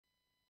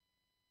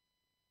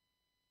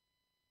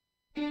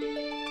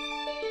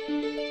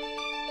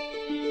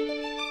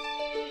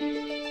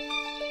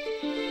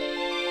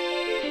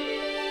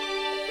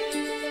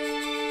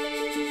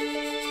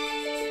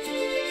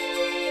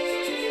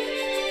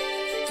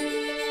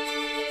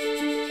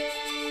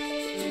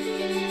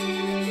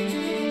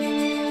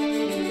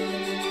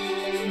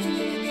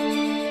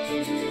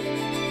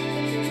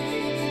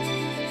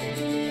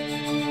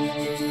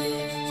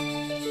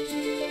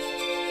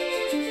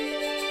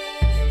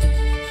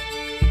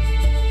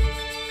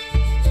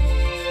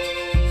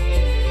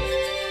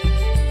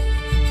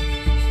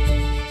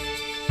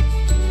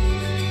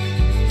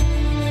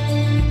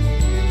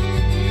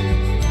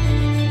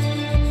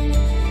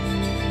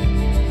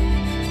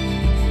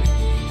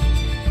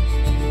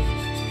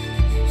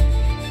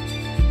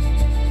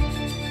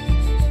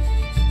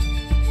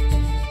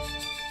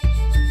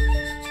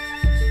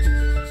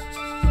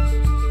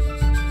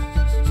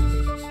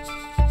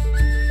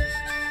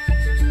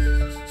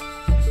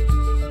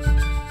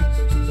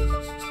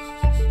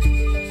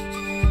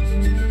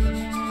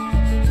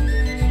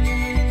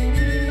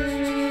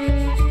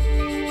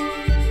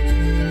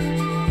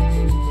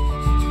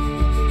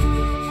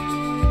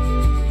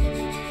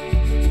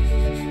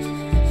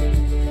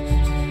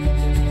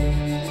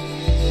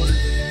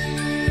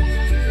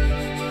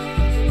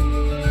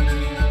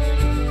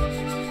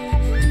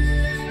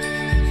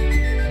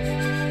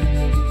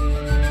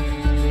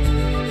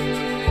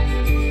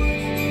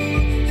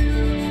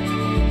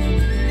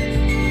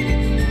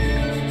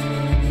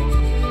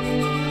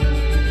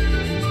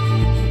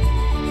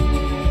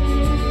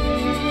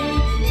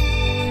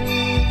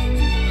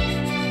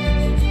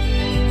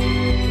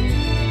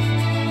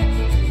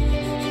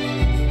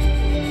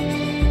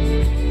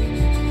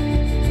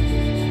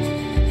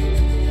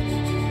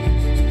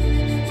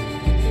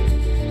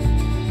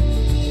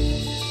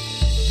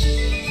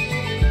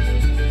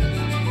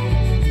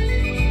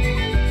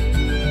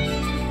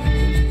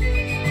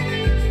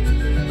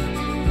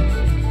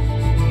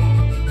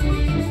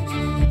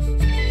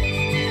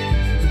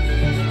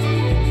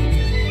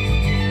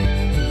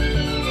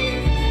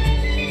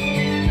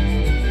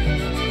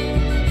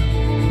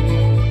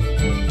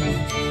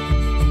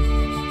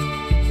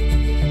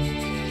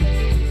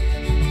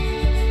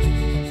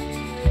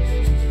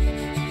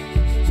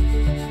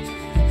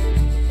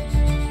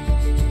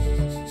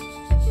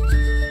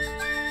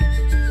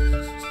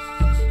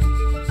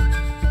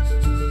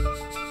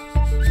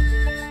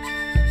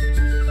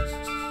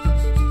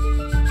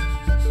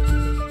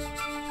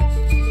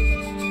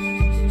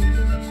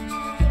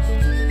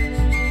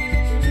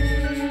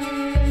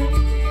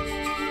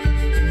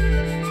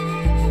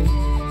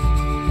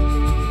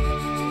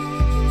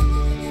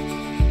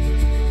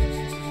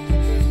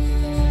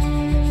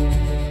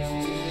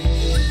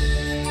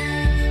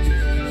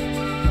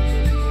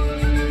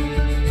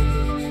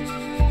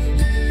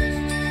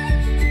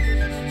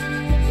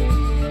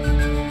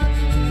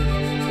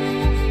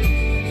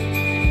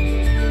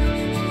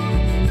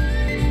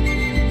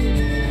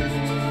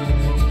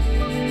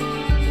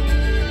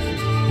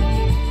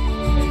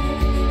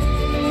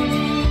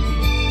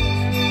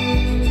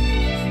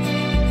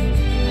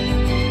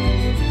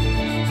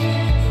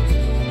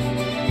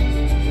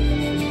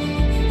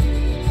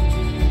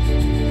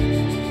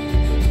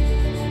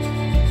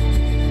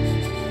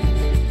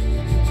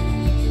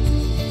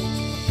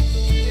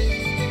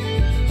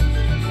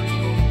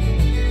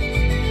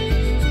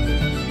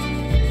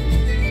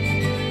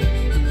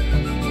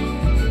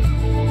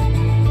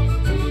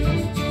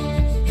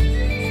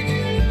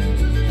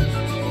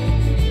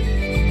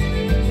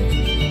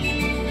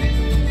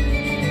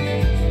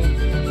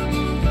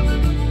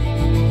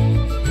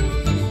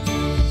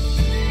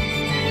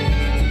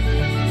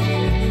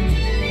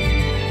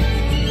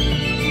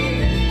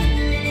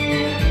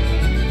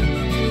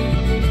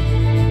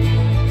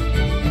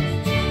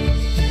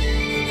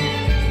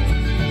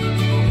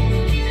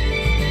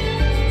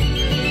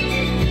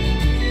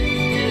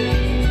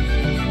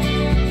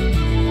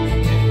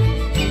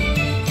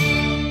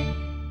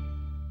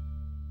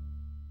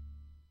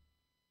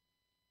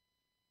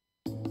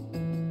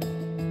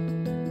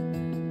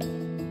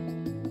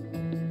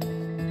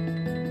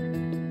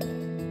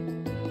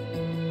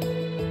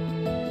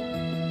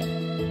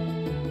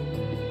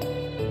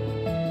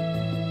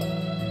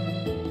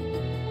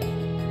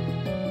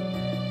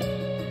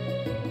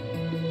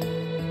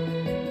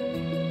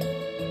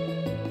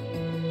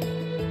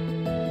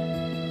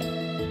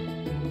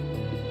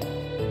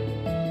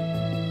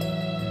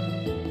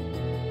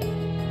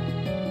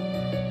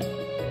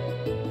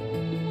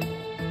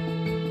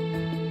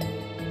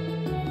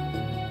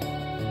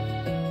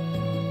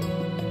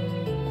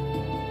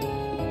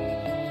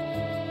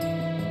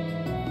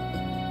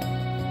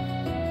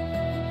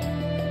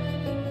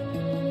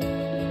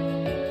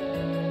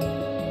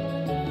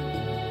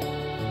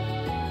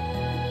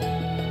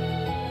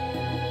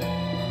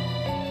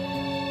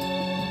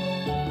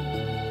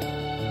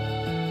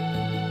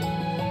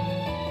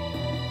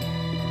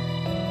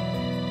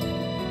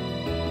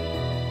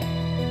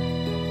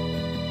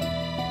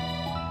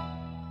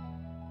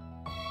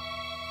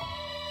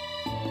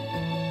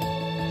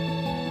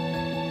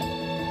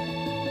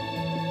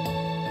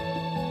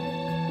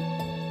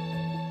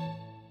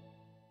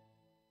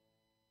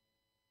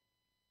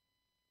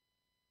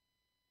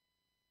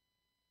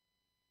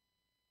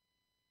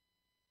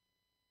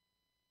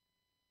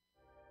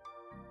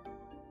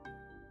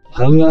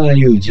How are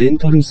you,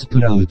 gentle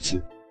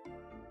sprouts?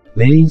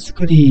 メインス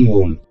クリーン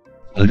オン。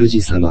主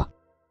様。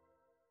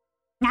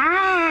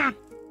Ah!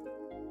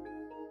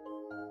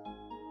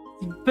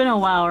 It's been a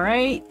while,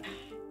 right?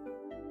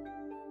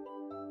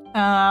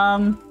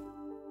 I've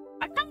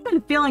kind of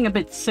been feeling a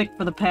bit sick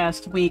for the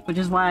past week, which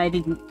is why I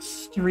didn't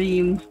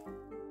stream.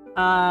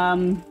 But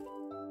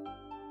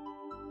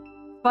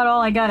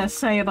all I gotta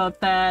say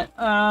about that.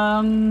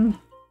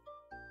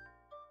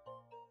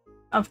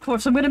 Of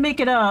course, I'm gonna make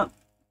it up.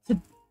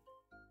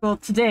 Well,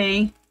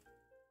 today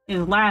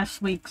is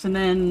last week's, and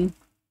then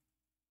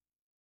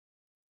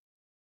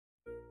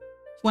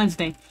it's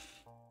Wednesday.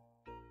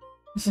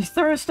 This is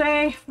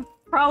Thursday.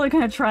 Probably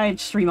gonna try and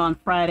stream on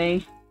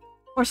Friday.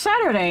 Or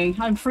Saturday.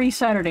 I'm free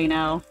Saturday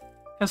now.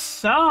 Because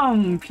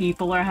some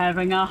people are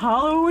having a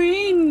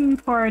Halloween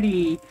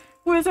party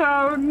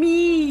without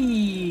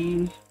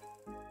me.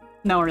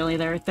 No, really,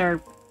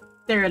 they're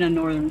in a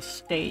northern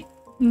state.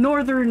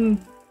 Northern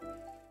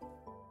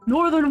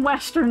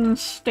western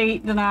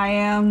state than I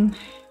am.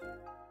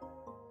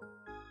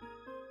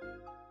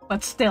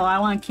 But still, I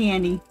want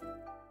candy.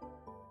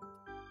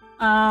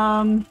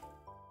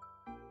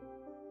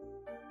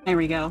 There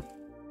we go.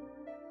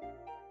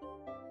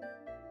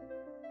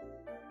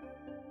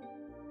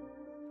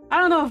 I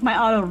don't know if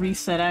my auto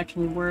reset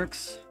actually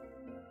works.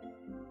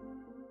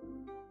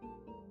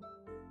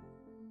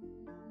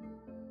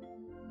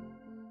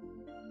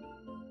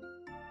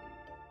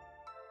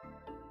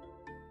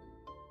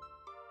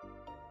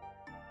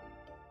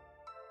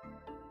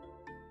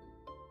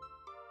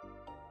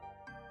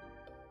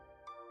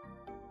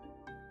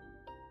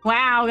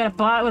 Wow, got a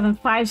bot within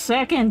 5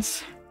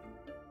 seconds.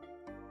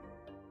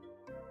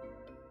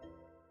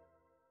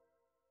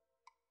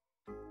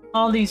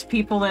 All these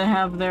people that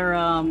have their,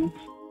 what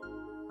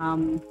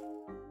am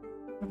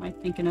I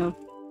thinking of?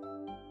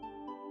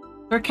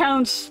 Their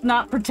accounts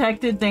not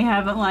protected, they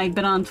haven't, like,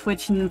 been on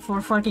Twitch for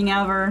fucking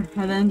ever,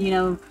 and then, you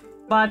know,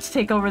 bots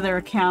take over their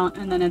account,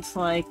 and then it's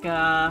like,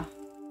 yeah,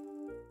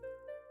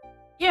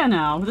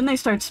 no, then they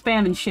start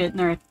spamming shit, and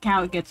their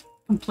account gets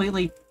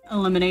completely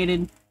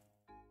eliminated.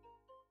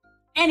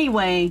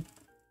 Anyway,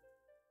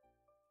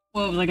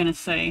 what was I gonna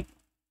say?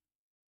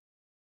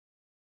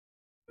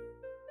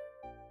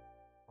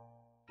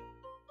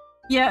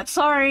 Yeah,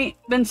 sorry,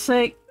 been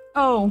sick.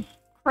 Oh,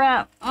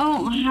 crap, I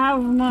don't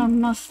have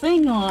my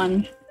thing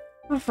on.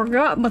 I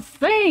forgot my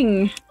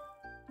thing.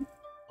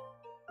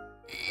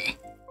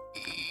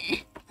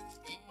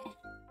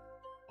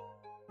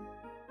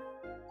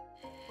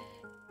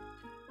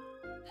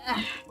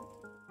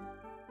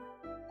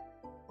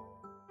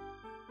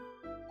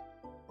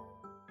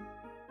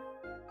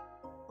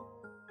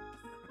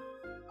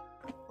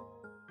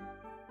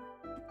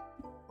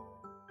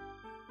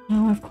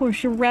 Oh, of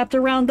course you're wrapped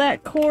around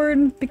that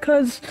cord,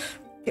 because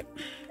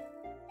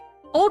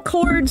all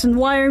cords and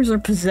wires are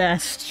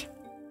possessed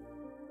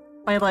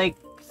by, like,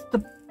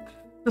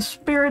 the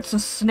spirits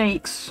of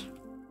snakes.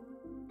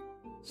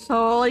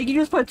 So, like, you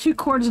just put two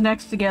cords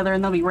next together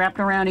and they'll be wrapped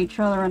around each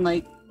other, and,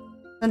 like,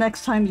 the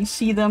next time you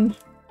see them...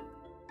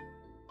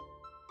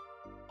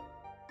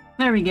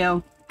 There we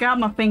go. Got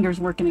my fingers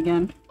working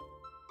again.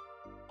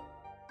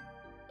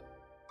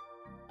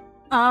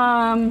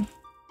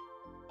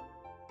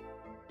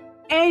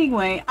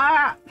 Anyway,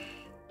 I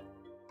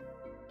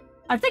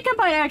think I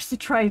might actually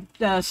try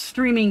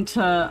streaming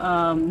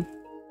to,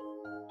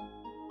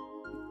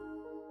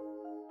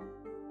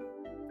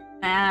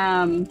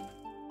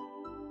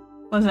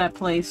 what's that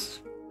place?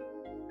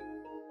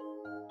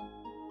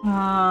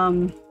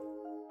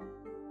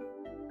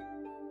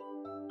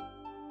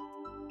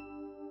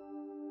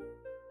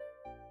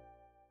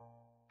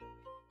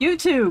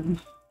 YouTube!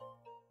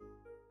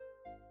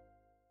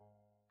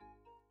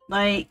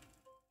 Like,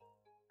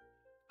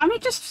 I mean,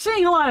 just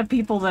seeing a lot of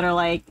people that are,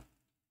 like,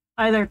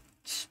 either,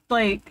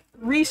 like,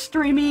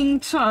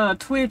 restreaming to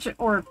Twitch,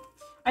 or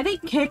I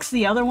think Kick's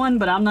the other one,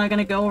 but I'm not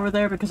gonna go over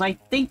there because I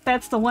think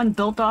that's the one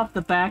built off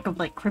the back of,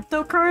 like,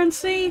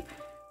 cryptocurrency,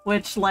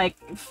 which, like,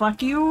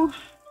 fuck you.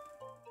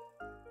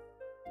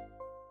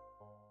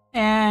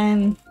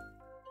 And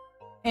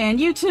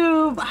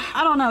YouTube,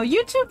 I don't know,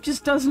 YouTube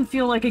just doesn't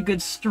feel like a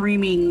good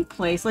streaming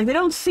place. Like, they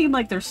don't seem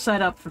like they're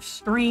set up for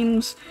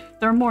streams,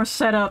 they're more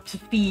set up to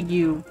feed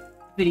you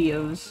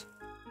videos.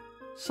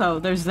 So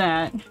there's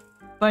that.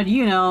 But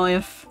you know,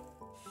 if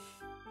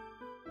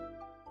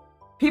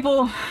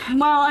people,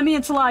 well, I mean,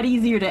 it's a lot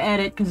easier to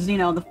edit because, you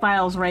know, the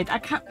file's right. I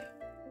can't,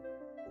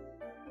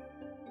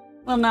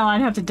 well, no,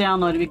 I'd have to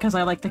download it because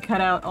I like to cut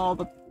out all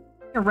the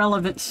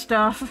irrelevant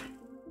stuff.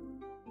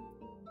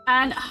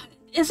 And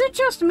is it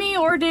just me,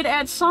 or did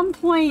at some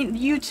point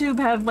YouTube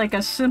have like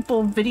a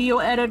simple video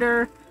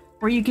editor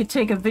where you could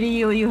take a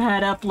video you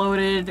had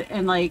uploaded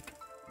and like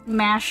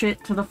mash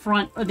it to the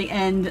front or the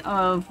end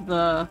of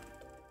the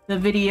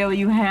video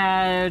you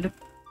had,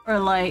 or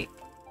like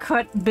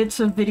cut bits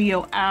of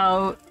video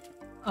out,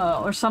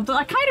 or something?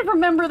 I kind of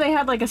remember they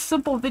had like a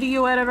simple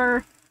video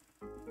editor,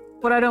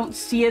 but I don't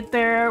see it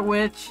there,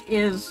 which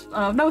is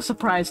no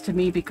surprise to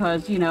me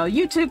because, you know,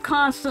 YouTube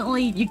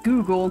constantly, you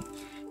Google,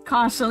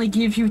 constantly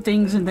gives you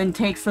things and then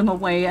takes them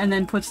away and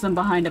then puts them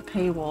behind a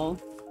paywall.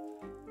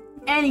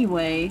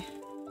 Anyway,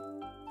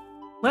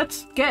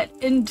 let's get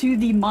into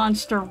the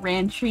monster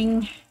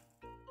ranching.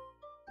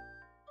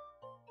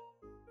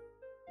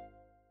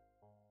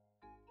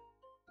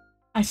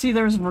 I see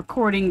there's a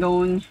recording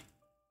going.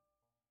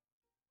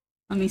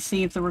 Let me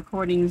see if the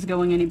recording is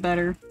going any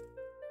better.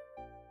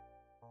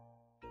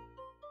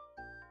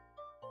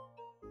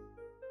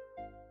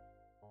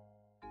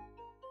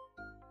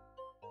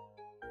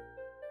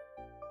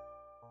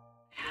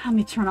 Let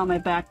me turn on my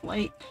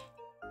backlight.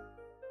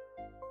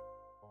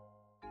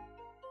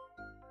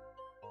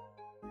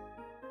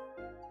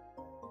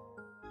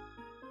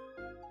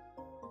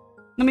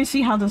 Let me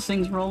see how this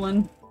thing's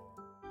rolling.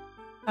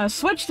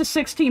 Switch to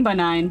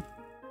 16:9.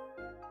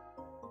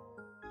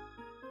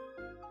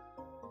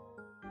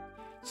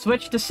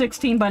 Switch to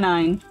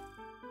 16:9.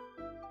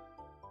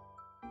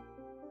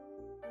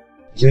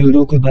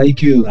 16:9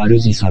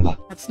 主様。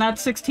 That's not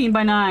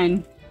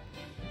 16:9.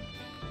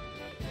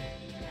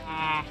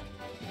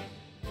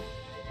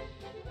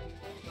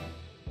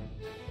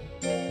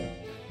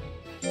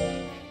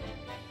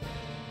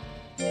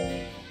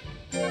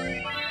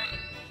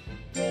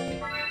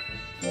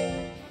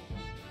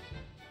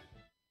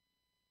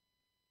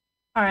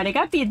 Alright, I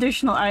got the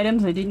additional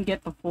items I didn't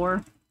get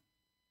before.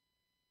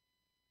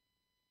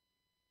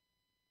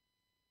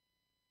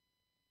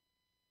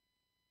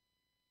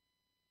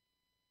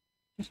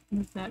 Just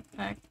move that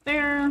back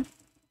there.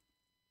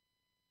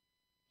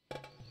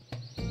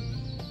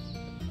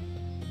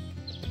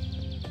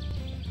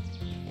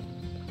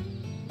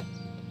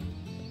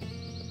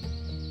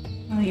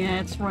 Oh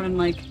yeah, it's running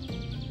like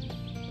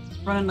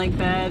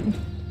bad.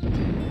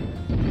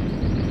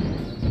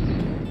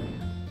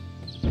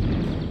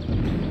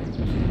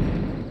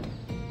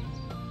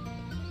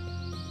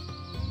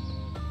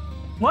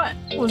 What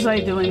was I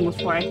doing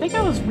before? I think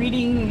I was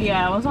reading,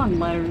 yeah, I was on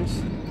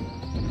letters.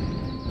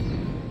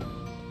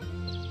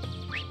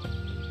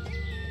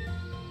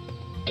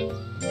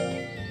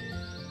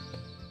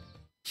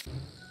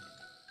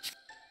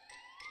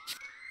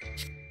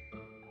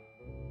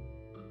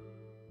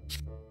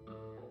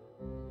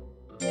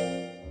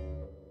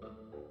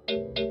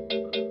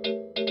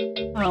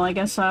 Well, I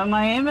guess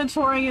my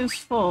inventory is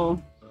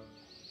full.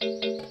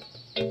 I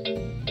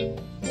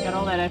got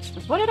all that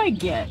extra. What did I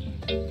get?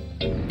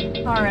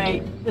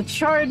 Alright, the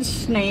charred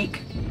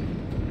snake.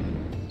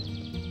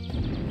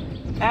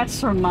 That's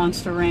from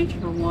Monster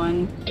Rancher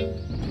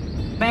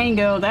 1.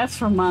 Mango, that's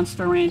from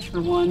Monster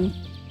Rancher 1.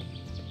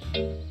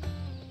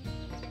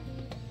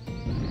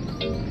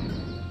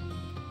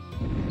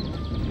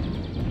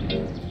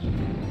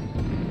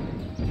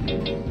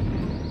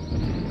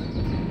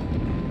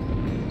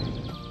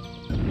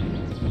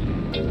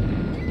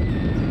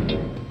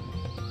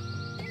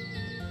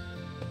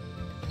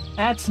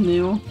 That's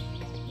new.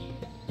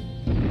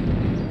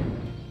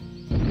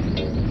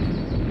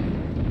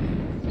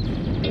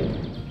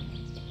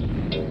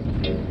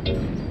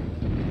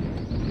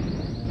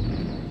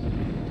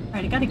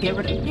 Alright, I gotta get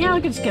rid of— yeah, I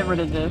can just get rid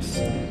of this.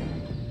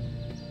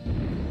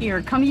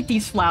 Here, come eat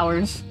these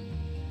flowers.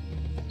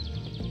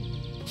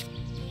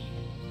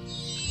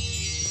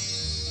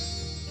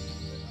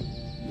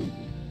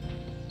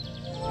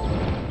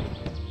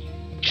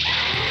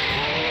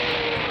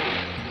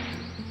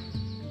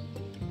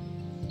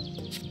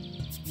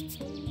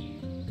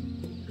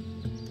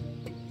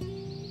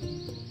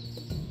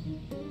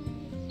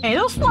 Hey,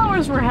 those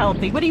flowers were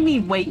healthy. What do you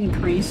mean weight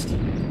increased?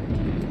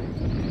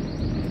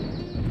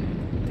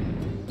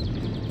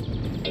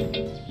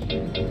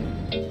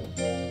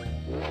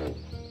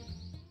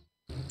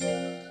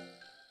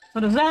 So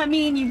does that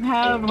mean you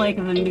have, like,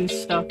 the new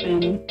stuff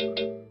in?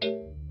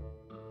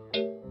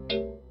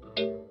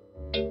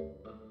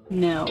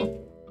 No.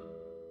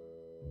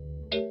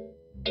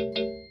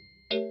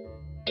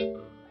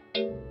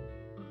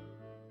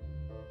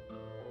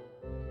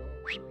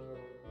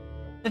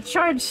 The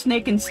charged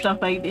snake and stuff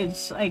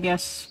is, I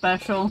guess,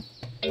 special.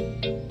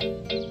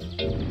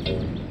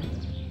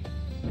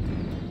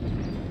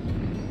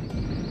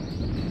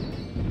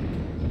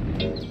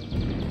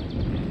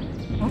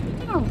 Well,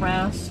 we're gonna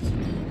rest.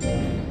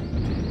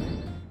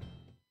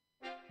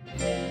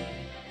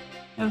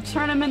 No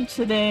tournament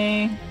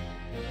today.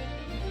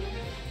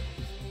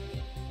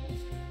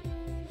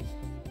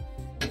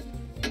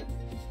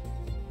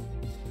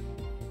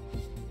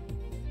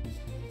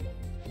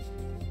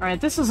 Alright,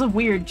 this is a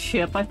weird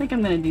chip. I think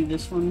I'm gonna do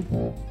this one.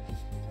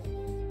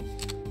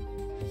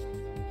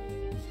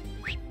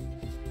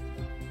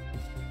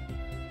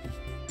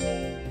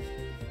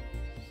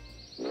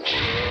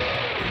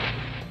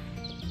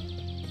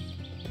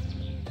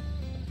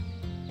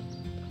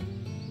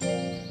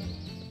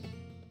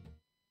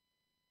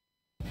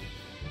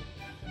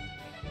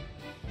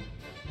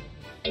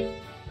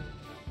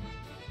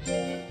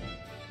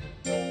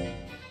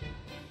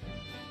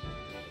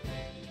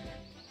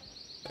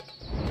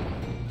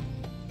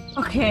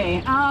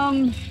 Okay,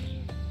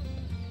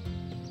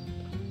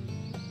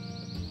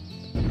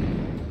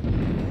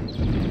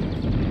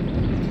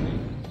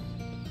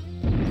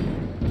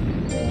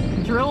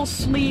 drill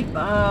sleep,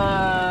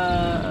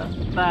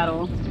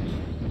 battle.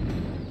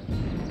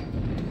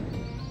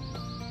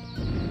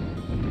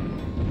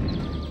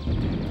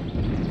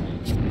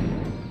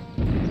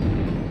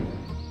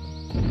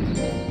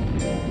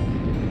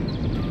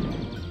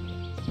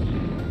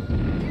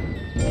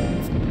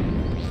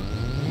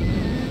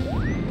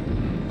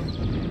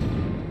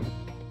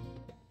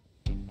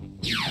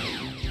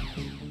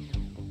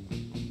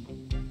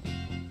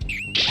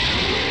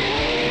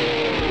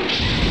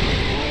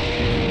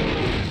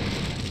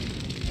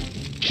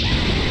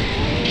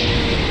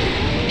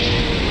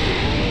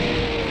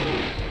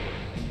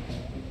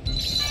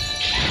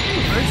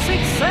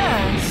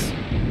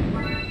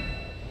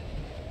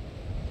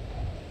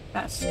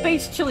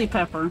 Space chili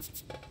pepper.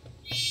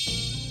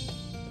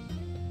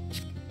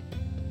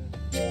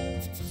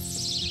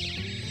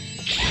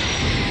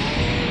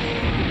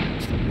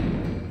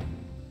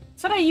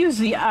 Said I used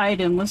the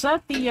item. Was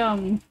that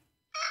the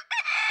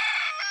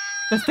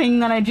thing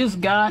that I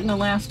just got in the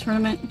last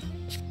tournament?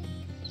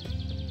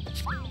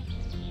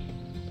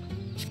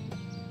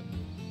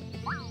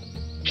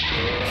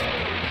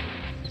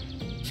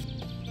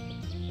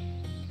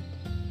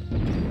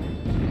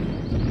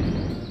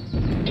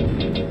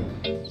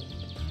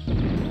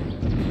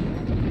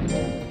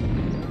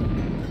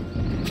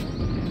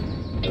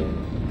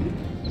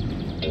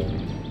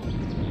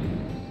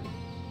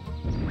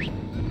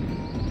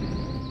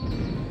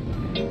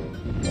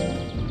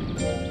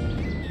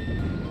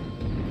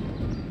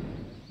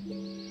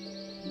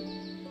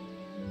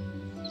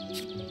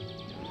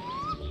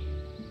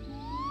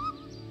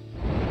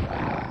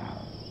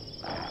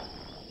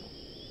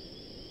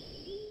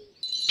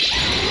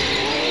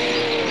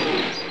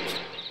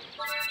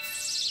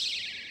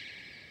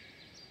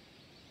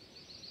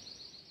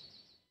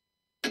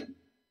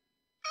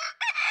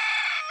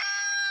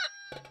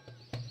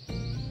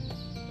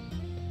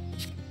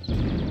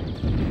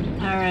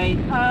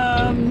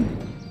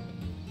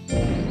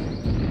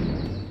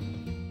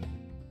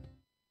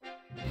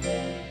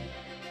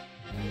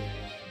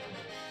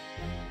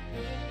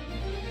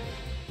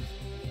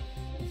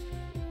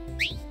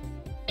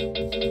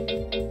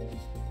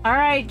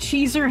 Alright,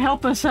 Cheeser,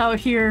 help us out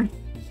here.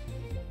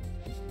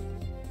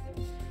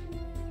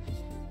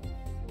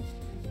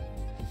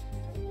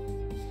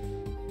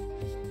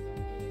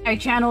 I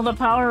channel the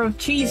power of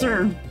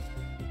Cheeser.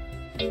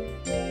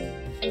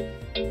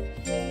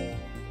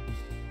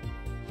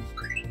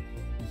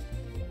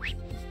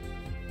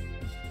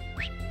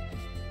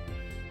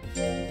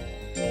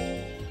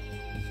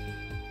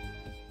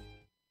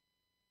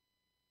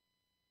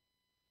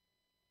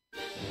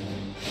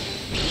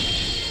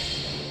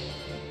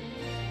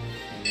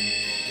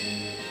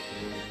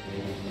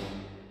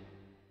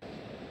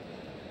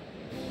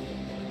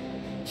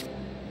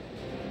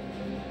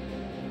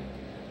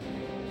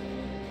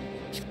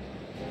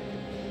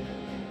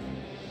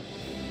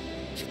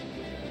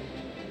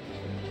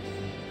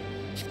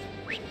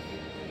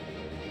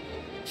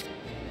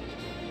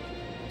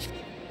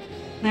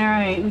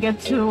 Alright, we get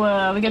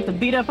to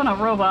beat up on a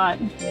robot.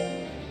 Are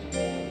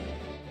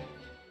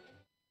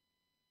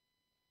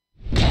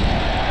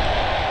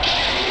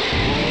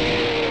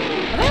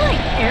they like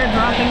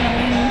airdropping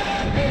them?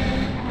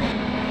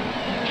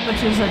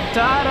 Which is a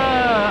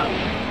Dada,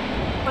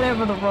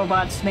 whatever the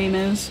robot's name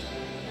is.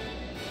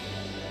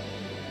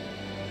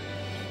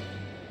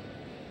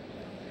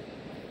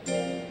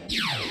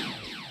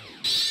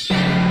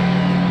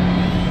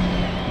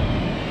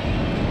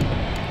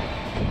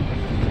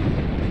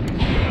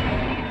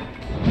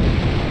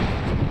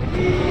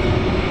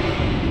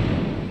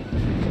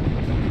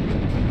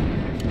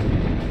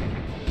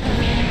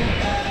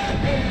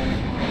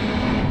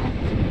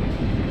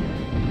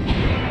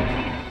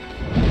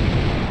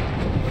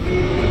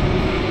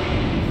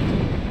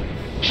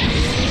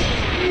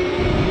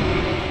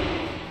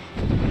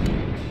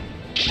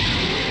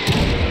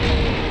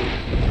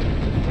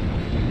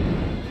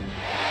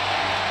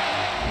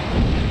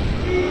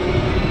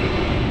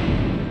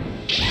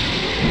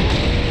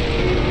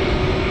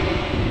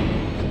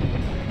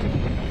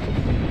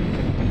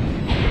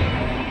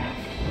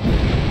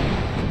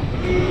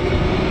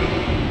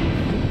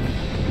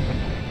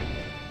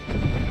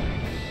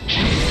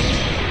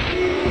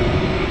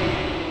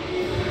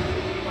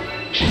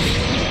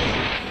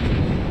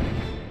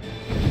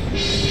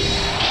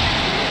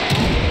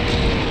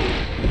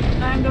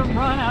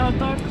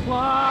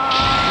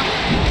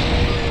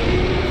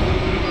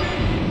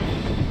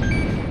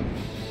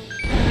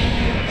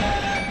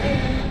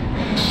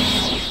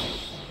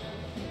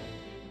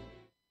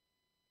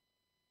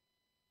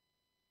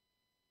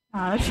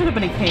 That should have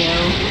been a KO.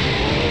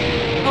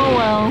 Oh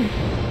well.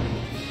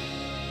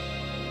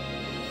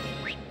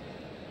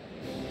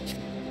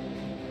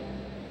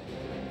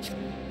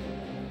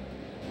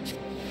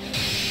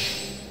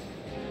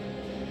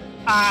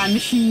 Ah,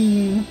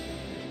 machine.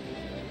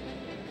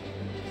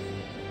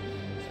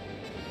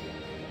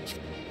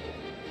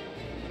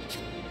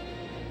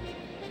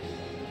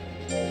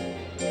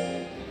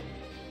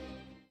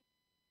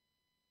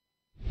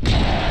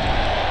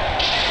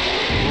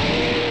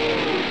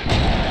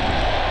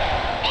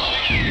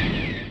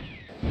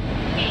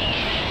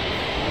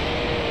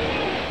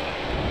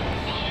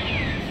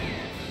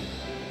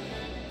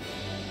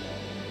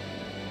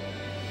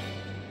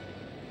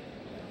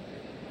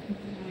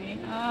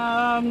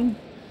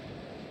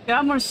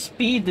 got more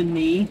speed than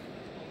me.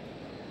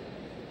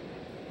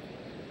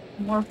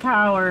 More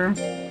power.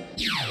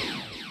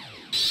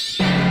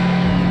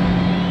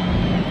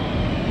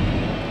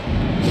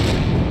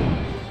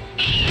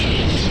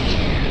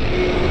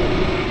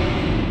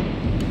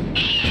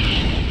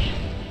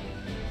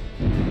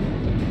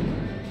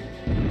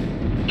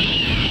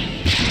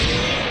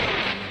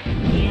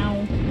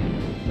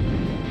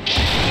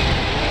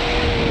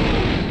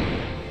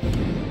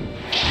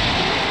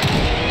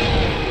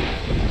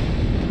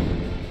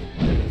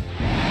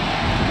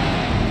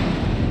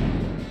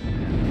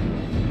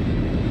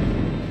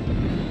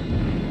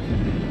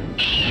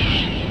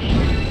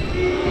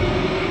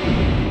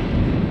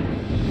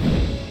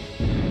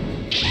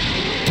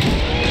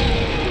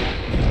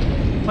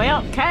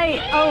 Well,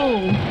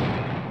 KO!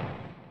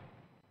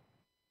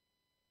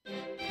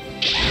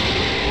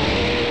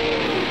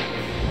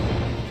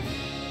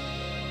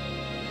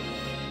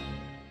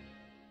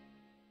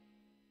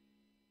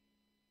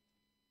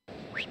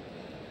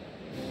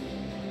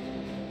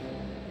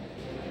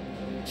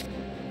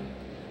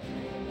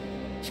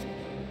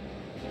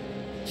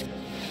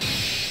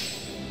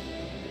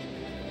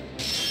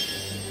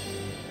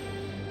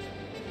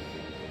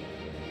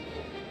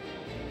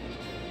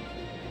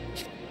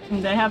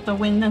 They have to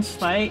win this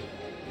fight.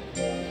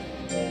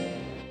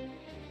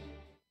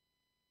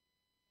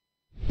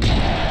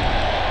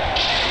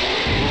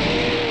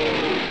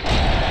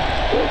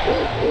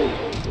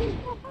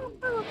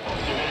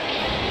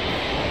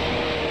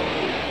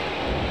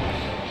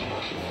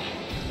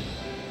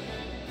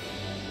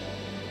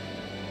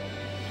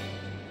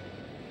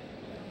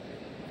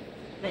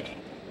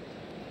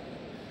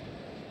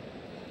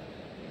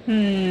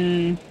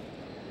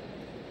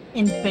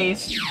 In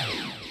face.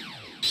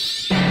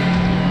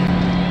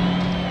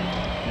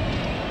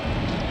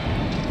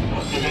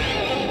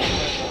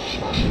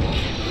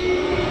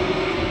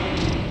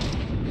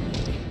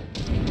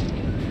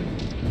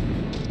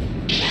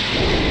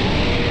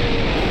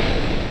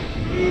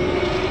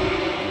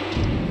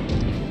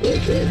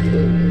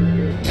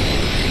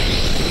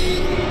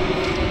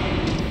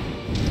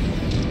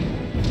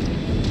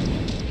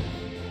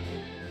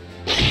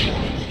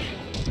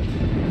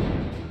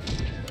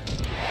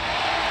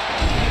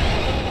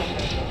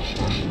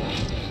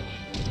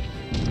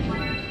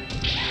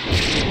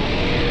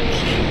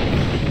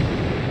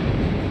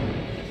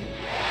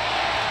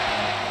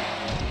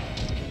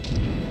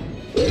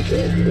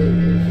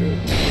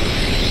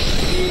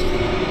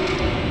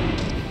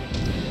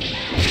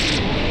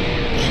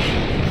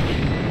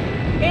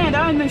 And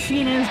our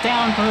machine is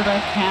down for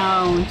the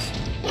count.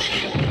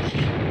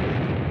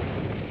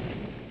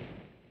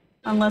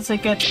 Unless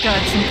it gets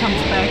guts and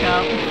comes back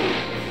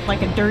up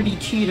like a dirty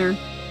cheater.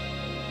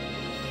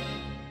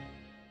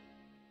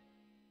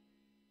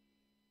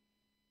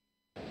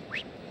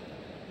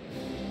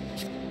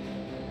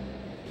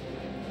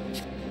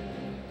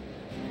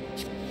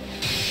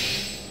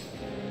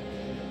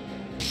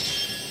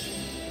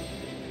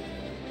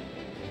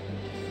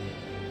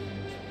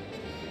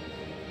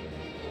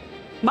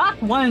 Mach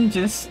 1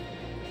 just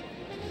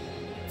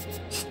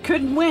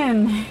couldn't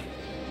win.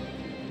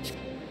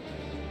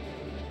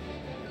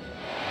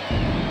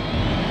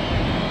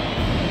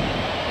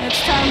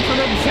 It's time for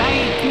the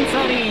giant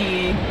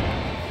confetti.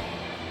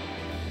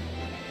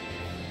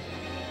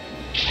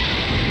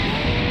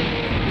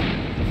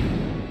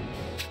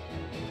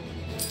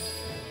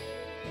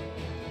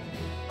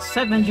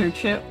 Sevenger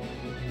chip.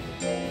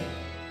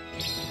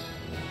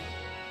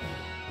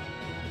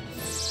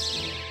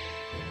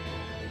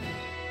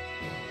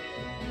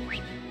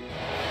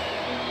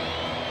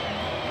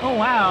 Oh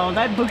wow,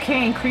 that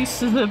bouquet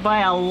increases it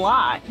by a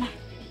lot.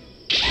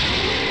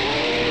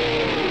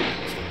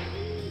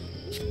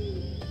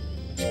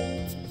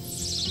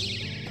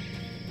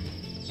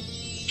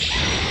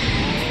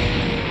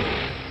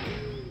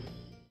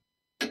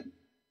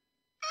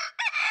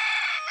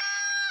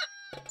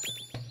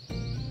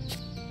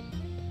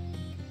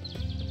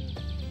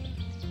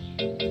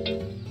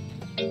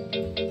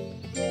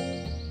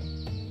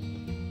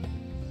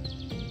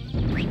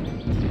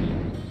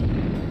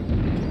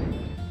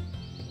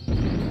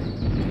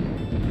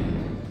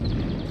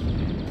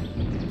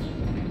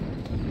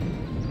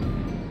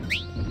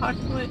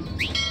 Chocolate.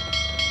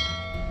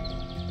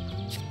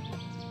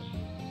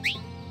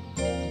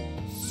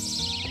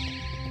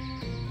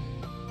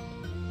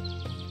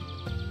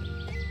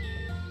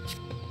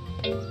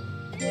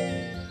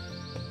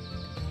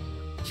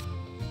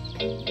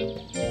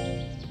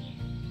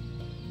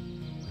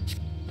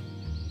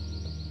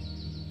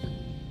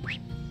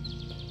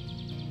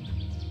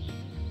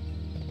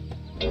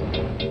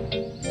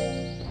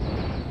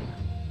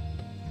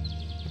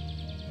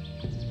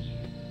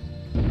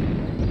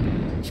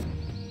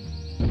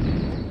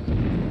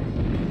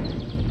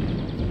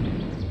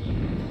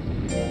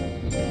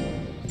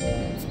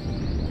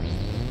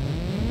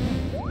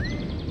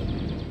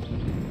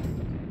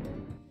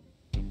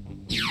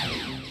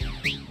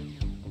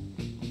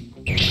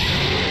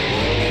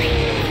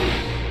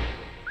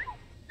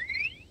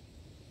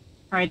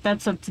 Alright,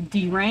 that's up to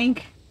D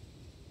rank.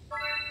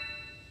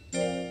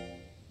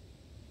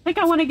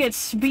 think I want to get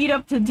speed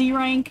up to D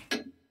rank.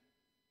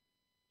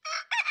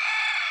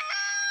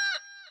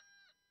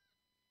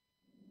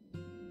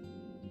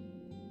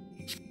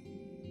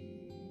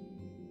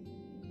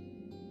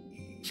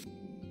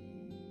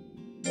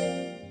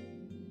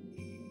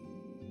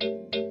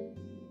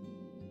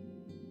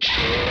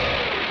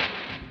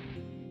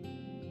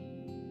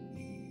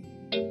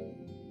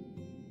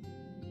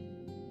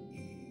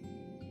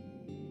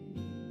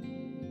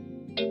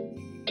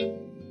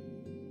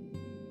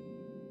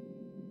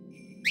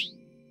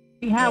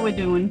 See how we're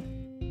doing.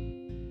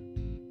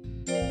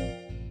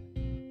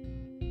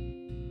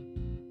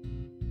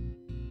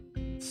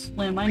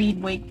 Slim, I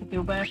need Wake to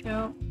go back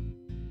out.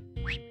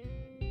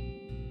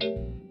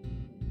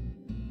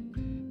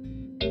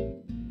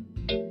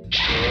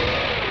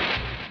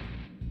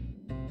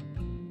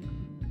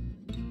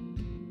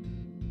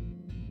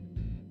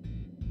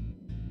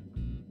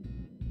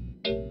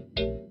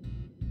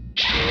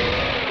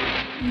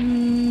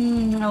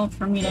 Help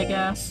for me, I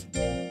guess.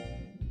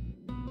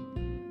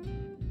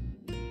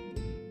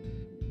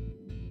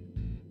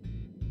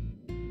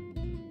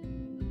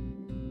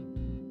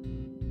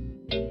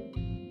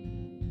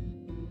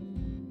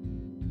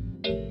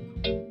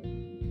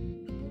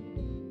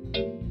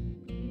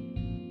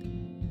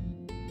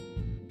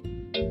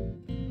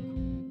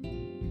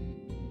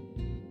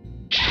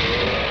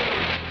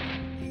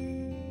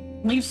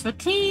 Leaves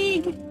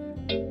fatigue.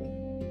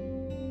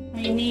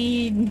 I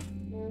need.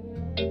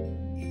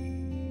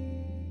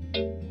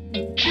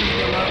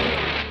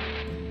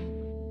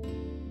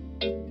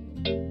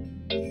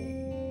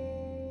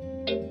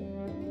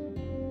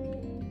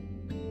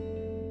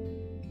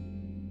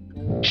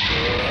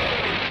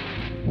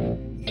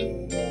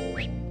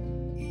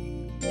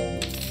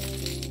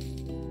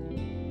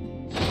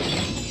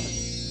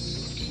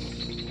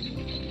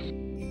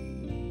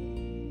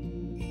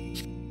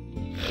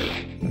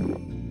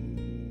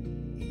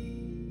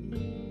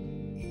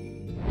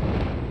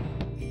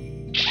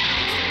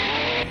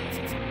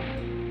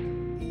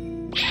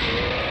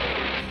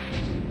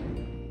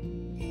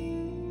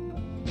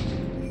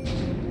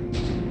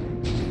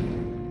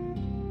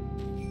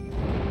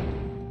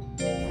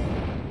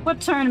 What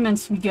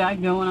tournaments we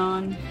got going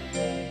on?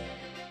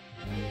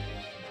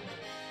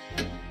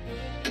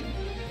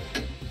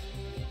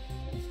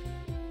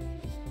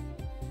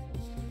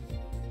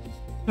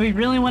 Do we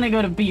really want to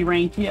go to B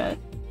rank yet?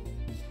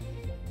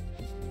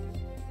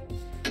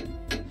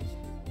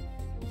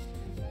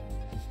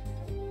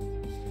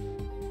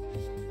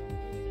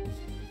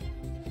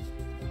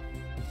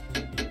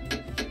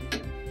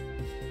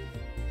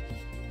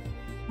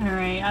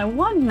 Alright, I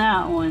won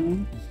that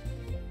one.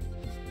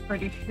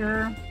 Pretty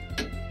sure.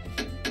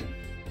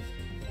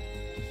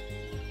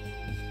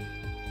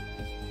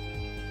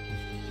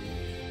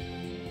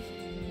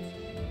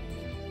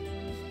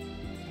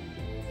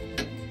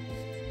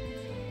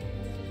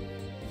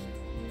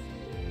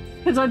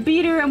 Because I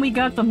beat her and we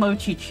got the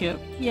mochi chip.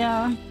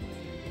 Yeah.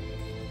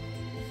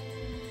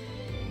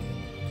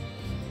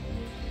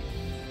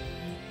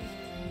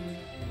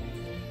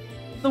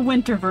 The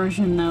winter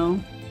version, though.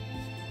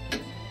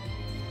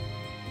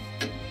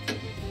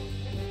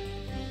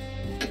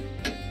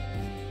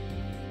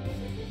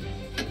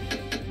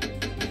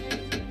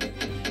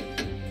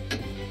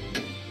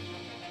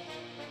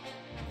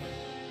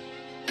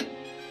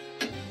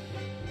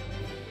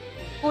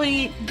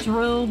 Sleep,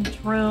 drill,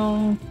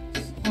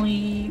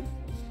 sleep.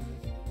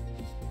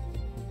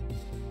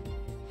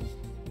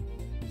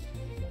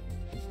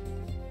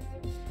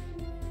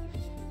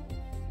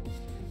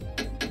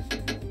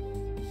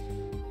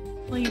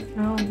 Sleep,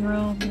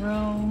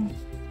 drill.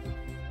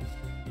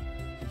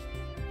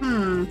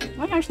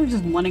 I actually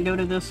just want to go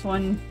to this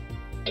one.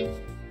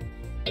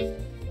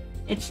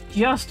 It's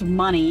just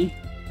money.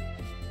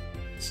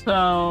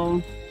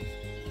 So...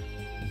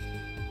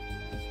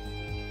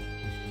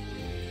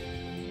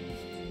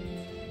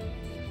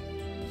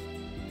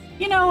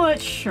 you know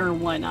what? Sure,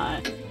 why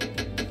not?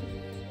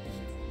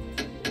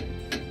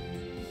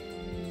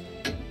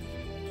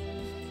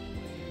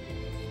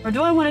 Or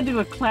do I want to do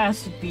a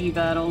Class B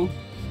battle?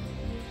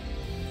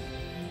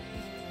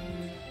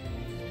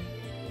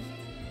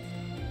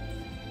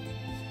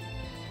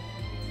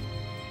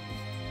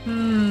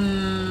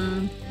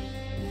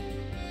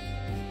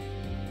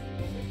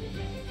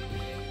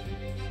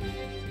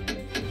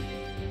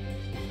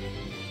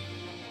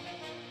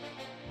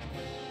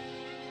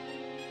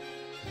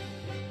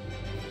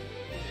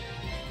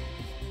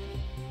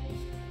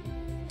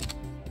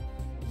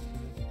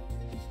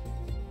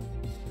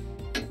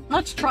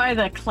 Let's try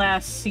the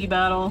Class C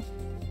battle.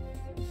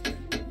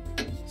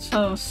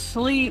 So,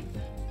 sleep,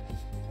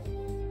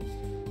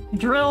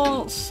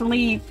 drill,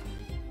 sleep,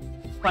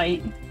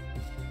 fight.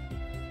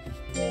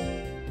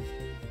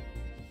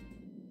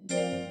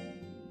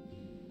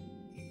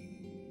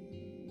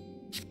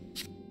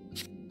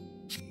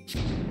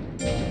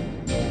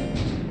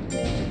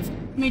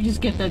 Let me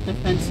just get that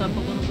defense up a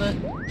little bit.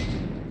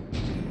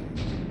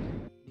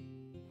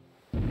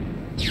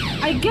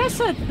 I guess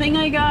that thing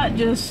I got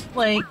just,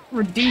 like,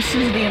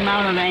 reduces the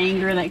amount of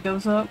anger that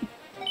goes up.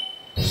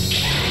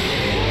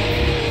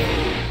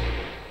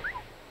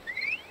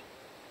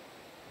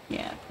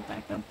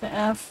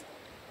 F.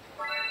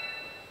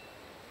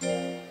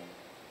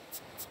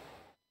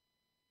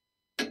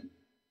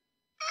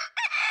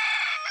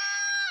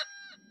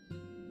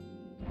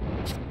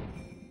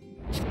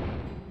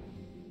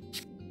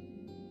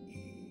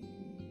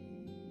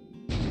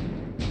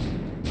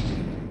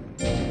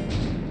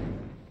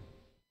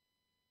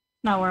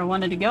 Not where I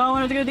wanted to go. I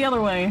wanted to go the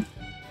other way.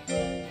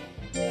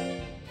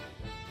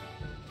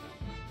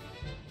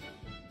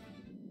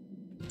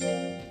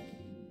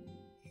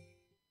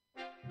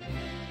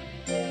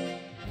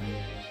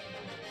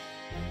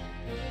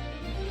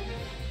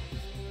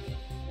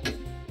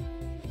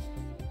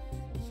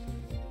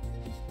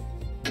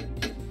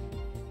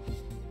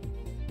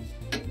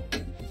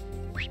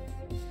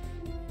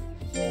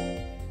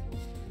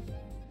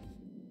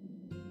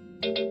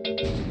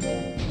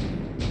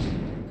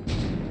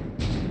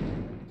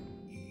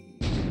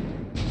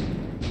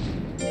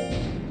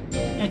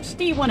 I just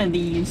need one of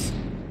these.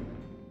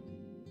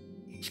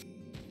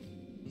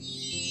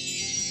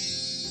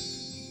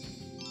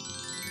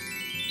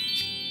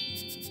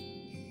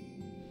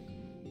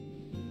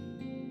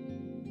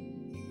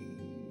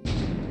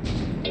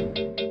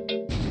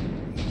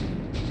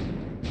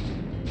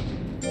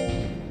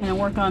 Gonna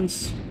work on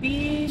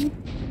speed.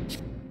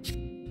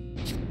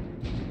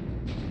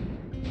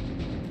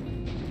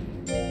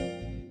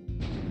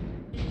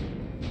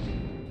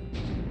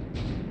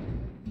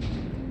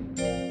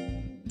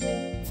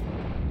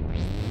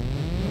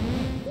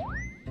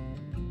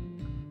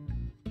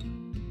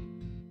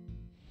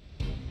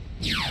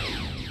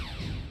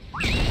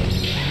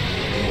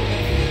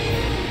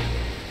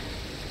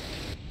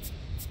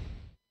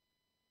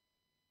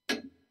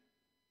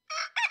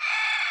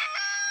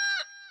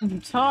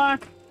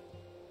 Talk.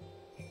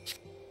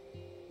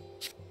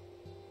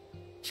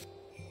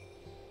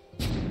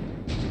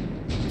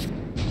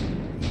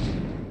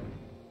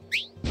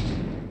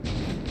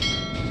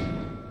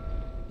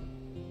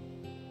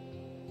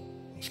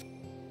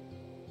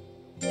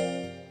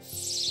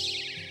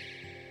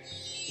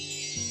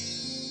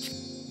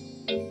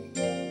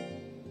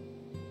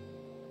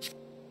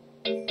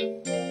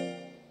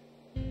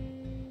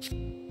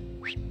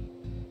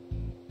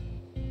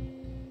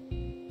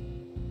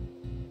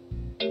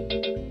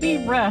 We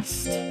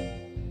rest.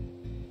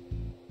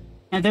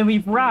 And then we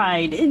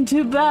ride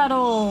into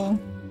battle!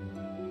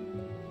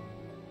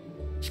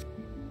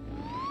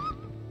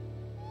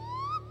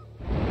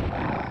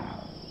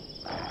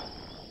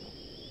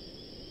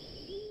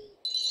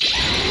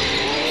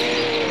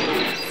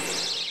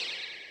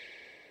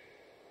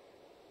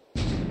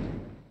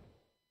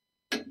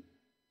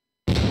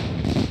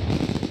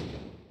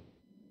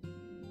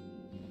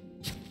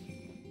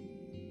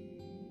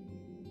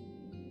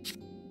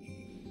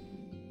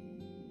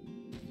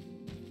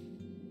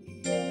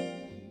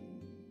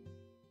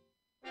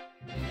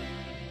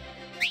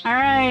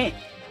 Alright.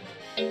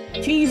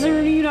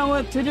 Teaser, you know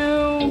what to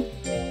do.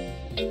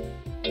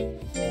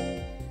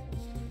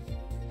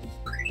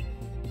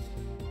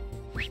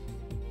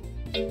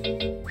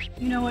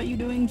 You know what you're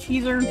doing,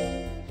 Cheeser?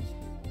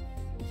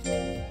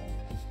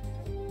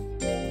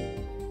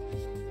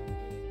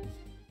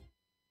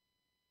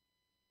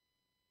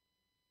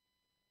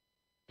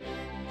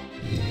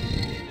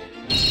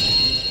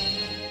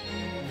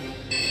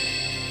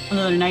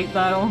 Another night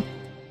battle.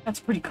 That's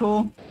pretty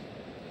cool.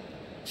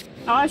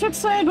 Oh, I should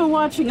say I've been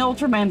watching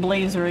Ultraman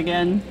Blazer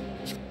again.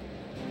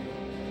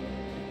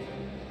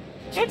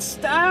 It's,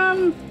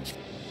 I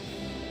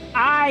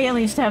at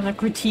least have a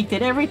critique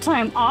that every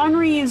time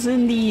Henri is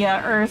in the,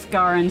 Earth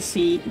Garen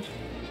seat,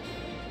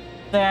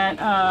 that,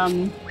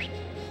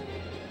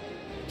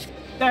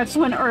 that's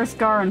when Earth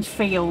Garen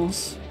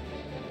fails.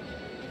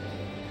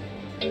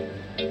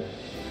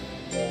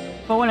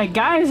 But when a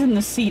guy's in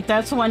the seat,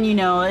 that's when, you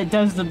know, it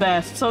does the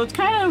best. So it's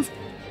kind of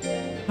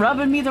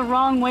rubbing me the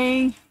wrong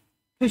way.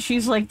 Because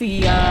she's like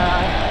the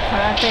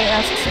karate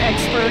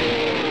expert,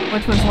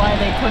 which was why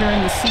they put her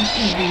in the seat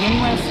to begin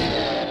with.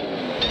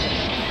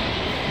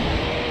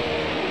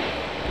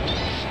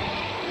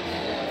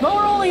 But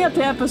we're only up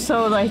to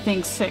episode, I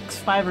think,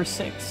 5 or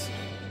 6.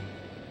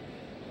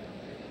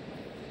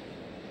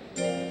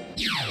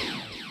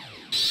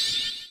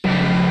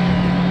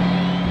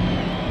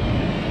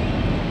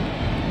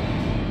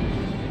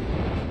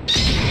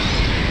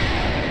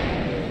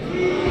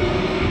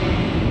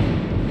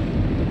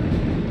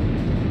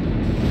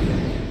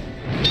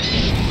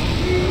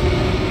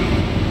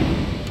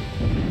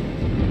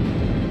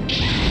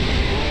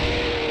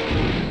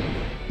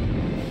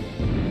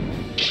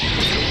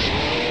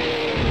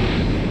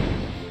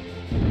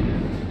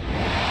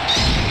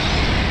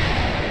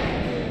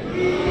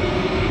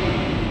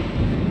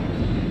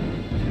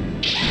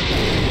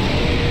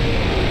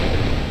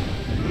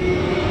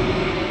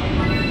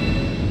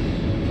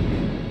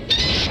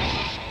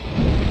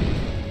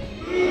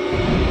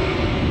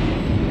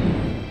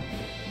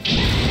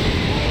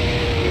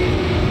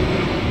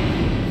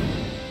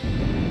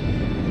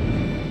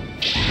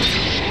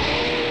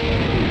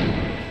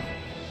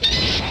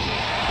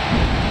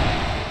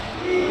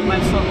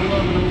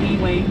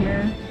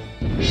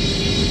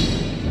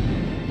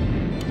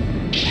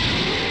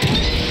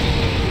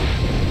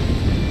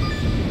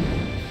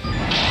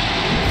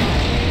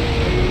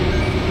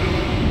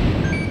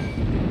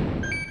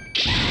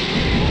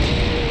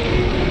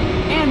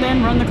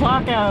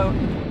 out.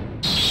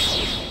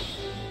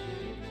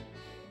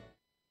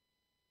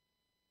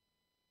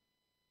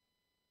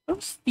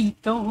 Those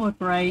feet don't look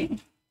right.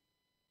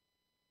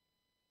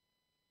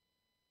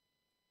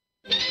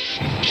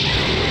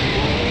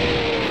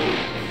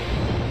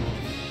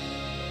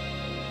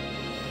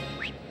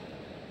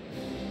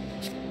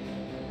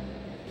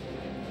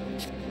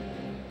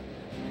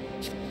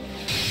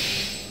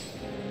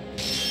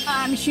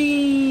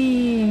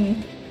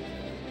 Machine!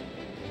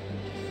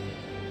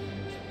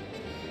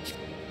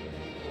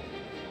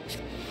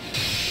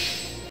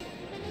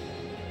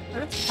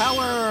 Earth's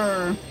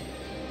power!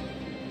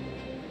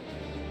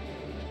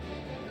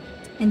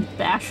 And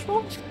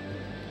bashful?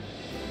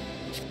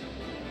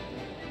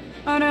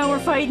 Oh no, we're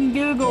fighting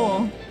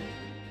Google!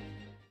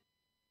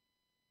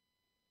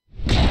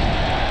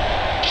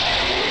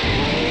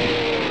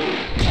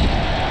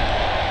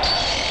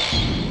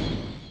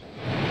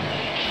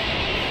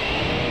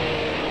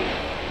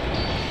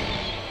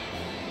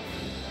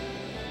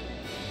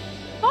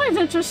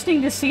 It's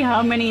interesting to see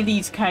how many of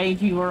these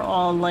kaiju are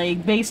all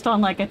like based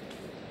on like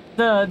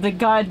the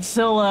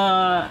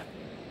Godzilla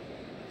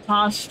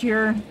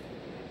posture,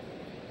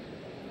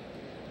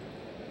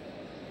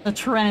 the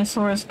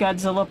Tyrannosaurus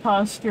Godzilla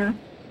posture.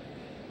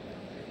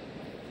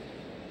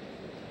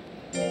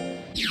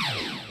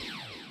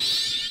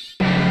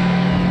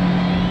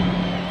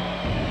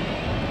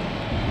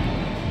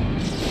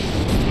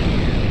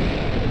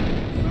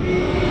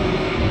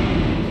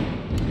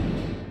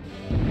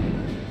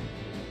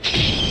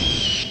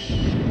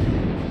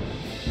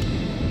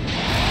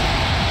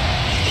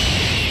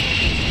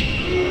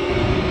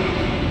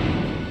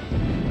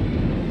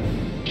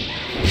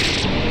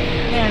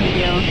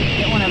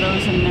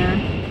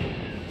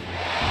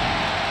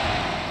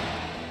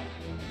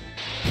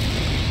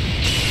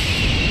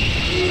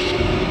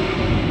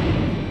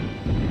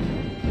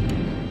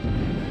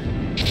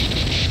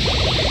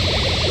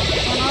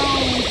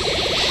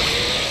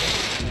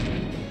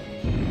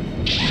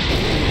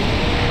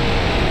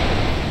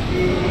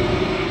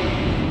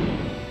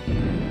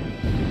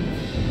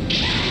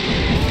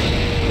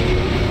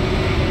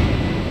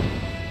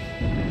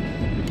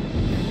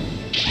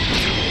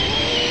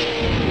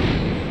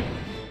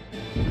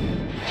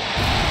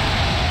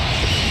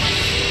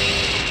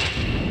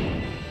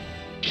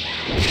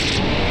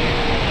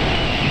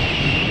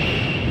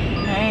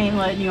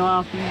 You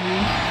off easy.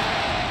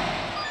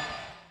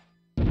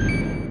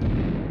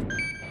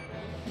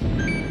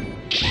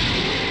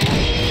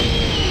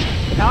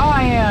 Oh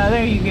yeah,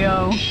 there you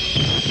go.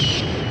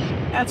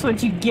 That's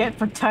what you get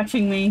for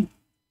touching me.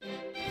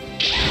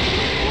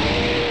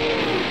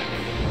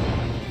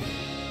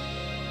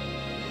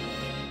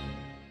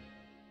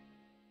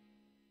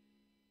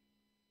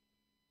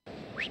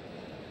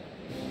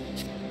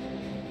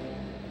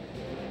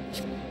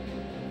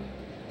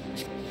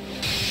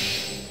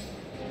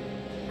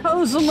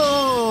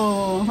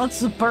 Cosmo!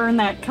 Let's burn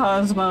that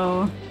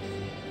Cosmo.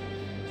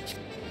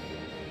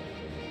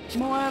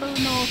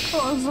 Muero no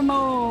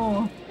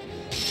Cosmo!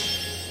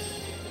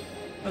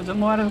 Was it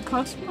Muero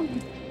Cosmo?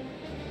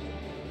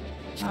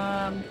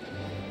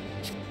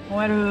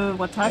 Muero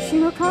Watashi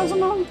no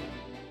Cosmo?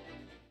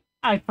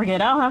 I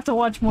forget, I'll have to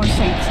watch more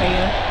Saint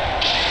Seiya.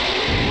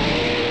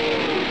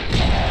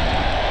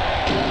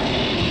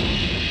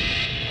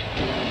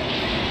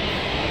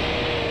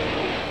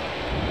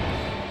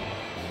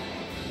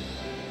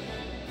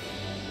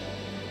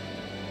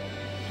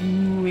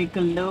 Ooh, it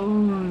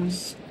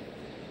glows.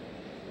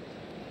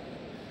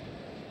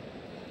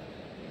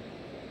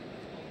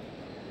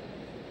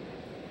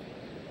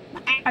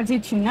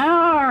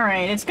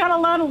 Alright, it's got a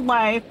lot of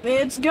life,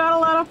 it's got a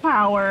lot of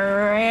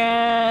power,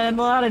 and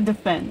a lot of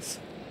defense.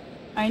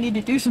 I need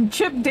to do some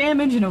chip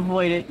damage and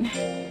avoid it.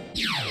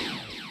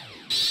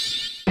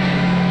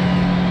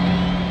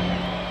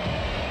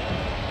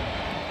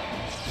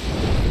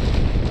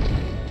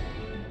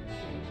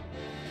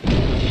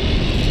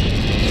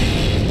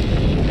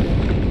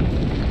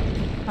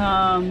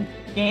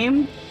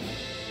 Game?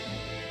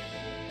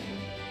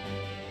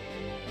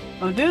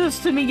 Don't do this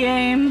to me,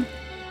 game!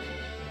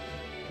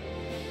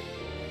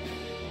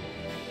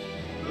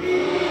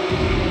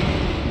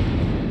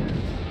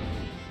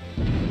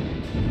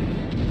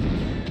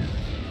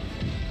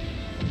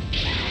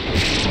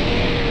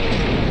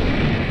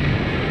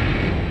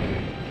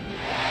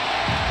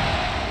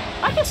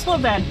 I just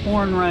love that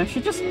horn rush,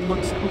 it just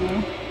looks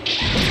cool.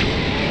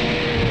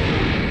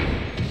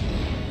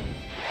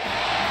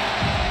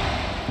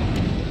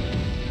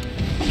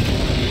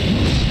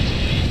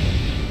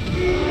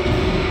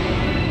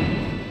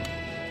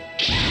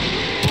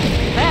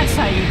 That's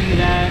how you do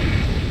that.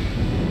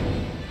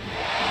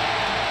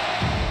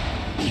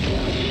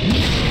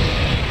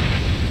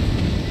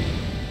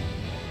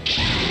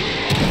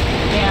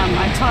 Damn,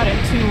 I taught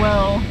it too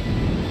well.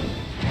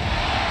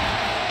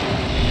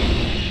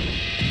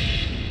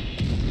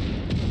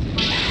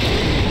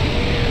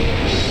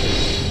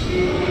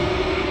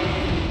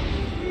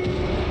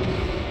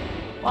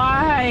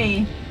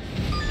 Why?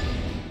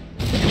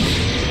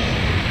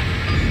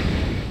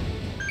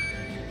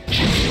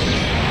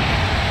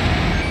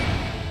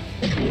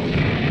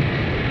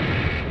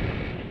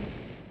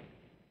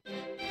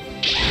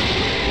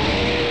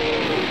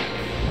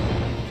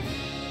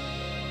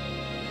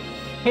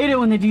 Hate it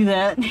when they do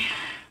that.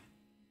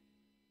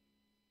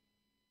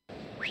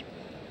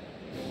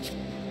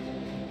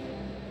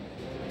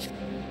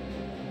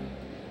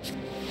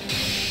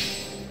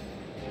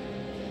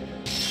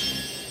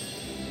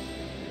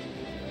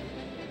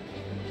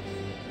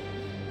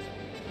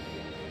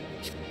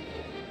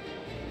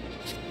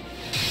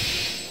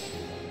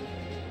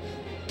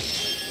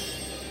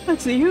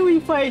 Let's see, who we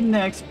fighting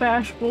next?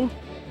 Bashful.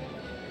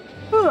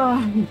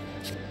 Ugh.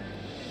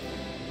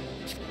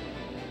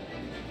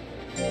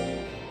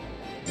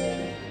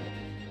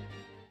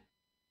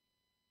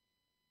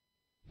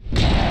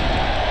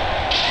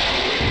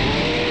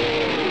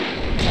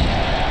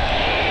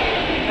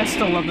 I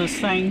still love this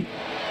thing.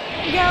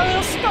 You got a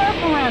little scarf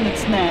around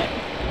its neck.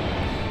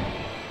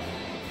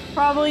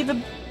 Probably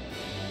the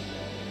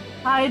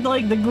hide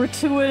like the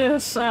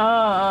gratuitous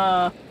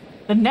the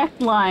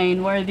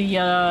neckline where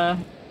the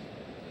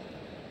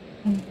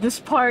this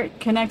part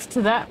connects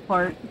to that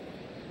part.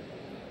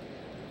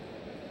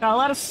 Got a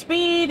lot of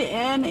speed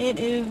and it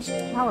is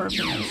power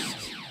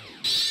boost.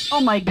 Oh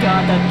my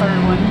god, that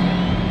third one.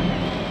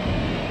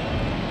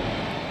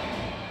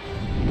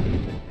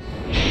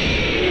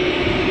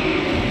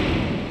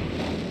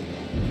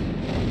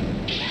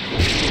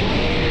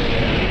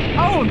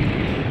 Oh,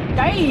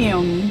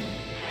 damn!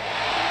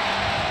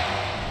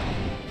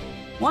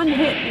 One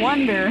hit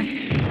wonder.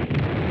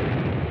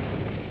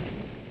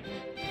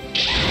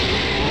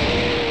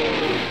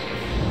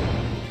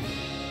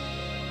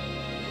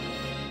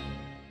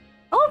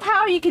 I love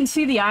how you can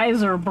see the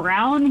eyes are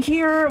brown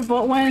here,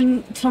 but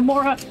when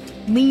Timora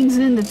leans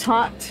in to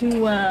talk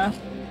to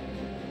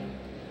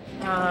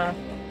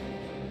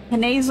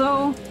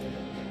Kanezo,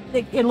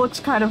 it looks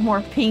kind of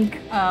more pink,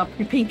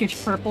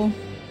 pinkish purple.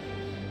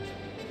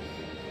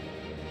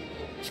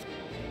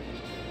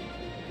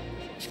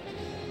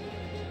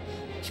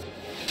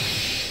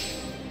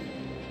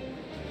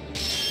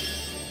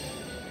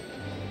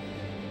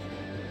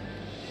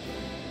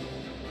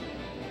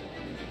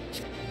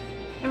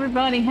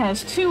 Everybody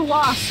has 2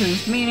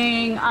 losses,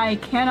 meaning I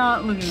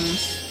cannot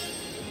lose.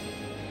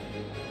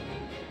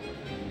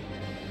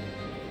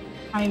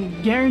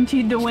 I'm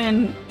guaranteed to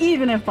win,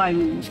 even if I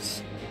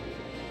lose.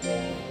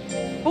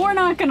 But we're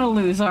not gonna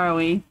lose, are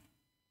we?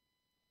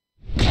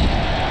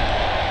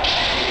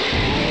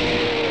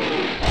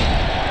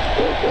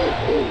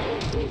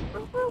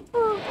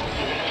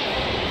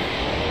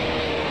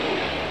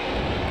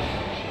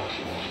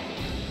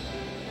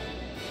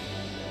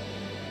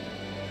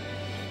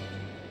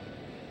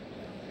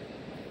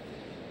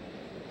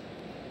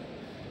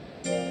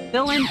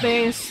 Still in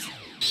base.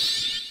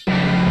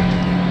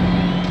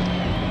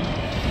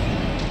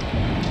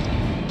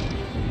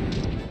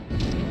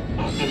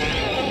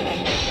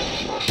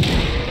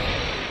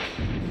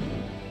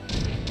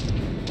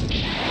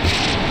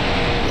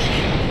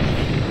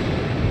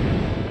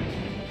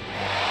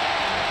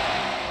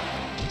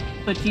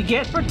 What you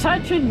get for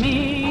touching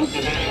me?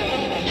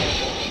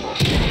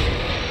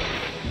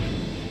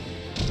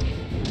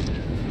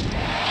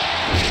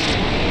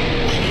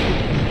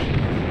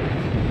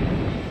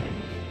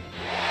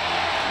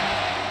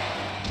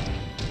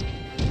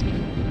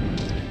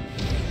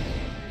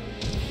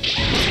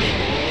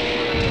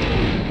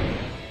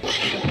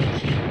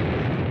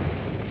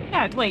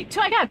 Wait,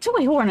 I got 2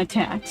 horn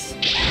attacks.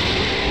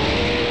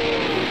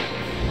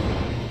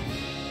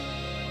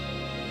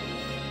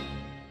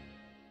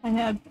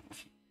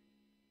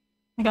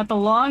 I got the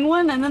long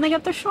one, and then I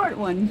got the short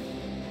one.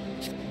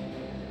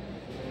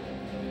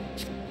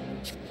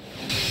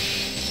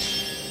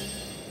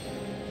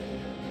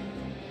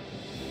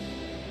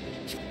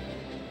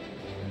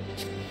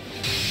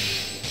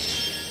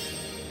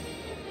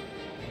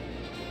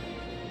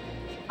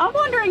 I'm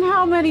wondering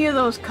how many of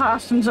those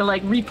costumes are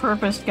like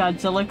repurposed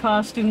Godzilla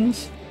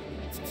costumes.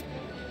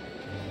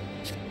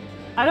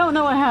 I don't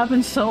know what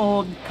happens to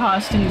old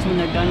costumes when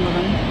they're done with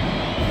them.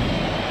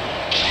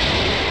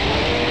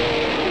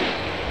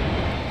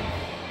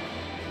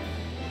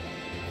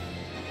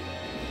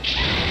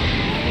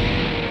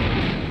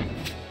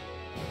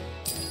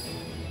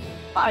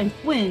 Five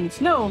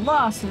wins, no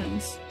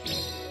losses.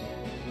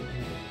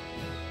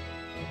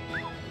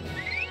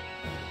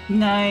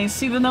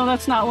 Nice, even though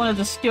that's not one of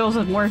the skills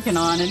I'm working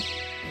on. It's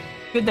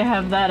good to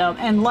have that up,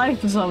 and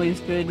life is always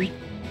good.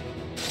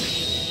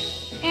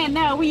 And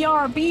now we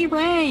are B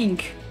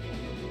rank!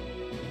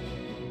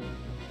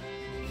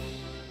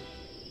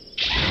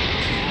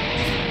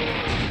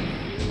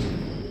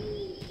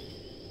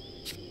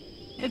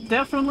 It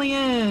definitely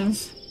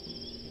is.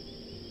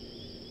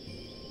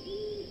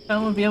 I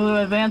will be able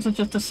to advance with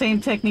just the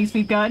same techniques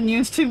we've gotten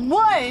used to.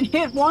 What?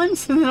 Hit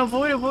once and then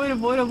avoid, avoid,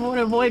 avoid, avoid,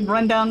 avoid,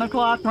 run down the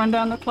clock, run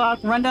down the clock,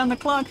 run down the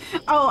clock.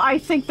 Oh, I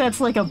think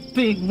that's like a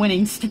big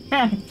winning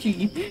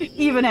strategy,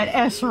 even at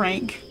S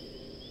rank.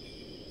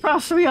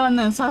 Trust me on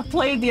this, I've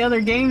played the other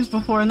games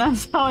before and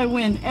that's how I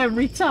win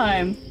every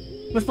time.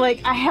 With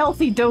like a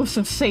healthy dose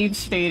of save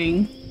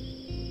stating.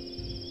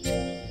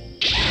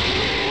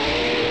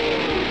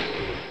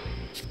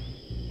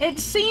 It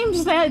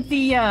seems that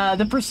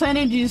the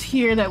percentages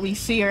here that we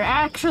see are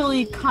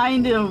actually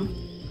kind of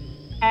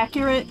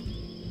accurate.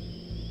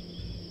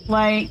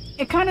 Like,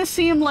 it kind of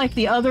seemed like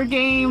the other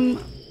game,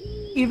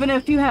 even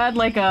if you had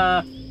like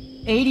a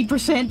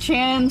 80%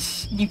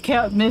 chance, you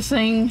kept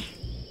missing.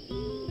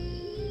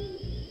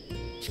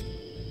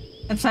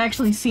 It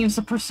actually seems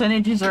the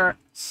percentages are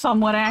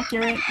somewhat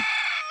accurate.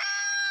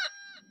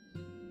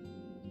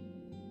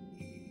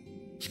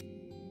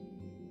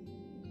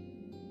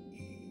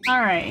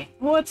 Alright,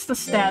 what's the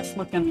stats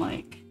looking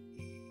like?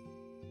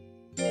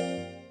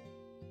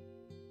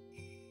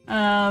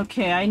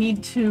 Okay, I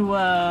need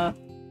to,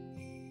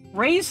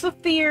 raise the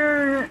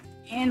fear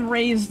and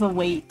raise the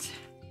weight.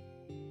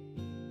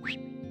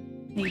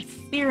 Need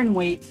fear and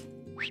weight.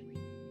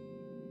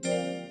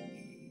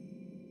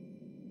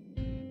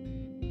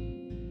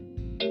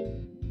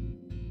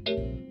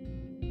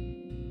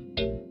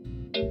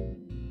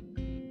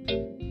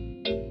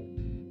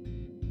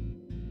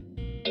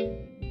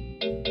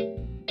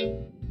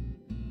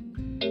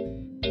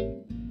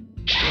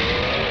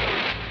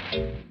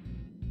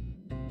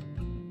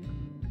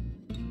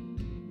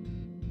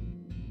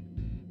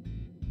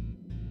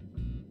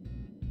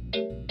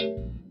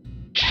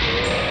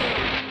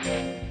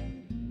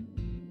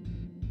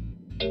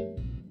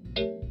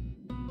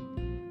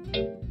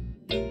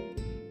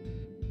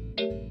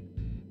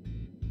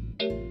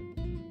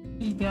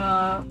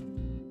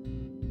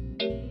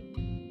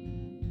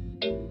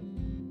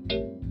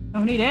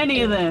 Don't need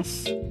any of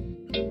this.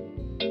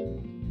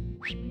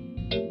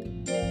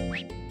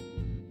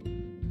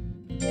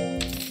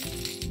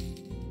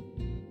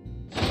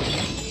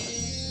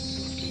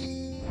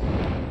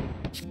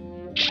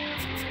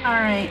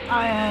 Alright,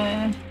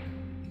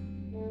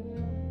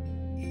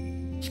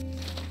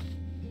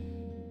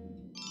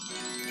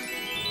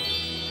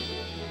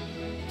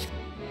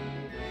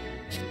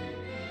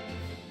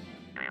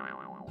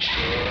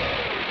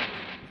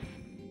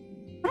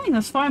 Dang,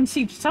 this farm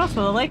seems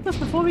successful. I like this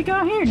before we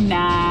got here?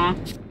 Nah.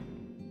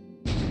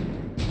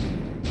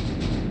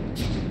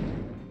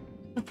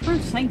 The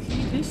proof thanks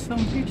you to some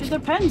future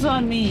depends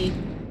on me.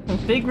 A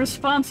big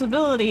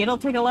responsibility. It'll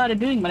take a lot of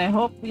doing, but I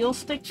hope you'll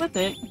stick with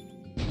it.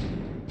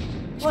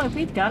 Look,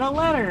 we've got a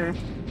letter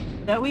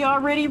that we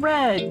already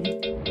read.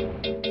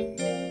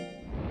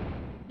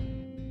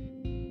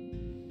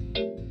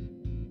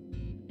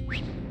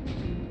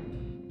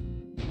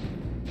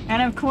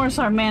 And of course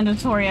our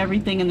mandatory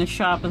everything in the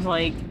shop is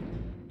like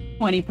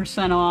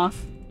 20%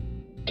 off.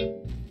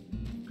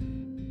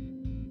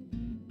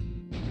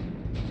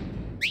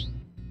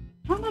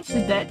 How much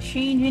did that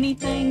change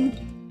anything?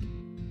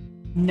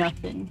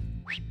 Nothing.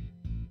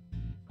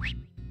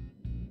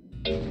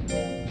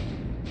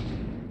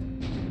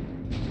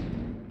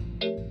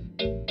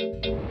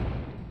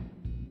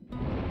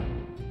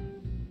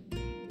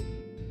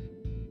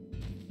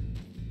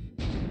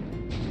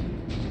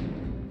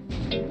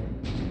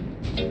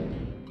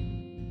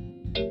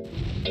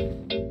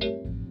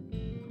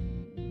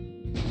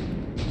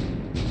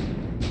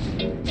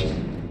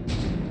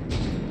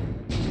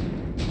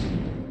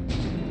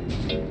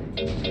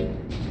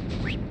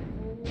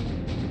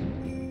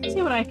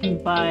 See what I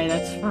can buy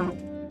that's for...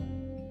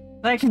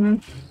 I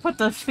can put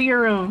the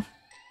fear of...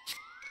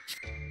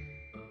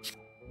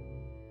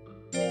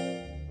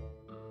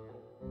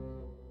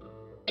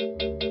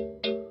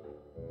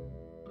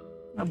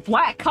 a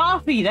black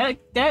coffee! That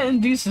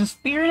induces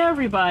fear in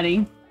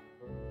everybody.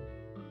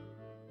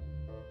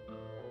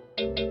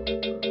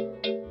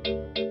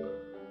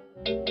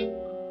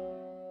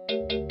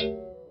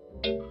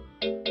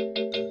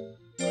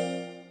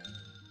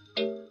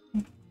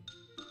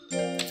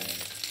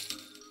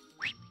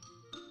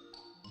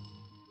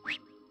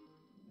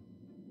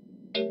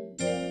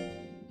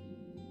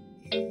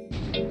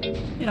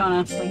 It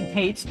honestly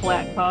hates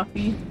black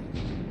coffee.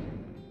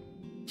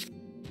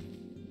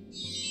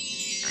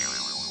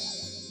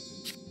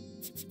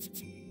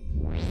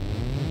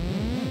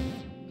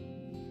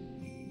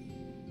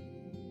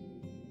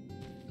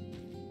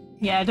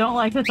 Yeah, I don't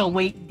like that the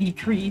weight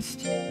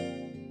decreased.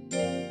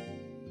 There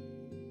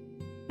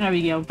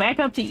we go, back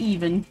up to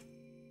even.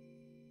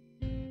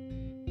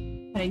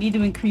 But I need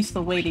to increase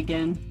the weight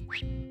again.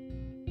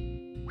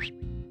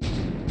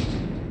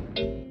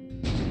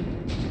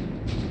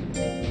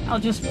 I'll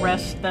just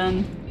rest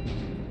then.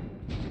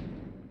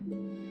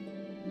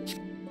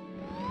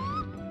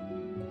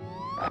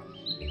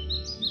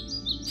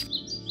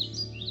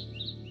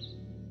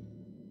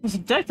 Was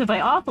abducted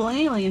by awful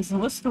aliens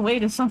and whisked away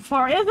to some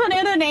far. Isn't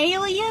it an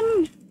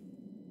alien?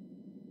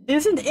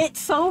 Isn't it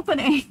soap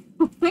an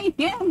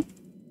alien?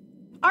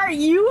 Are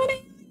you an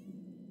alien?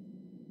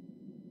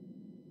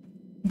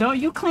 Don't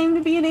you claim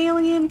to be an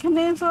alien,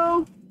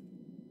 Kanezo?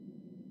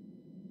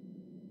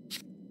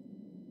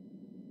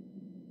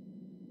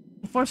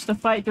 Forced to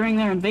fight during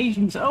their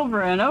invasions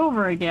over and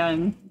over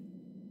again.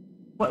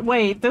 What?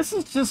 Wait, this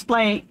is just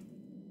like...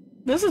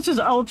 this is just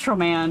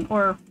Ultraman,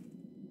 or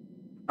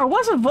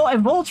was it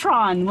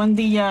Voltron when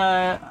the,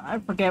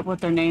 I forget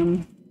what their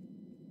name...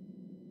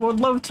 well,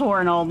 Lotor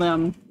and all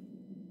them.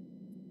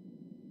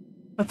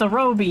 But the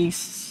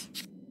Robeasts.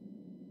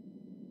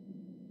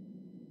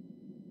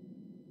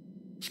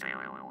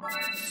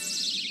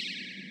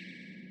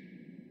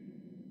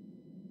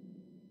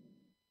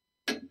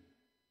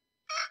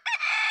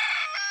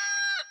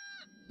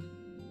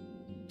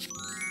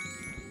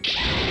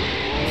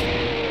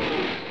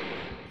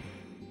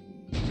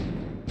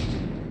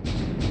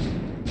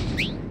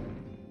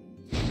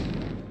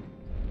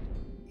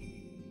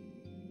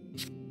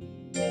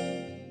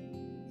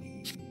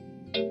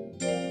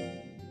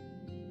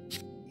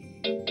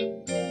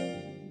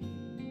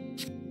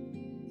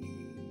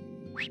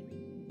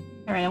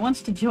 Alright, it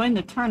wants to join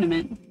the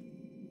tournament.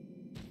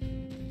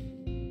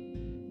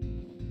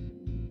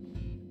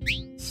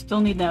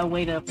 Still need that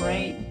weight up,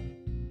 right?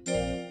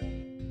 Yeah.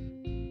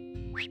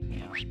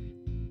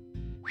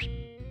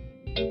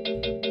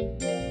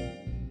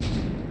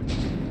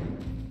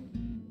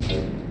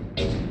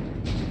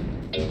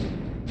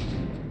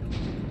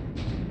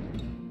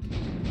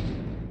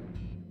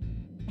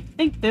 I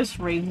think this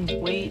raises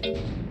weight.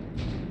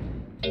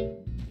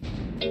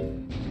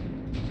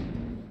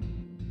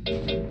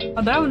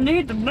 I don't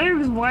need to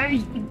lose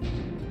weight.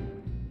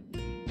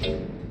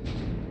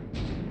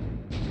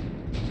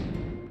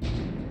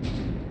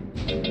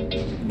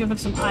 Give it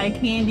some eye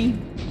candy.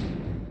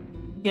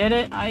 Get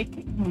it? Oh,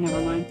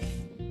 never mind.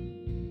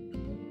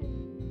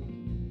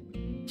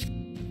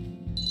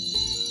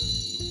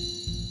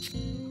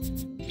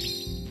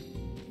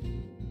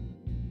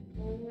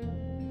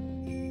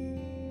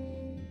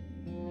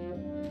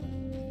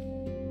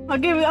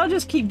 I'll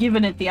just keep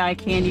giving it the eye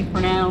candy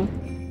for now.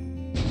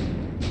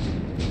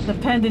 The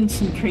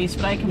pendants increase,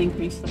 but I can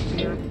increase the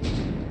fear.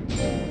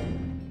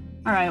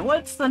 Alright,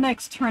 what's the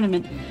next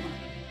tournament?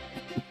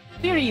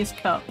 Serious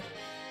Cup.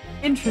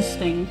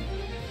 Interesting.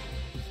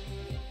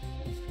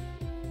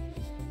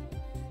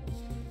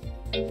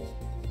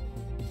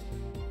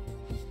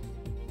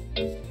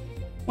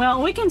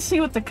 Well, we can see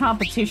what the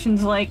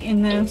competition's like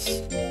in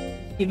this,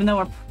 even though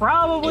we're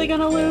probably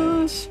gonna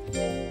lose.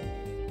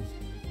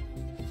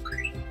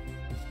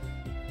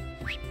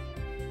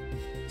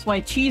 That's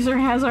why Cheezer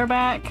has our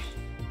back.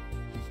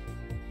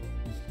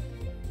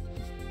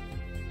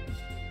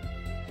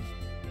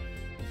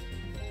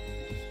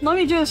 Let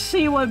me just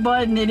see what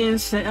button it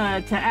is to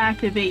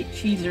activate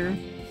Cheezer.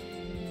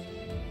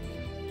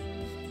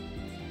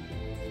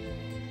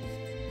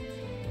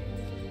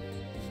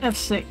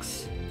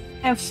 F6.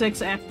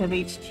 F6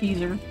 activates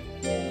Cheezer.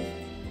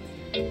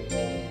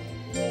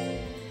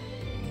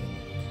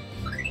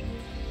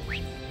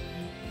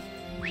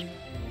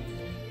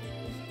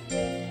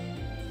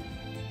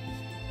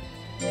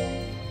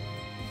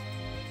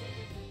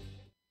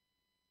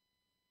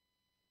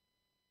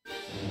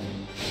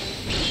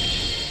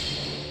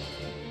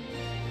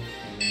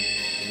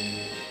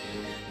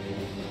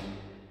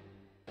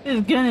 This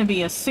is gonna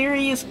be a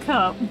serious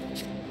cup.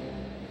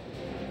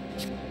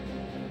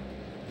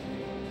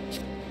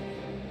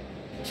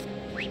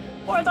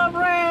 For the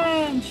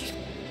branch!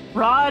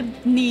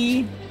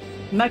 Rodney,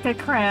 Mecha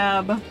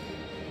Crab,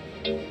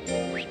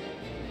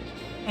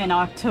 and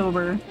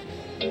October.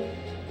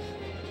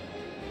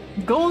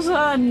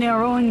 Goza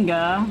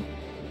Neronga,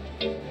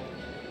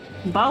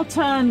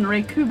 Baltan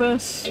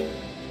Recubus,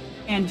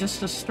 and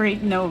just a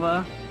straight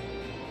Nova.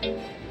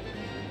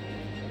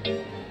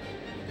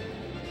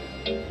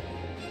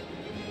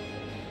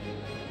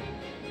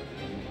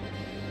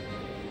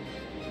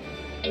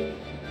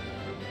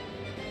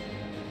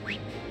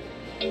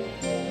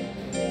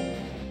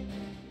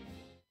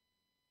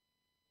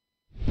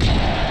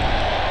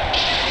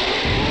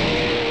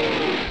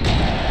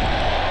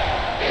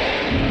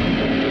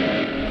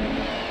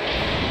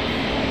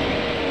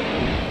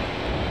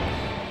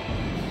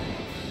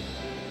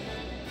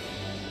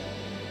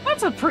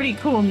 That's a pretty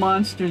cool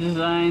monster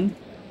design.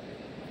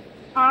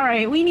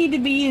 Alright, we need to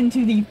be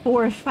into the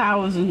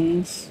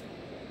 4,000s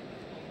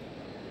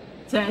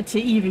to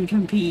even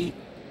compete.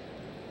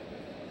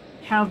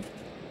 Have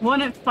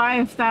one at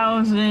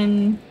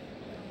 5,000,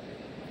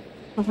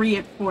 3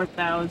 at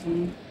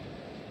 4,000.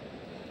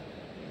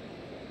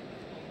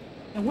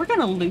 And we're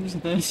gonna lose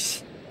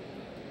this.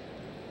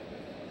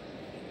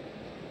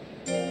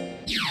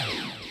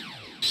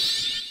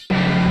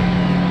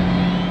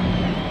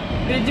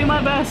 Gonna do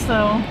my best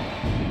though.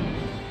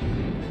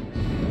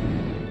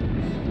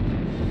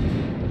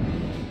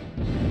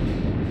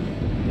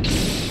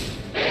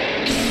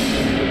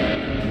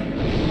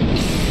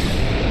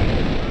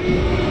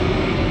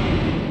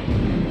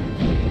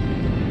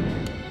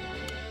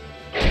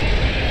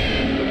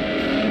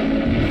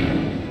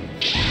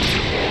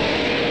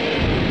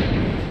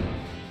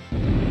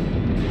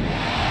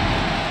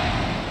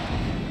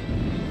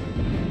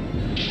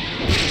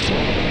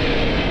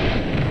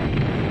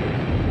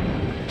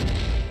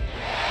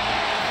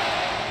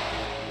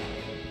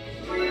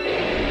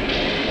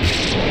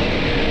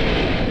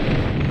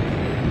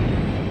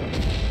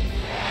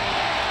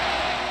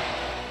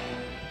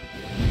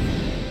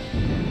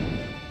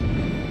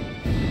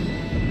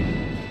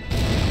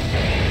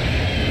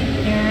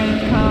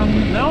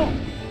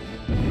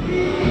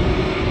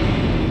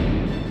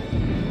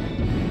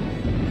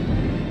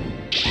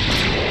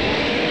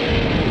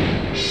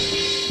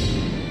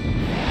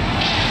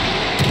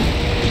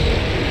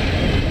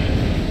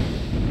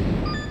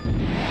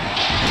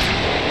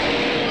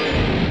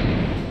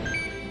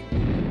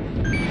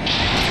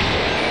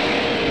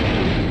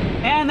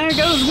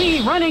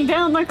 Running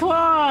down the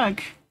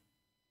clock!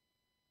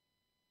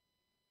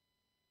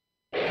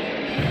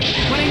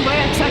 Winning by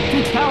a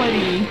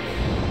technicality!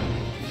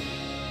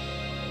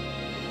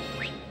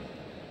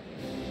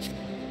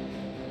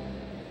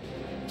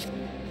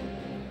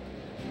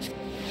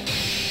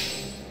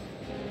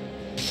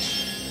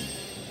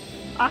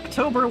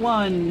 October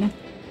 1.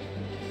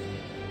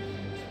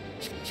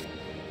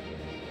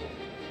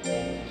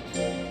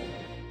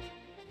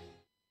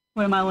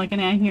 What am I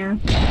looking at here?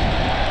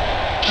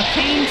 A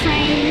pain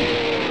train?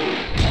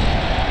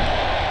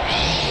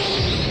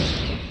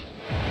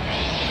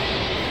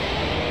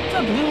 It's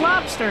a blue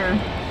lobster.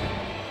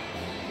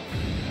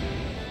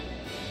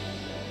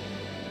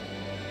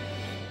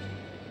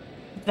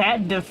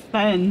 That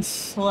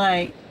defense,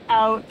 like,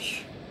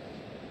 ouch.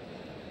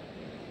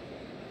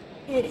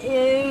 It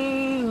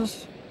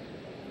is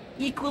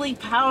equally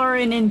power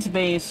and int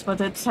base, but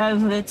it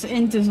says that its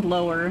int is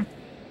lower.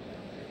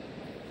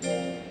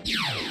 Yeah.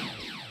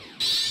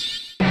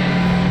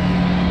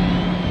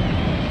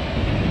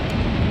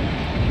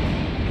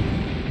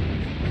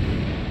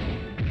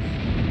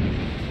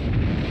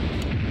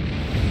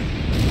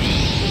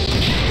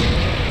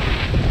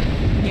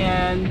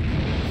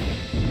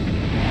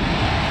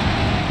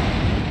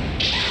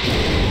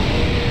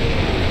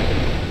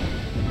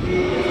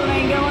 This one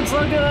ain't going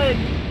so good.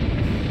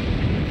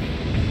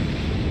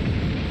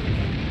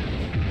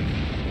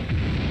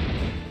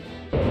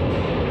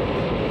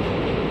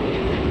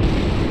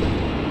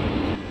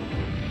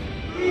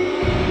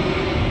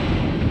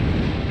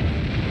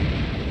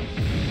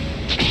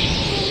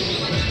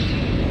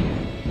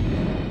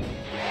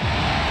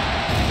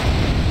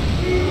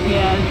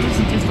 Yeah, this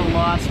is just a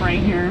loss right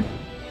here.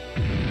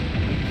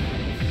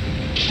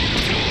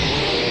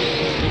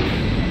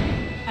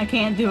 I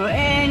can't do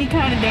any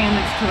kind of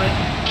damage to it.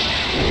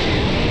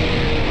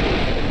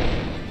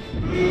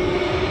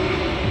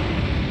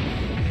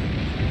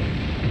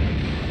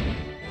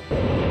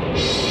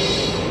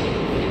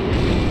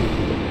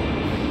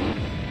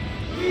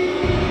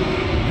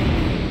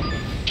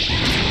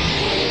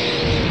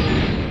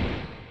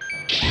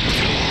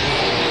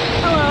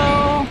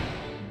 Hello!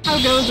 How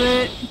goes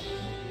it?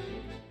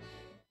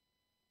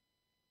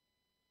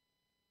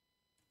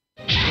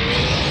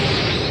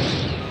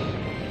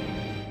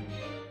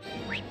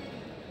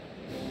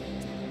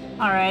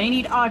 Alright, I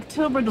need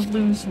October to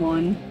lose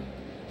one.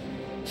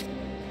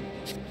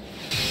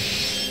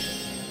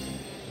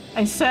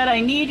 I said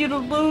I need you to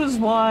lose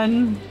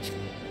one.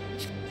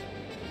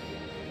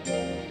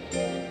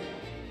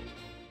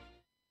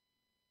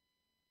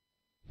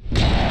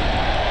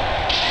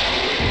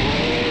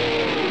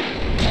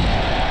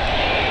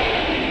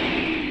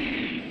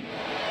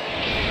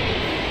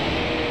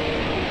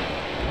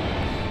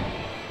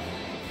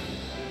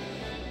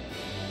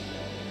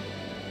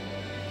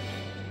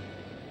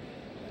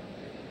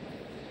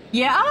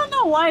 Yeah, I don't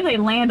know why they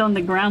land on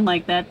the ground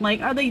like that. Like,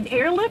 are they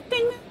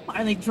airlifting them?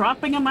 Are they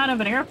dropping them out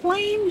of an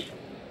airplane?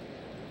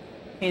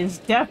 It's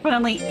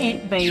definitely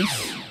int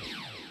base.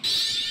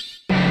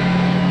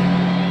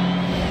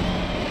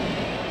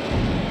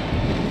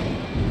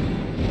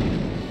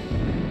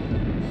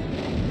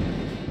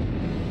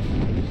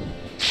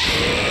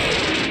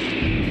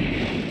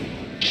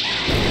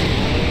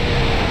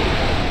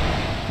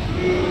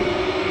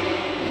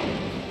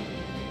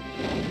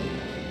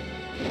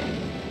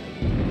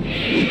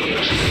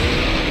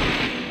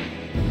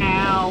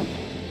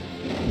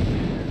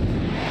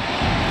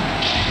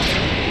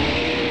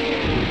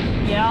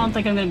 I don't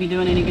think I'm going to be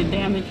doing any good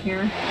damage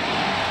here.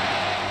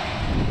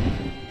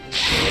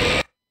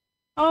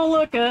 Oh,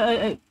 look,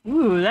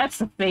 ooh, that's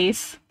the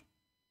face.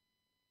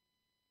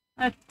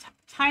 A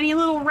tiny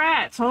little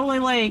rat totally,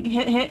 like,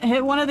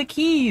 hit one of the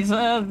keys.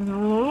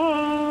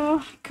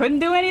 Couldn't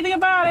do anything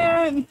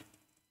about it.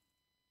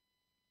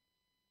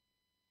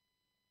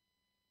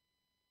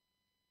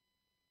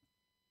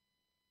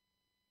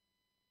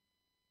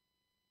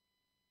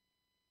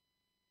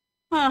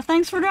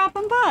 Thanks for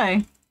dropping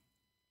by.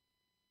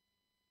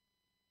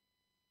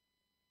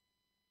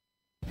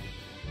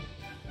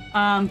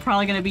 I'm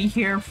probably gonna be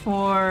here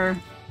for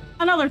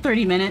another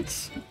 30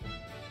 minutes.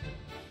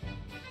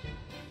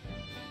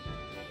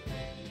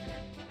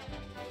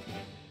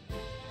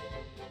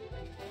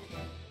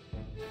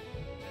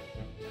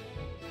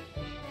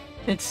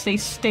 It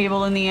stays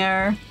stable in the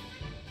air.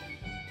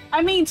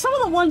 I mean, some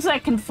of the ones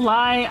that can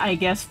fly, I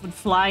guess, would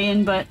fly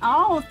in, but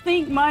I don't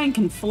think mine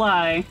can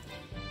fly.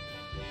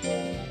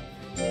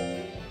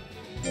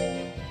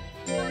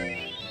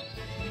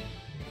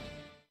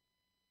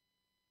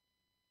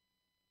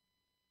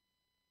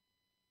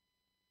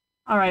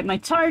 Alright, my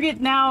target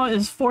now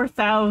is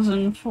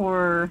 4,000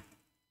 for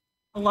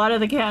a lot of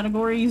the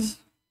categories.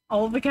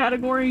 All of the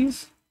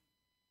categories.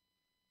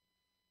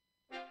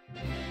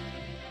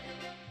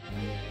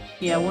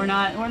 Yeah, we're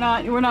not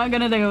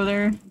gonna go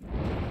there.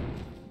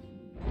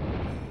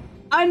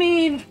 I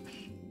mean,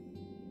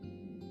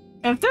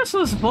 if this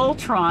was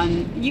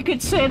Voltron, you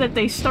could say that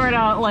they start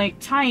out, like,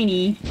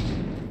 tiny,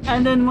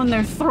 and then when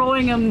they're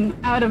throwing them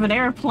out of an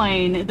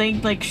airplane, they,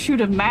 like, shoot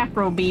a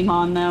macro beam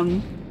on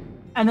them,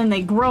 and then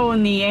they grow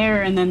in the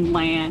air and then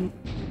land.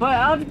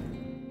 But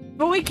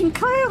we can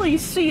clearly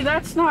see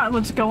that's not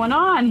what's going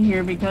on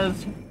here,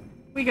 because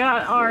we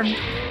got our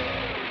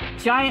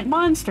giant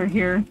monster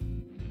here.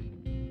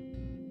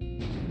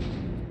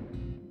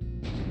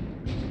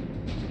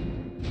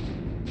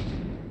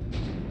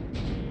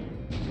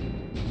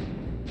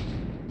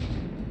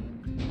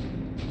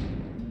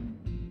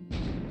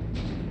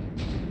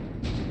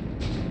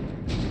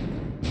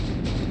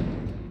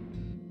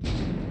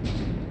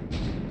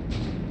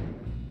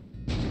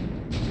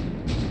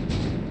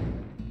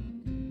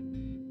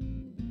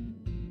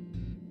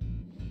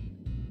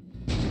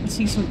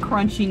 see some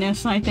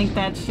crunchiness, and I think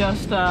that's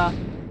just,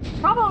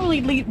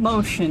 probably Leap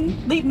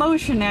Motion. Leap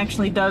Motion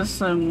actually does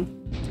some...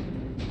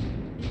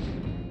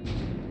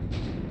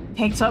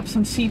 takes up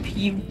some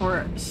CPU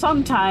for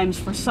sometimes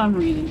for some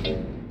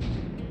reason.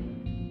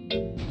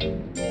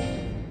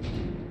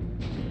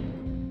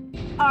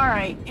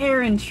 Alright,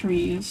 errand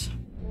trees.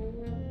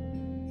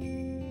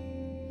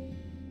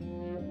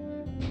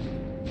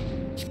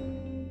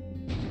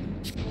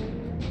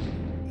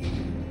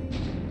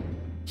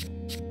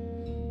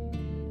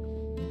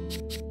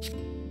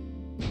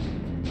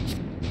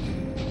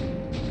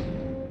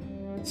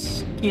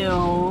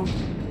 Skill.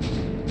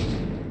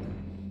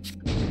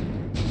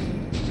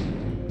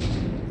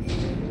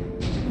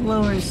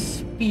 Lower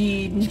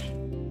speed.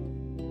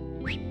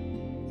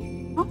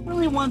 I don't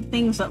really want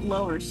things that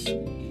lower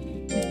speed.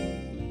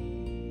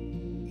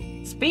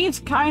 Speed's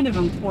kind of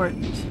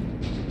important.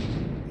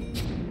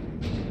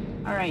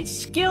 Alright,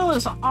 skill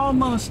is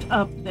almost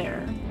up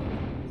there.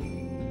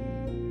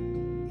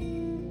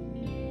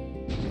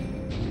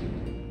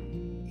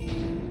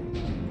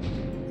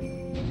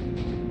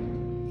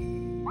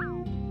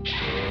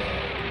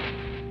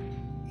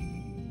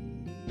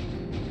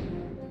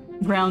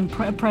 Ground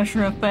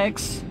pressure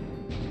effects.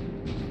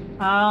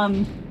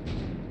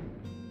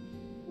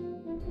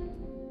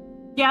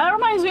 Yeah, that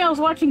reminds me, I was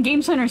watching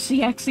Game Center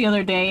CX the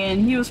other day,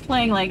 and he was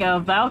playing, like, a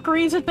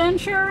Valkyrie's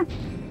Adventure,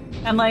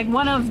 and, like,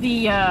 one of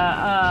the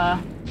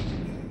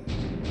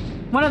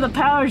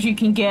powers you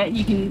can get,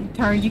 you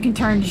can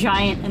turn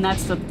giant, and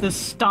that's the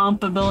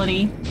stomp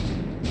ability.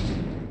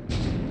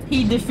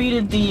 He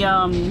defeated the,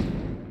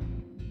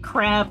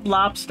 crab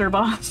lobster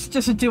boss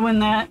just doing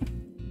that.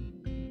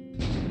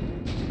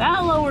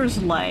 That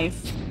lowers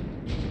life.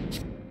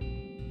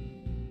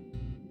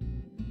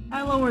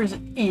 That lowers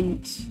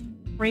int.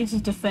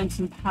 Raises defense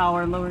and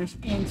power, lowers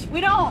int.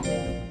 We don't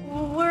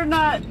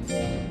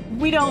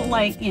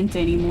like int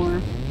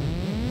anymore.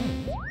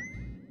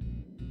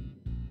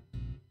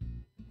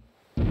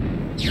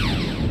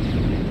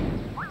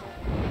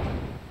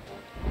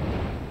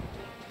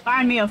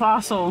 Find me a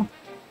fossil.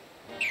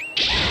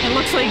 It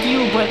looks like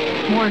you, but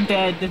more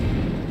dead.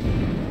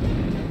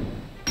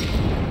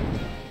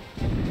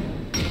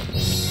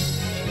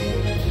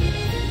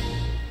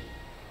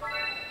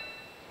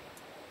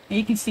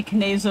 You can see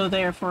Kanezo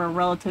there for a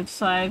relative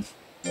size.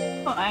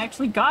 Oh, I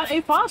actually got a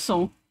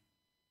fossil!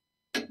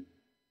 Do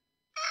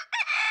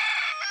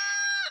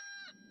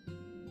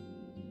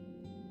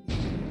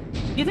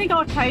you think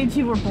all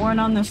Kaiju were born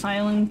on this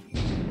island?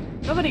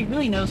 Nobody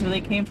really knows where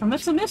they came from.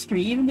 It's a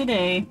mystery, even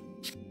today.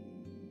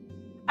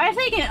 I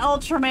think in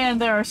Ultraman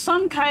there are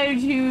some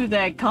Kaiju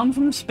that come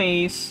from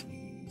space,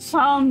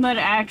 some that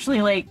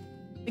actually, like,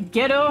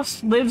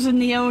 Gedos lives in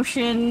the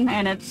ocean,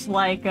 and it's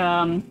like,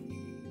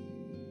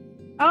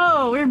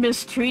 oh, we're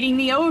mistreating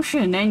the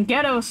ocean, and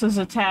Gedos is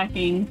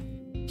attacking.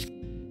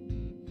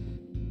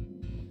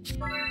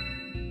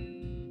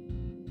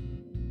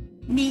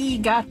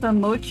 Niigata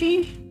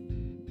Mochi?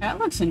 That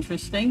looks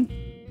interesting.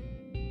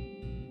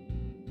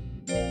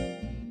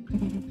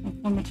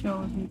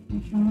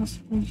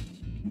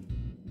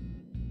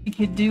 You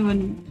could do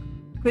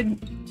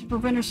to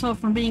prevent herself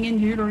from being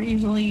injured or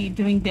easily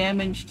doing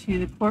damage to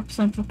the corpse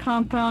central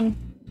compound.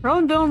 Her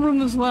own dome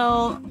room as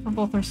well, for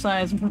both her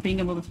size and for being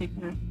able to take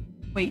her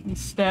weight and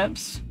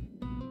steps.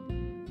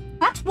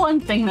 That's one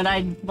thing that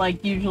I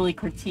like usually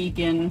critique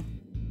in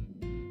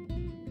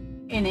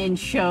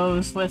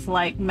shows with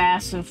like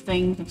massive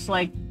things. It's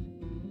like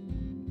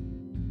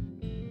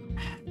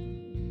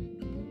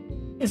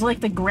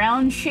the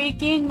ground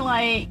shaking,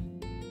 like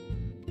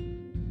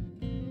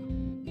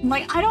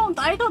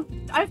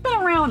I've been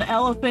around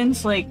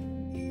elephants like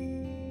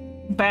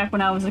back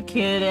when I was a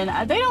kid,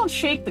 and they don't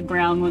shake the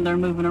ground when they're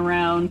moving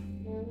around,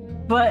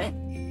 but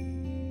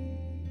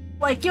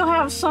like, you'll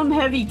have some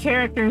heavy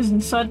characters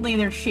and suddenly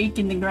they're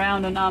shaking the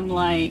ground, and I'm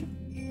like,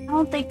 I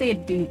don't think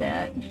they'd do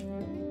that.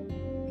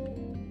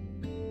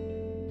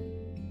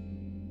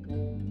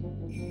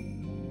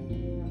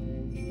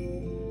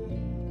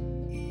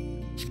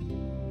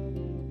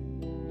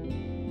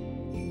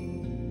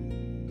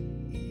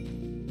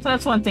 So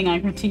that's one thing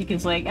I critique,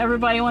 is like,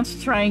 everybody wants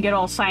to try and get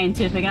all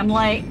scientific. I'm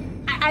like,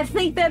 I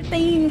think that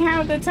thing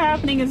that's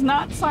happening is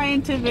not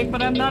scientific,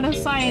 but I'm not a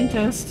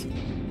scientist.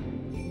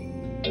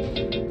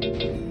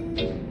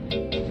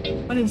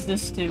 What does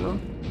this do?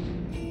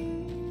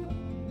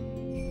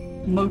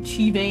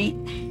 Motivate.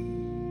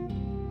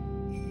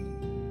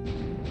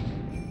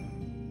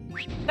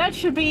 That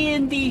should be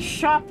in the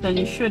shop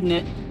then, shouldn't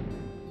it?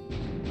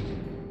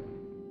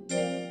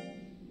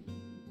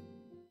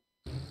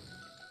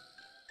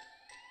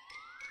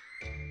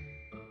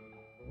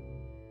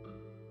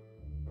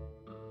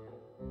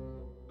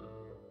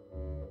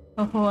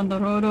 Toho and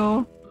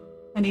Dorodo.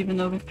 And even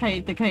though the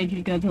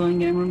Kaiju Godzilla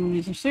and Gamera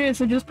movies are serious,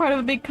 they're just part of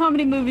a big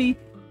comedy movie.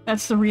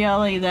 That's the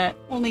reality that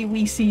only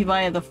we see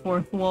via the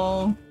fourth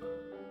wall.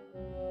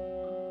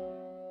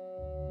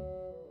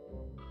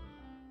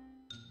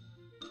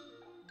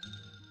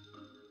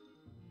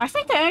 I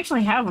think they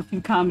actually have a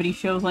few comedy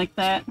shows like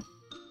that.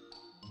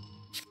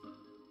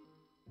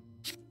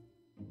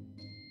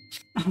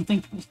 I don't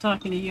think I was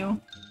talking to you.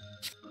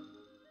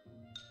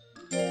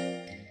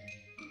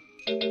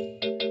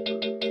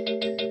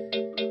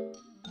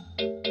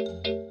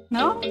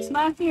 No, it's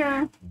not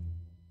here.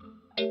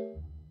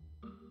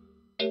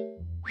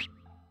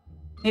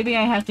 Maybe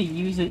I have to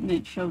use it and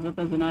it shows up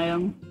as an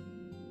item.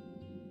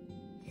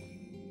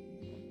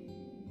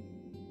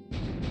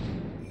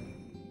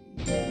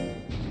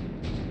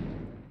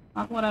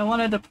 Not what I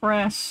wanted to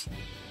press.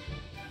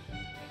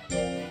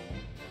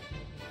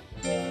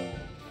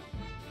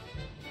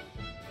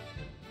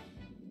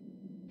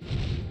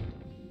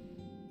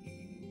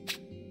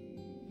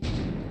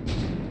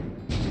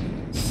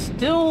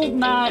 Still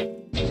not...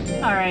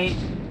 Alright.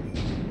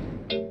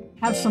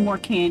 Have some more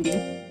candy.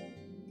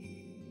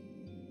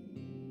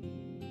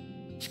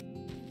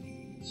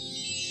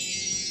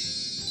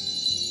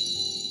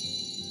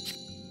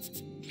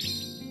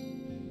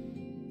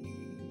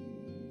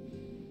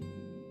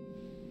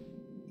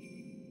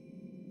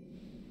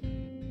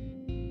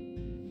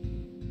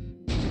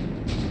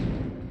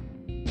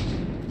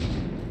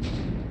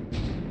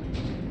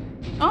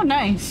 Oh,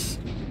 nice.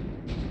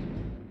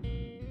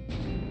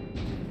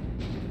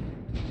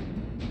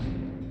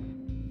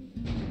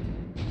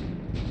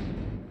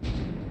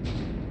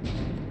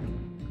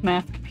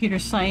 Math, computer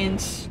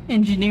science,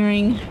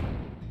 engineering,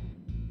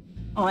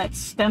 all that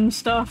STEM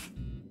stuff.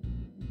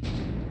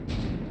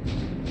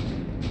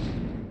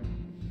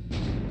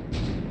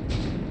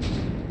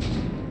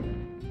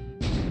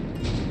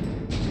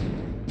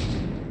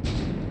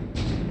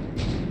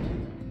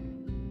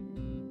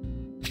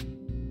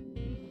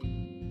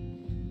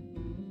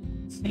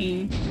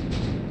 See.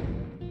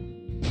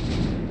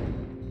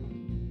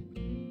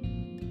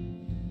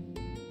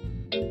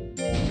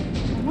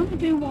 I want to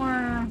do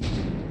more...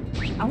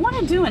 I want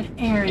to do an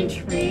air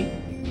entry.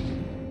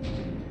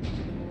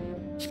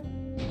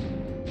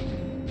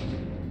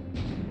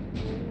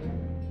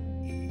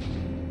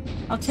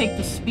 I'll take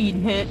the speed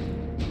hit.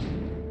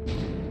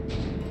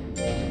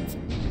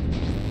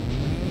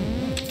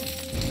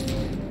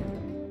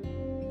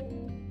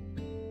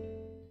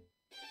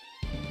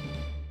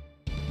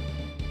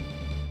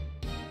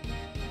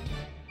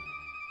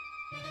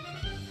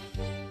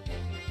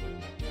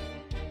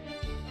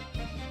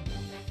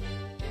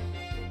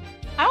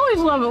 I always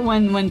love it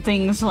when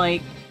things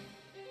like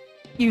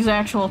use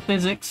actual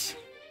physics.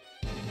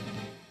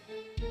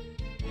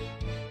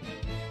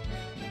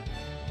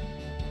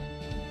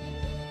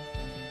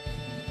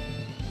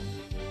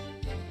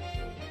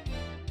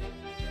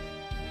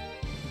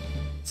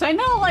 So I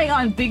know, like,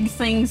 on big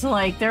things,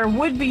 like, there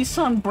would be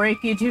some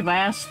breakage of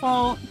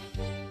asphalt,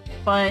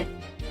 but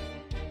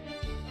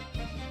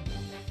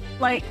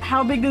like,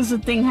 how big does the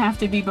thing have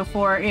to be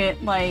before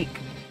it, like,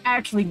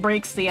 actually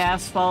breaks the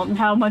asphalt, and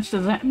how much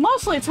does it...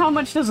 Mostly it's how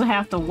much does it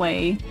have to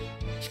weigh.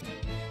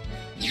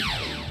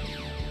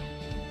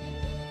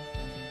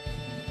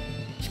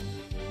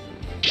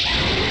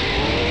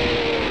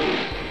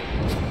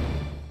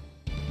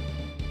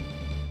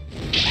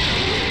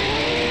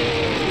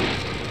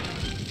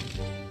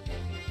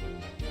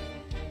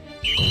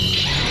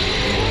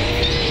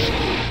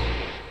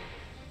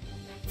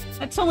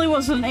 That totally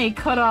wasn't a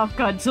cut-off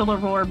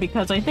Godzilla roar,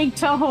 because I think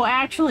Toho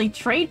actually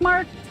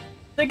trademarked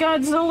the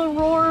Godzilla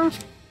roar.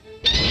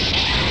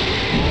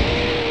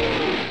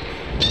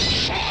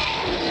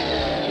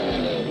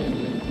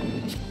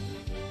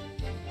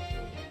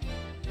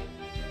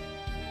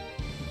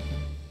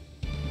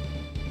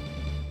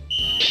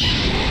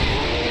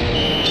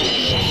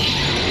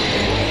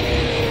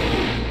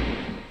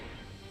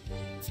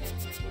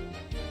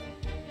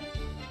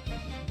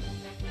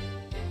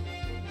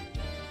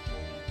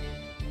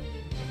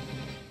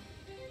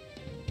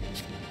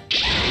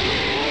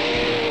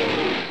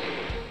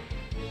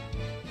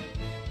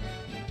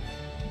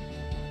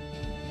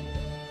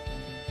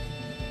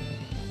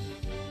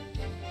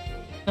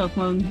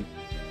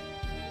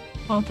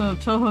 Although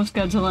Toho's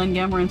Godzilla and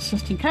Gamera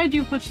insisting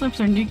Kaiju footsteps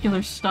are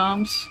nuclear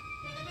stomps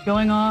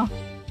going off.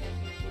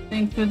 I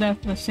think through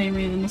that for the same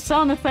reason. The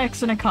sound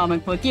effects in a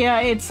comic book.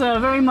 Yeah, it's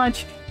very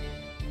much...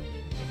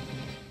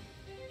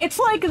 It's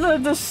like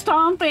the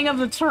stomping of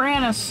the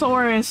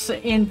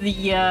Tyrannosaurus in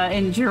the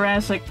in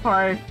Jurassic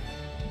Park.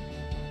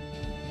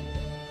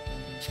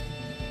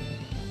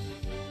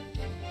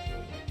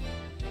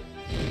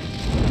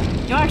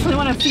 You actually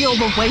want to feel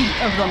the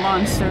weight of the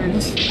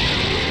monsters.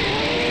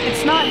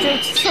 It's not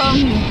just some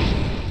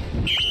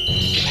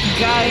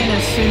guy in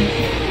a suit.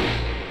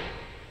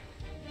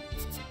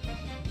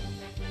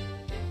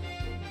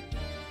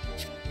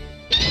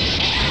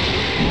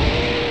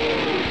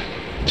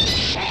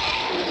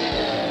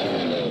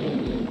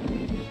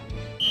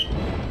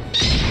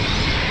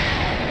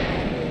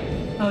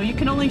 Oh, you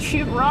can only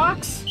shoot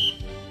rocks?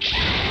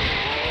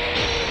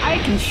 I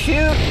can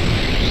shoot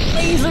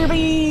laser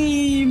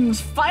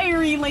beams!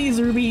 Fiery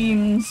laser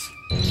beams!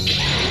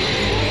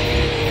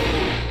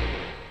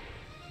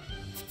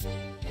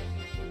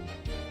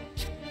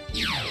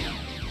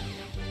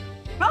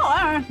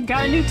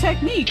 Got a new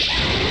technique.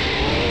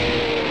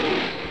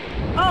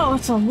 Oh,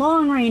 it's a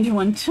long-range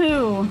one,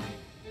 too.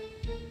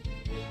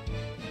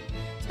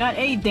 Got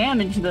 8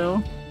 damage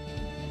though.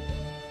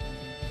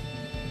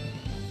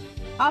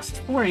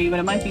 Cost 40, but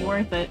it might be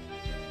worth it.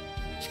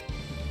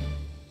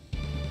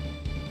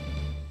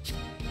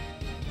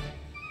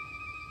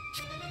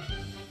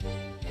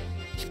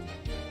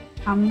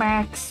 Come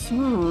back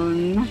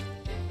soon.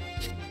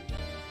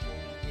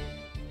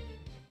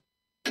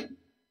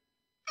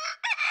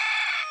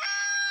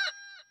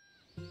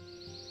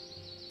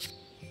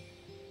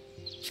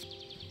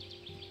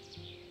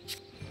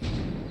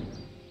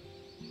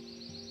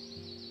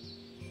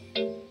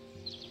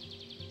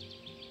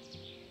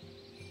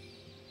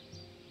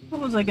 What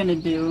was I gonna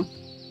do?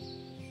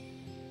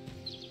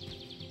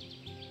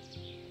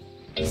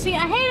 See,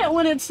 I hate it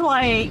when it's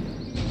like,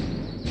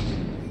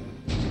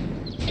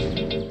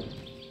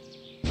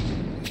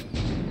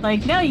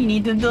 no, you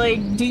need to,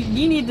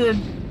 you need to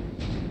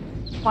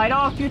fight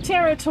off your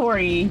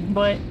territory,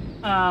 but,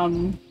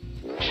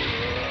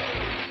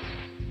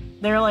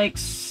 they're, like,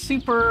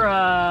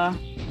 super,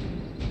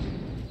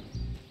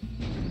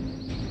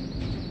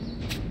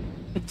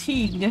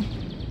 fatigued.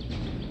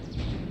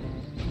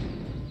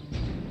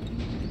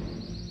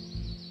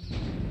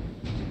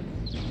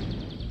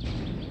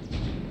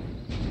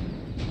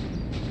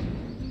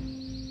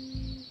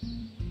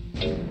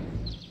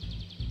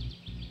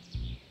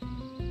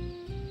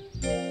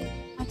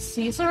 Let's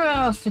see, is there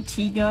a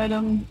fatigue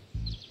item?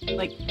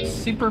 Like,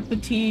 super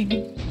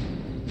fatigue?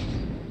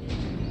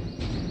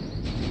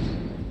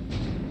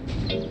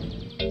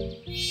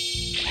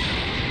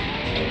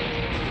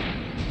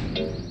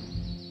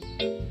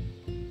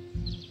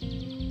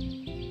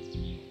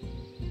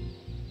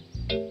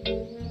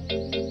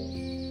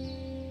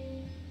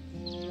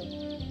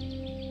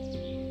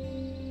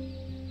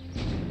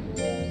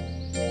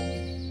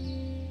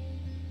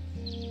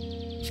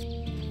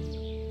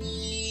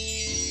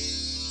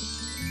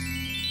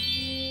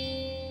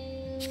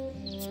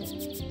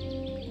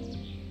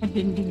 I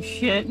didn't do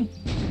shit.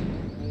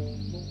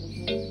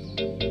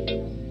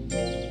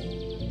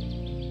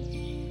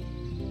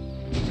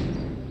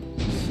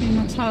 Assume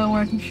that's how it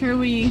works. I'm sure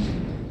we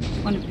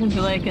want to prove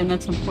the lake, and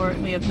that's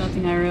important. We have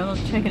nothing I will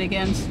check it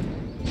against.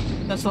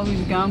 That's what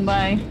we've gone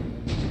by.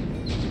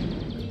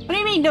 What do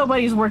you mean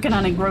nobody's working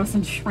on a growth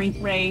and shrink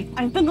rate?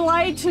 I've been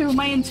lied to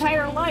my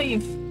entire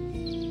life.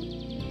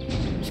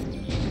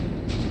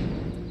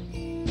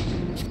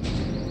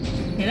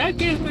 Okay, that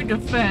gives me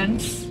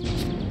defense.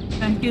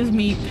 That gives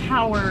me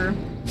power,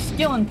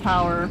 skill and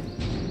power.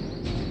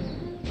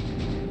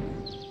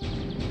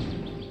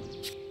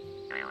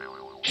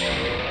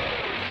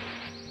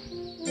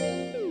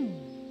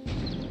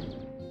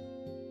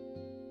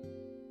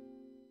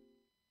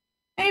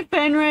 Hey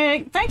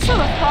Fenric, thanks for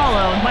the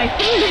follow. My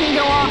thing didn't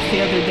go off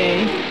the other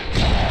day.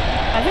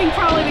 I think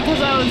probably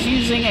because I was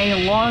using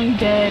a long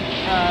dead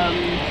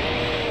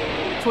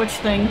Twitch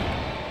thing.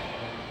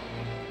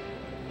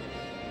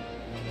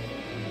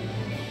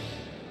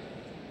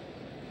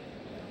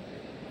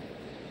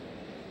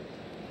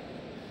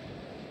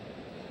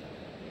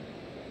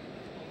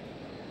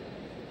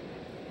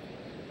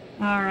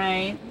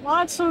 Alright,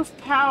 lots of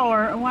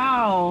power.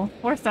 Wow,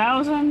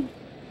 4,000?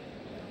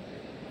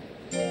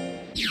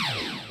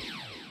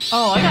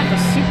 Oh, I got the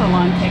super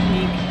long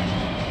technique.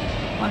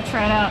 I wanna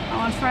try it out. I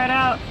wanna try it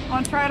out. I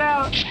wanna try it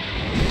out.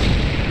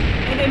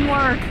 It didn't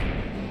work.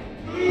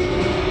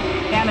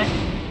 Damn it.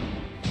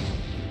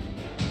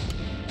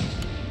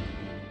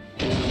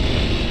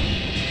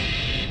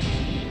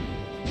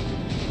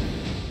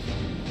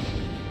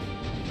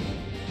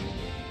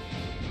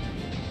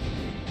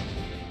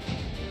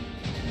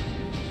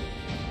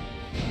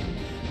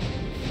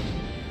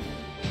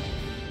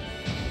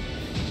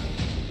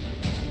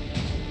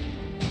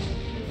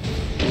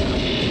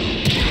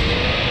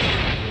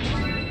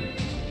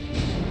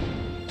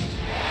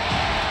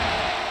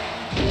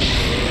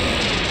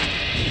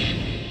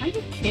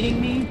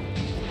 Kidding me?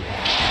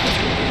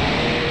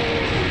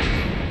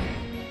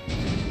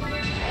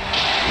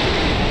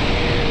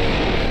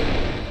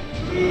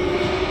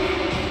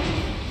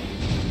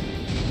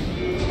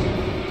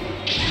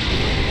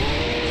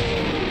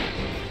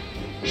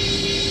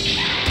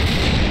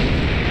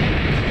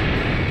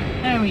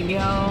 There we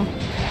go.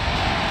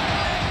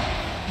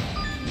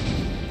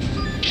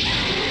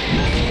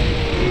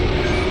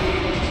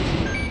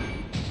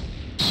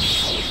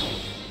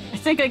 I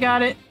think I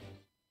got it.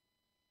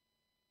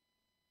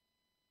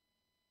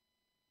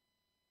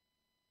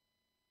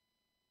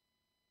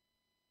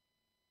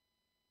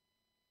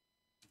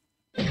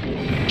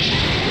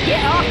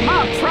 Get off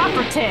my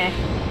property!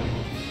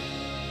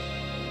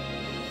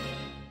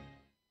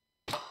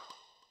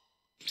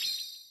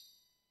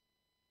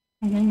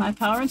 And then my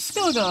power and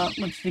skill go up,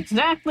 which is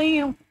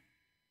exactly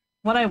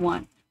what I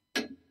want.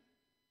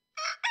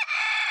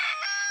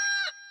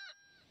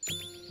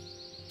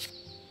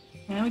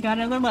 And we got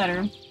another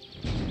letter.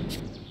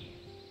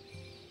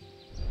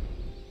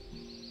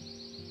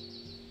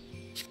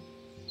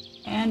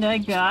 And I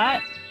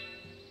got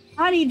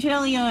Honey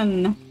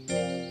Jellion.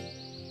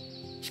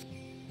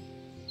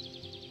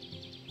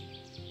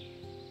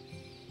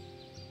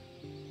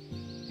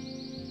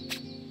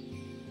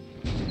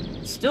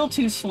 Still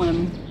too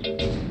slim.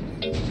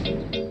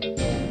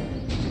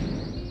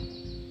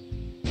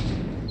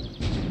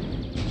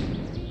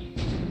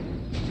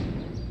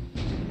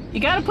 You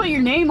gotta put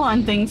your name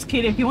on things,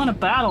 kid, if you want to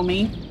battle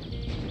me.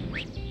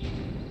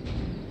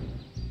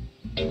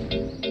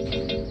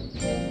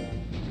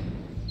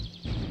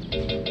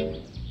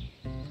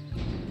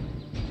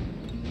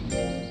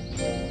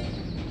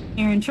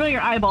 Here, enjoy your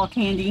eyeball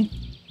candy.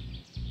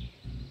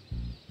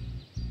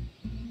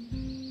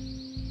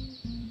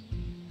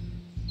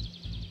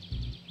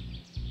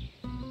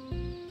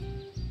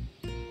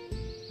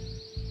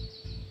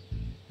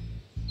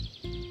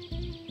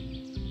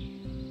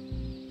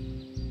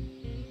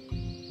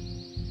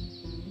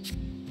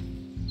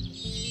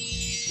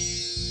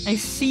 I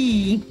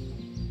see.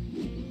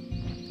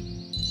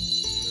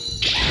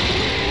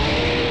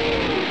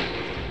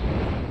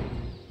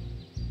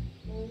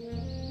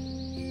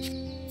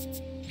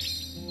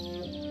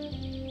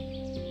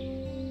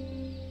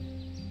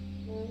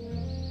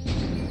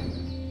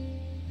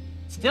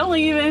 Still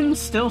even,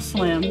 still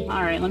slim.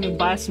 Alright, let me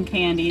buy some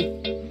candy.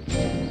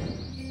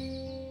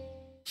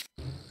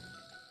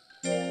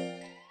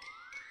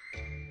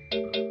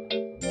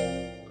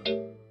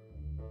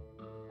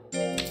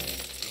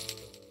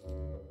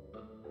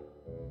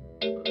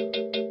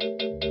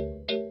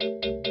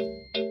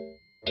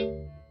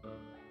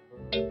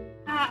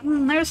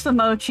 There's the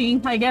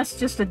mochi. I guess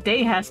just a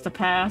day has to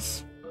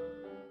pass.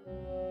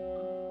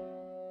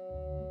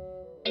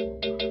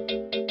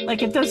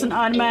 Like, it doesn't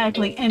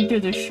automatically enter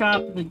the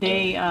shop the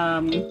day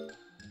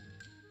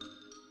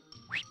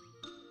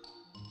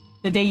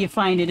you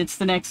find it. It's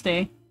the next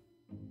day.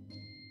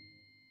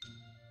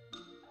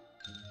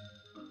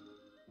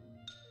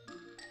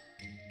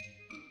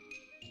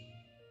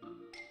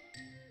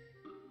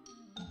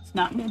 It's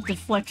not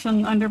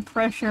deflection under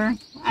pressure.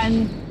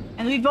 And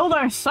we build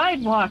our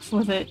sidewalks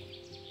with it.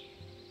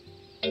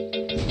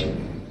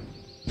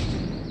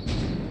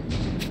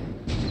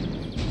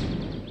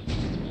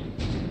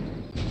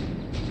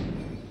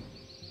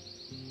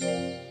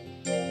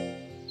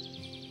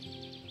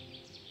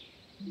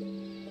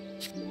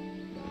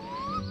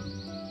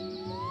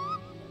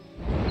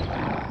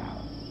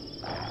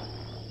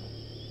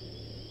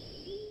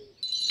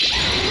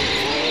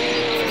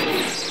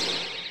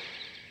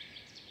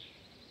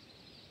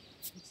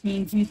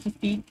 Use the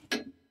feet.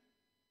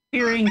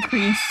 Fear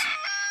increase.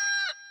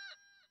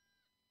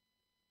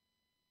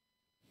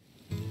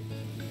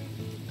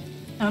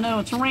 Oh no,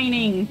 it's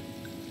raining!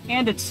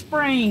 And it's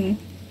spring!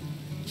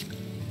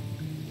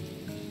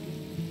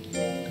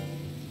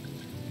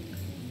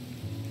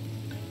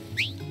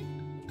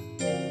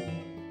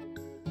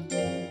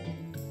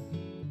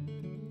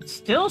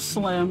 Still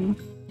slim.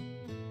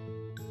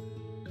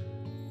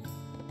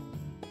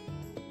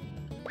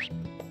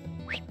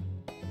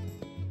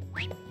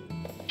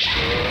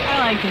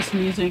 I like this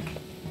music.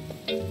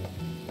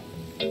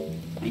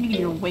 I need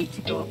your weight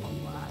to go up a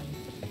lot.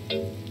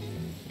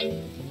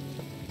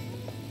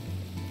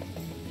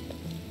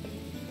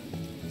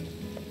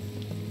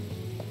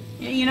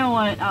 Yeah, you know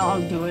what?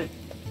 I'll do it.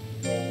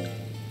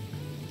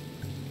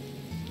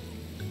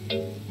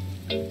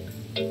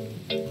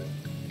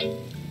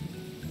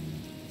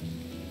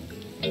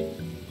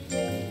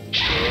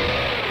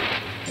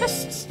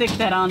 Just stick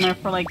that on there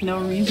for like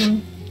no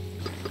reason.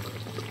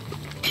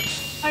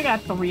 I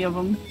got 3 of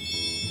them.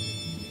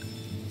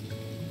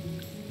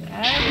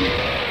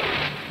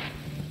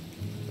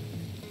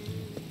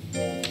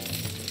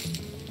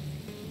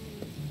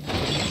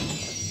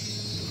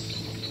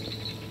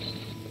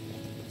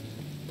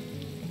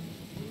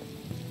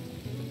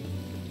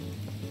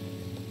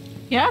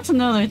 Yeah, that's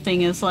another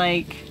thing is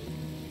like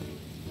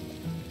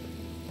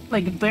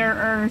bare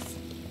earth.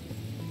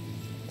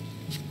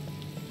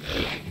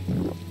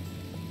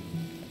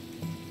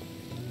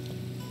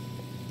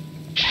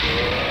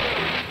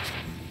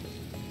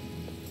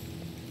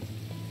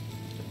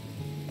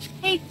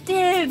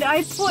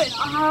 I put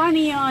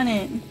honey on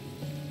it.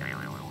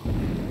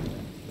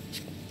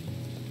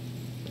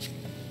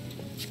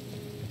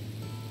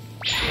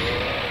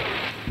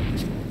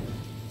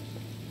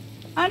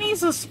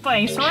 Honey's a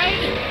spice, right?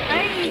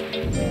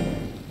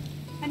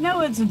 I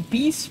know it's a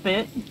bee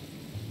spit.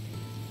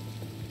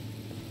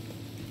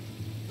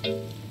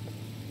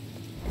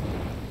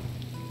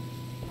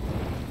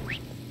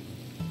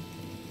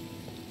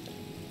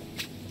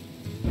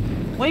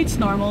 Weight's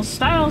normal,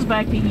 style's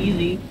back to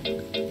easy.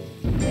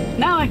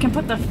 Now I can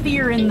put the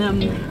fear in them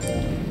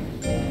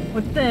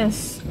with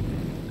this.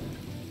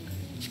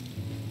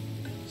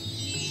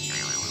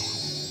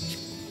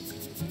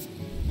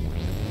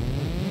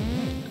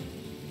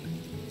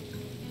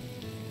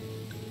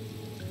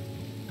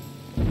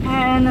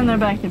 And then they're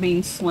back to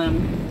being slim.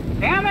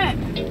 Damn it!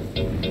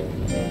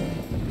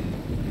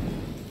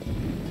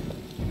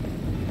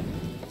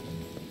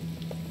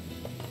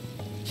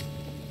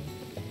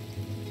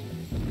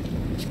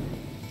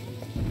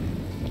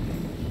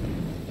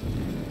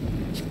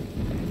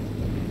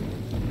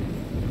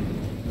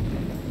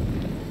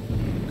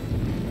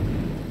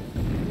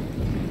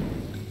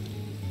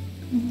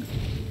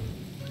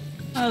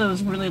 Oh,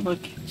 those really look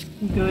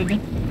good. You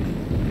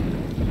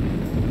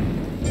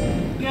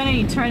got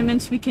any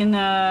tournaments we can,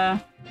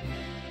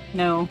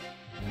 no.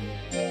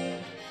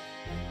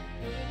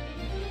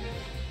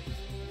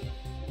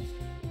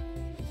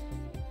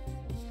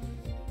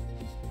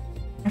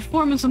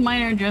 Performance a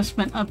minor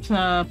adjustment up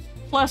to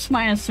plus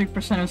minus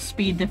 3% of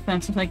speed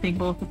defense affecting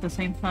both at the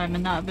same time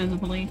and not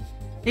visibly.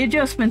 The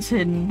adjustment's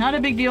hidden. Not a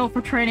big deal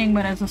for training,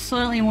 but has a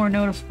slightly more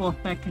noticeable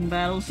effect in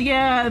battles.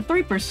 Yeah,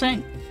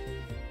 3%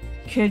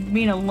 could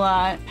mean a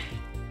lot.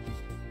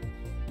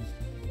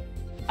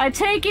 I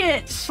take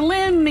it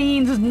slim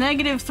means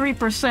negative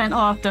 3%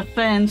 off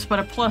defense, but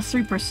a plus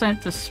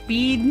 3% to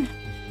speed.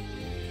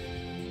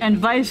 And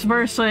vice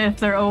versa if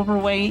they're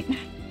overweight.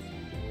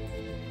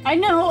 I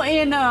know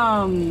in,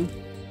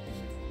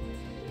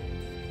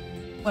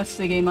 what's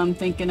the game I'm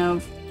thinking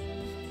of?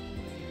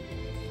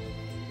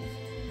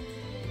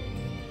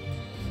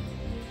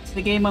 It's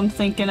the game I'm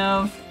thinking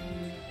of.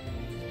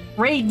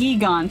 Ray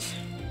Gigant.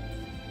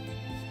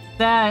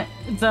 That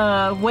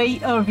the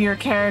weight of your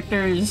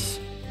characters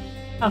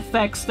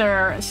affects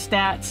their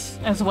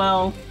stats as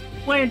well.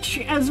 Which,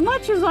 as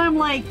much as I'm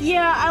like,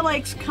 yeah, I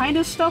like kind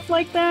of stuff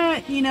like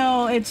that, you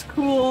know, it's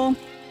cool.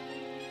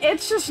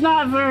 It's just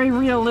not very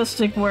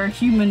realistic where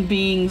human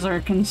beings are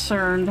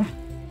concerned.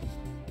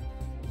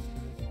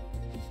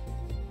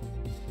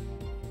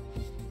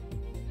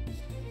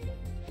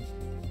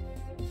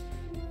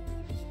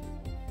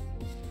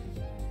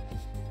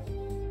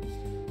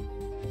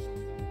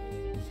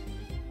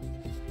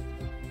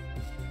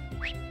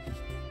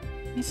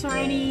 Is there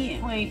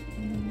any... wait...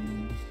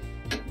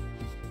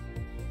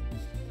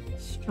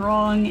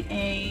 Strong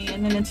A,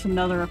 and then it's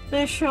another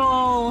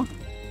official.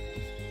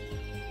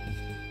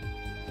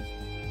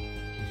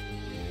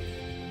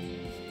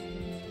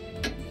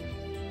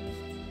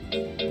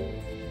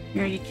 You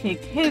already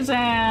kicked his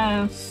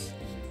ass.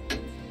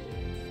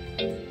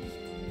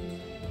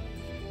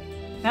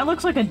 That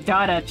looks like a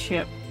Dada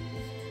chip.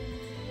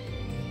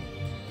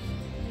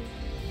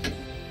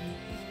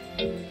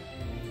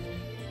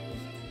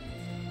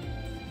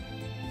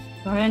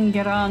 Go ahead and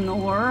get on the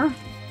ore.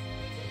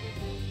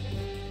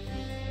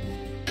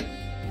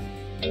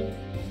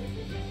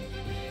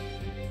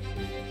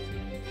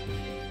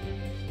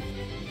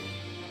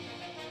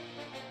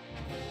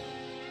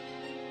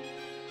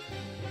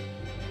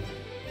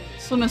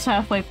 Slimmest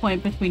halfway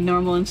point between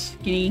normal and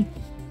skinny.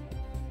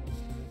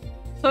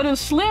 So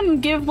does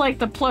Slim give like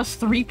the plus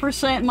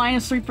 3%,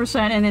 minus 3%,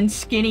 and then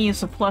skinny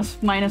is a plus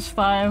minus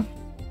 5?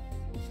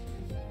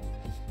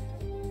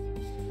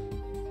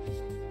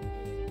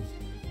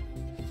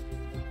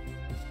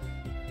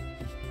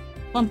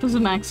 Plump is a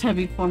max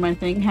heavy form, I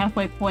think.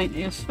 Halfway point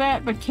is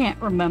fat, but can't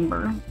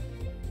remember.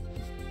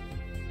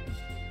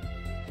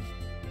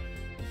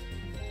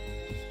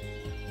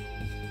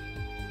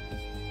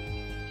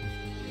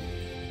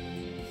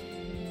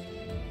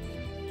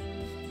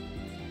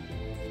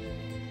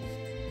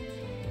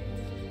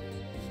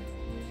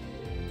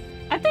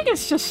 I think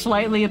it's just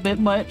slightly a bit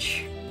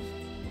much.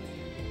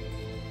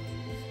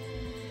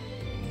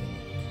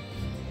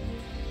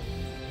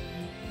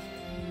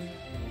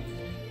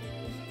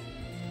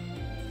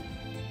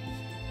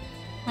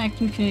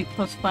 Action kinetic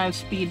plus 5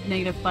 speed,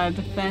 negative 5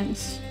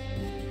 defense.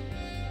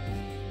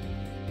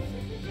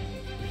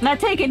 And I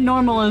take it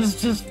normal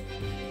is just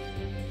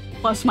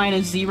plus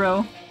minus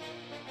 0.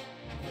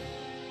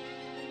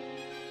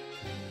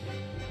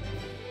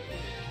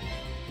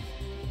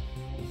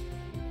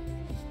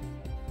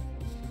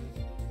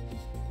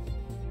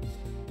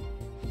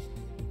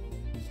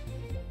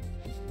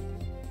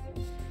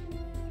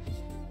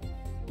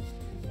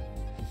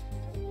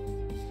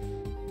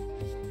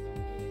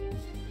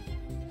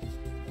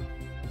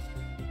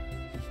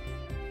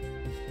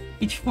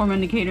 Each form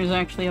indicator is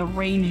actually a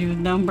range of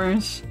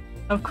numbers.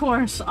 Of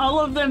course, all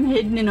of them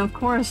hidden, and of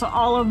course,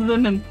 all of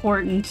them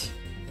important.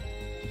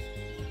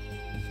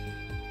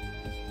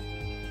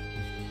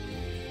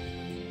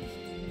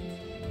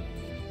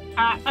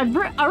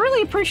 I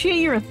really appreciate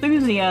your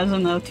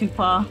enthusiasm, though,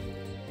 Tupa.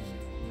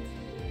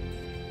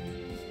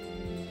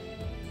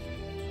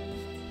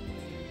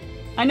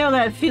 I know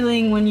that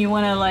feeling when you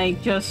want to,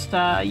 like, just,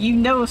 you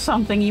know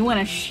something, you want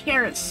to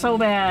share it so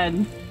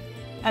bad.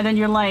 And then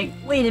you're like,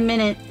 wait a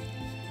minute.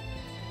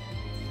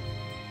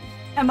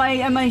 Am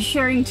I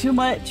sharing too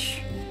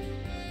much?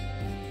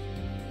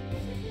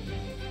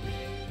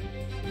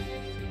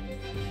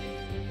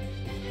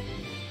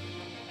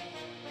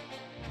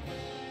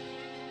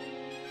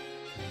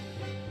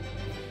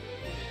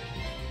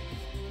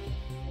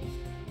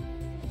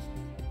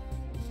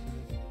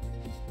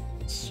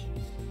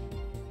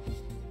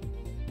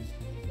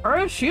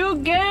 First you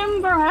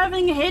game for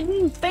having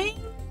hidden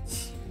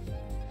things?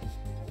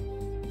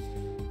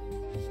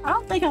 I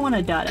don't think I want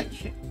to dot that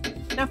shit.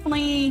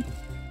 Definitely...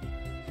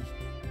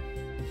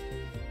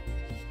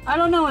 I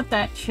don't know what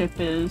that chip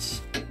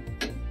is.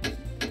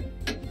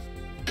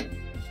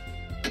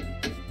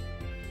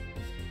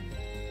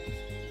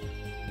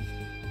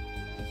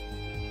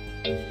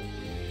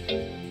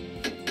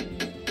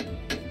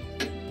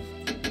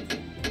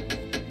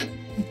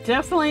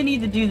 definitely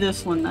need to do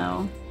this one,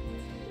 though.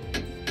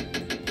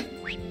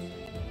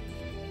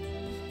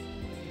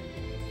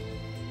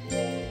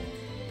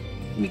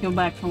 Let me go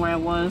back from where I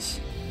was.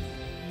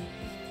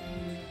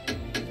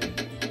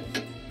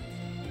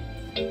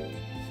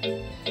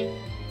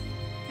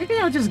 Maybe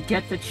I'll just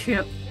get the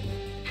chip.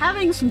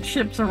 Having some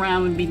chips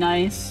around would be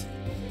nice.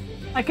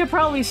 I could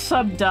probably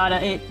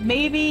sub-data it.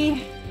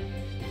 Maybe?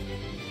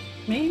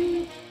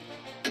 Maybe?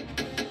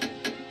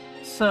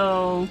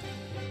 So...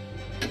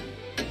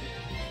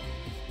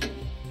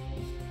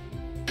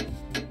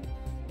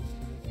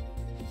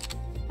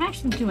 I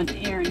actually do an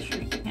errand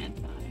streak, can't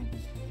I?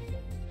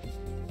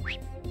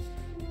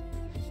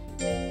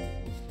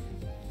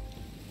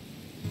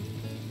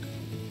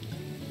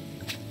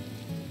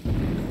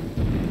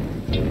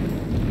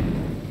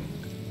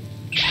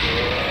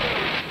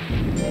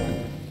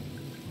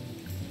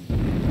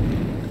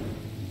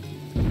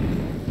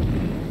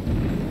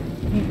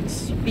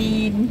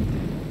 Speed.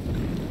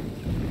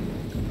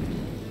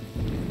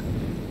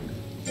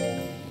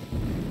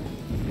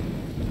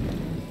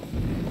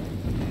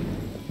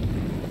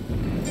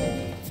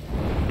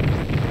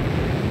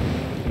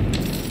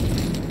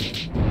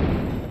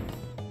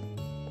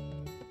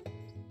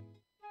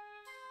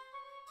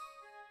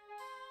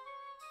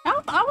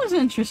 I was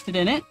interested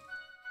in it.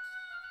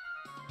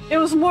 It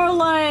was more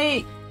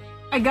like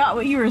I got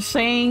what you were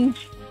saying.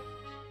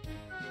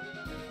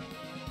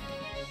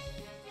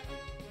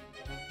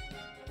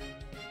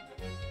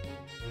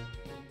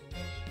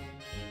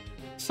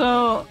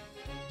 So,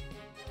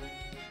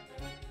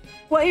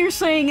 what you're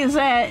saying is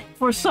that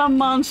for some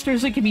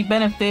monsters it can be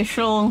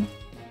beneficial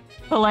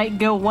to like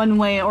go one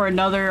way or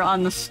another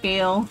on the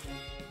scale.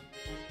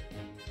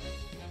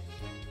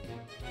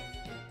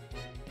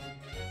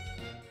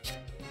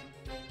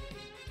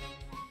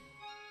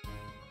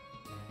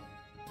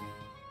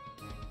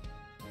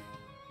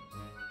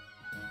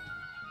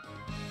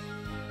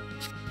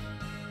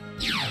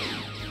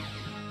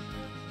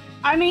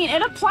 I mean,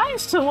 it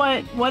applies to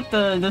what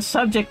the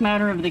subject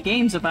matter of the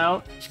game's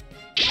about.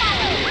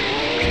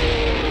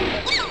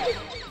 I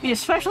mean,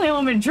 especially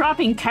when we're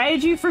dropping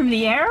kaiju from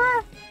the air?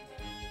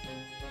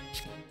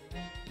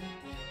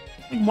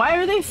 Like, why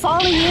are they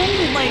falling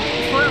in, like,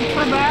 for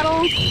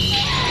battle?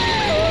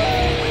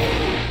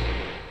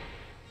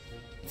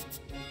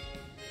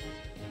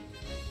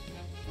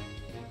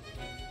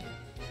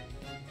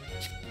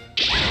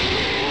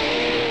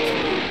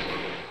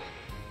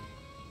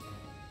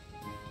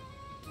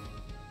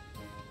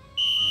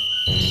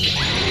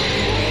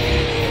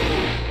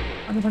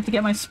 I'll have to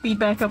get my speed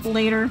back up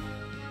later.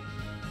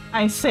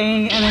 I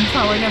say, and then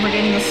probably never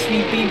getting the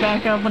speed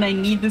back up when I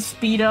need the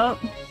speed up.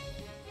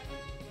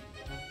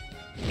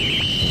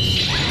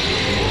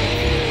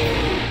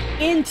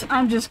 Int,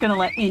 I'm just gonna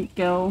let int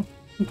go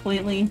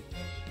completely.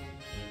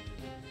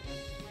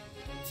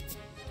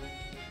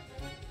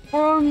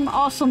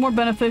 Also more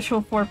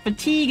beneficial for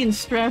fatigue and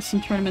stress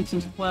in tournaments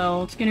as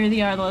well. Skinnier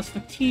they are, the less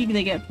fatigue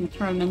they get from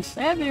tournaments.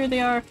 The heavier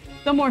they are,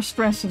 the more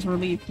stress is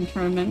relieved from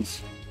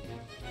tournaments.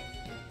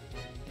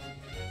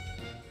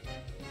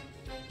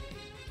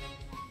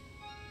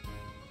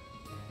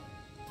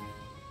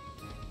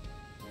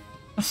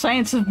 The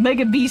science of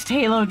Mega Beast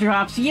Halo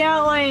drops.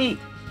 Yeah, like,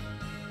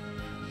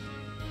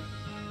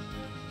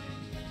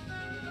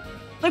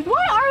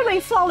 why are they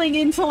falling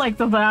into, like,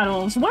 the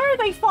battles? Where are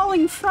they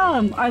falling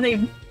from? Are they...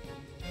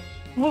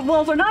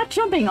 Well, they're not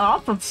jumping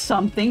off of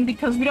something,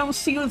 because we don't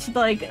see what's,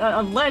 like,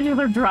 a ledge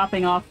they're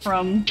dropping off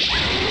from.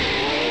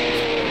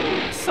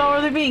 So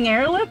are they being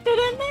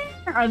airlifted in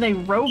there? Are they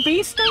row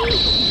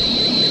beasting?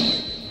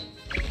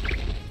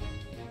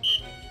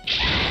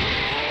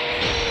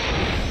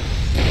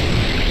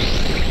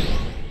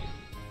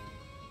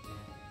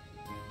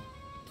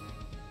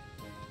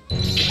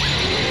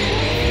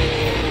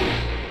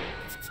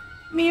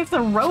 I mean, if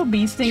they're row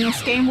beasting,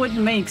 this game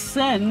wouldn't make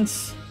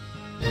sense.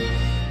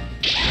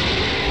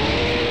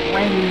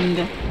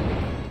 Rend.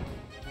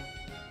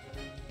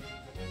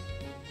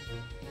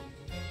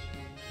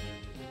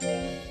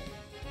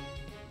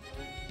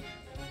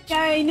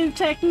 Yay, new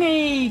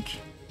technique!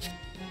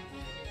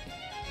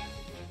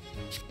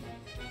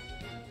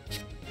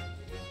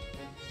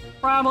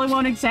 Probably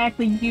won't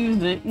exactly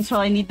use it until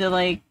I need to,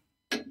 like,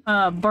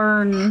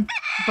 burn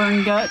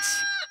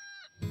guts.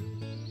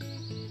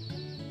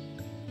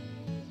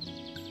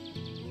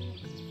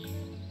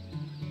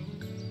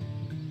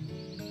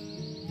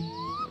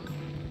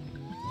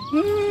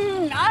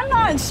 I'm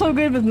not so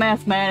good with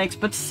mathematics,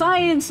 but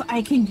science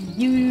I can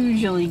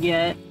usually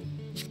get.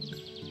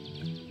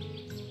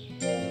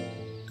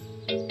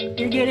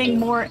 You're getting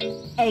more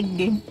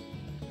egg.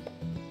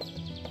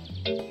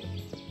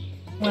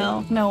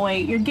 Well, no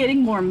wait, you're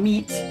getting more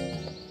meat.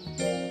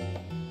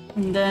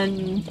 And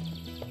then...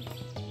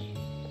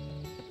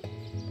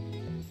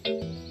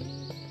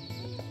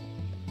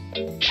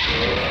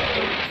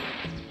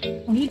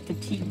 I need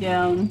fatigue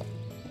down.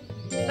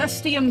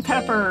 Bestium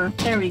pepper.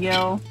 There we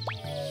go.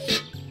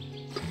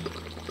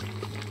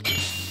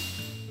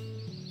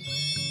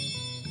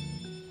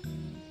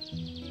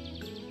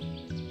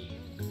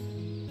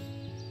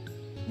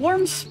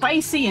 Warm,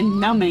 spicy, and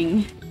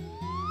numbing.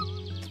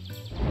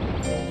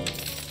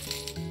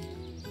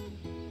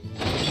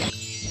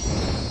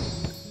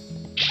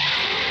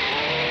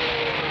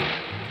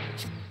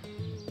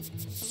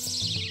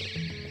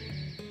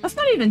 Let's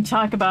not even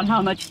talk about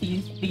how much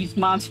these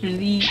monsters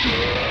eat.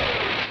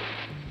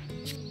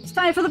 It's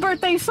time for the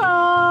birthday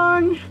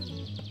song!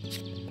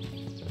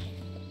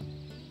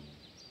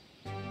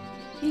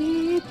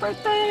 Happy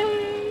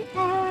birthday,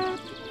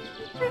 happy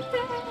birthday,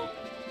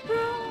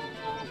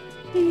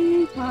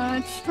 be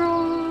much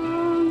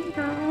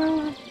stronger.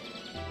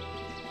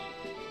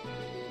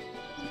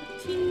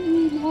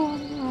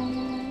 Timora.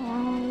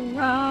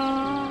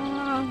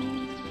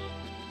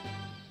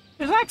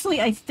 There's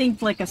actually, I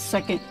think, like a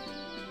second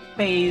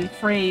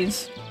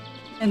phrase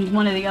in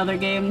one of the other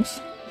games.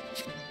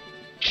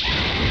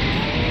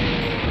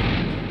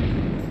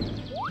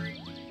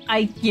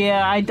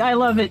 I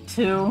love it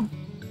too.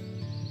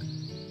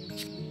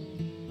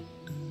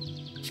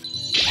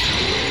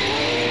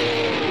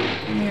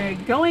 We're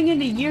going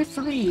into year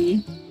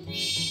 3.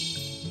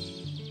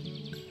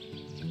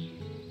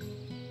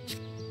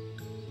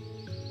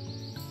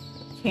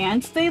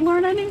 Can't they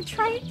learn a new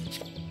trait?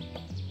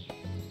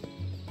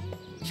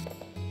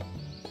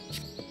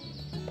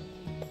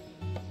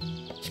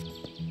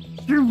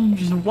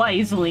 Choose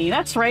wisely.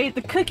 That's right,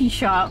 the cookie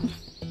shop.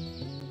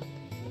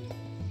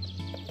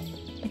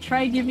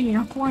 Try giving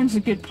your horns a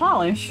good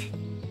polish.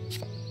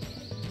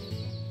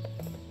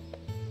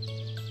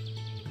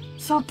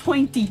 So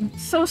pointy,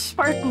 so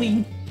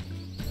sparkly.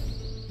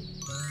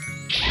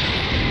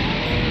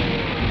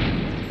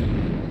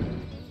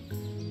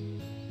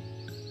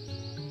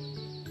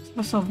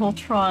 I saw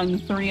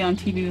Voltron 3 on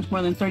TV was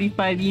more than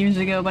 35 years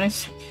ago, but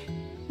has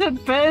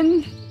it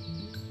been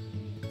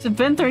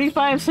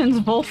 35 since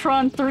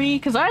Voltron 3?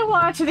 Because I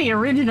watched the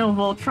original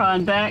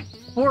Voltron back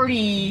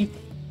 40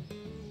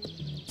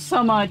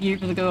 some odd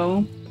years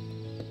ago.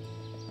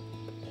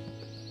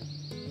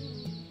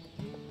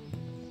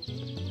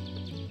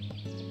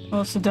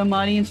 Well, it's a dumb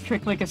audience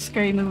trick like a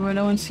scary movie where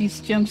no one sees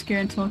the jump scare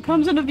until it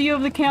comes into view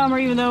of the camera,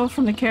 even though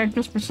from the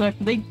character's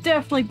perspective, they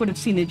definitely would have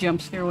seen the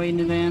jump scare way in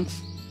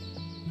advance.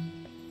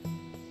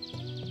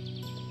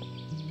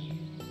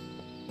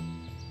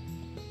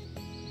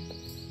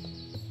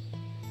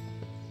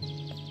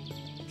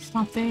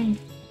 Something.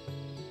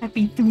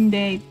 Happy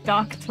Tunde,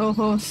 Doc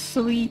Toho,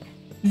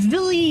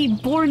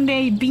 Zilly Born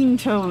Day Bean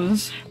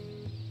Toes.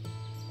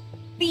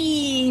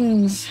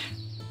 Beans!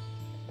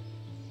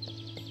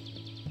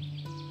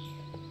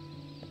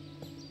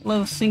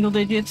 Low single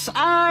digits.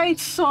 I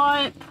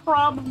saw it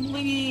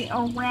probably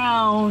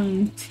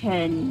around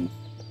 10.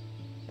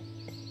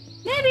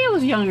 Maybe it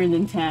was younger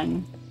than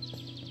 10.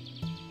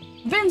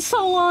 Been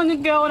so long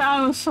ago and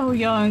I was so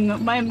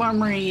young, my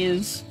memory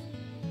is...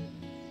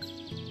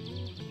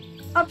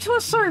 Up to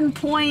a certain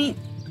point,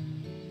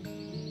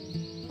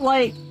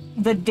 like,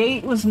 the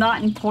date was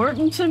not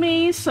important to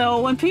me,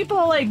 so when people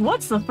are like,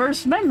 what's the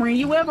first memory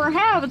you ever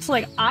have? It's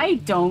like, I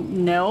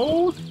don't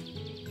know.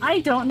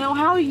 I don't know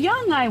how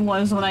young I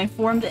was when I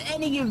formed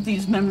any of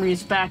these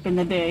memories back in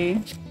the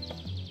day.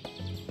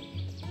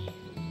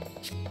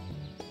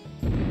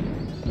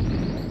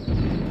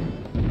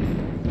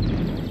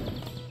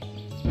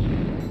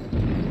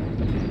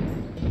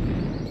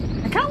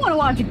 I kinda wanna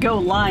watch Go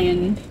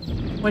Lion,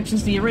 which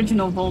is the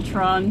original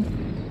Voltron.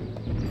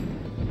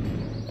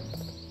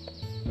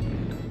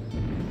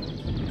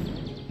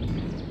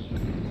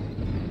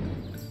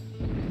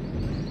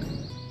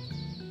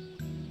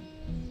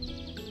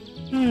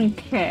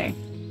 Okay.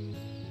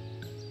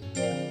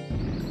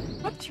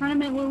 What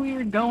tournament were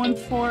we going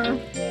for?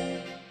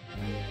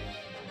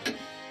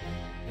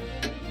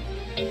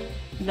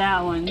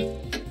 That one.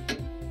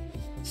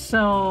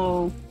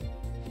 So...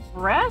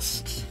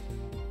 Rest?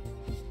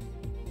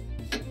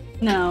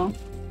 No.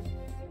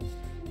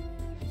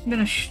 I'm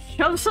gonna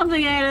shove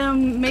something at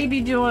him,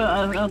 maybe do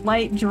a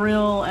light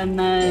drill, and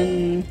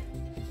then...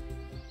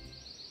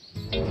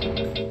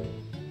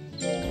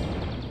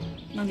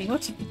 I mean,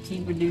 what's a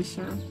fatigue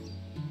reducer?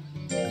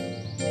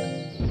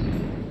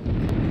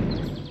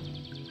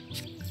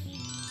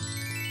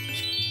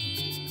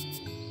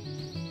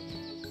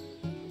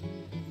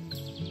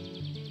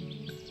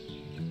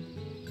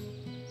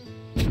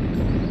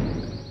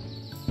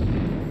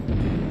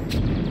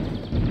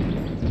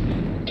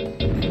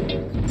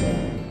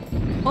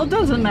 Well, it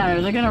doesn't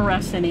matter, they're gonna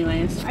rest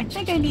anyways. I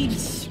think I need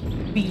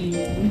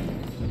speed.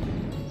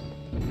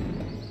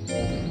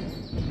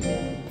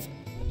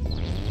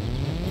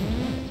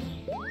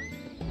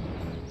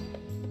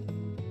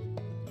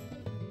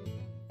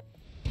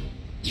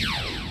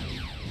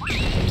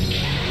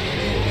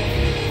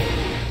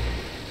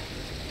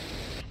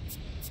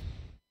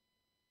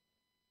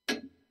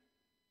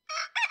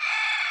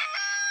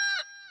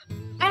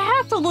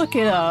 Look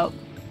it up.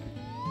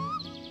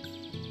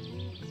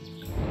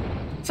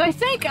 So I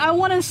think I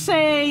want to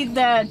say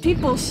that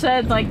people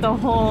said like the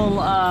whole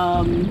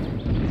I'm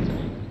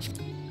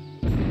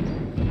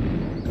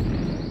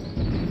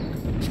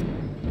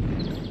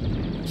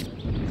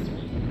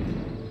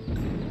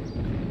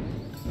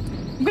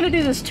gonna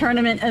do this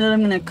tournament and then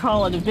I'm gonna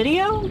call it a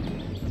video.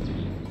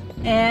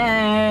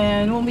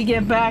 And when we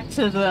get back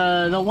to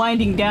the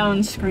winding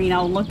down screen,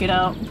 I'll look it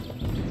up.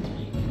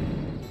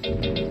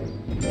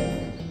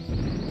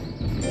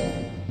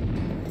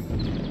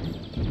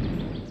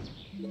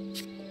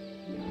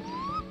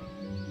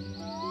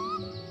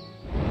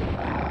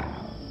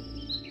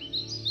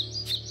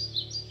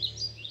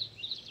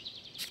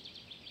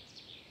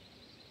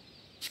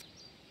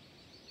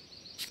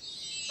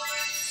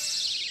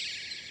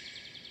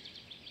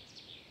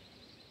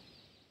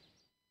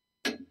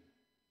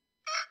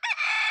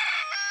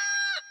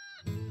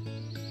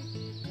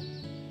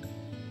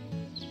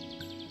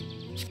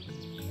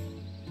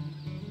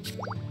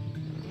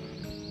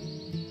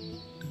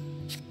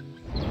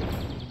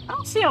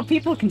 See how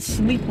people can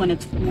sleep when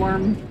it's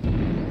warm.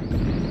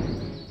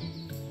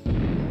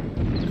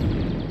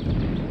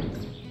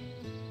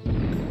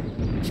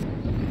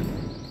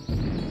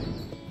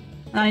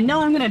 I know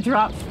I'm gonna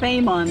drop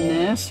fame on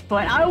this,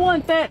 but I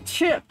want that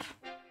chip.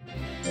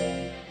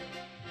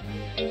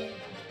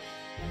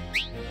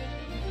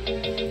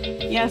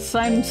 Yes,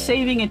 I'm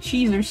saving a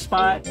cheeser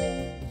spot.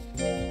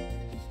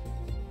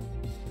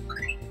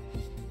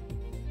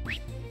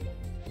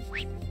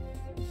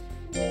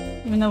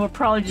 Even though we're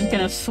probably just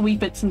gonna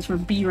sweep it since we're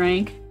B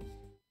rank.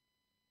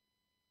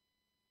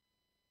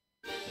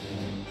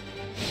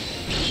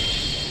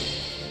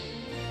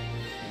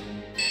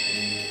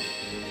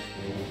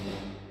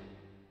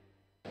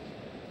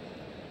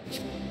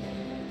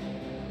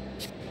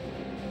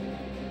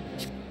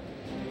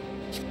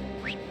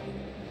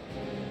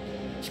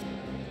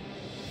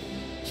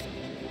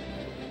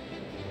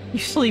 You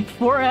sleep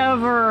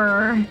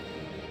forever.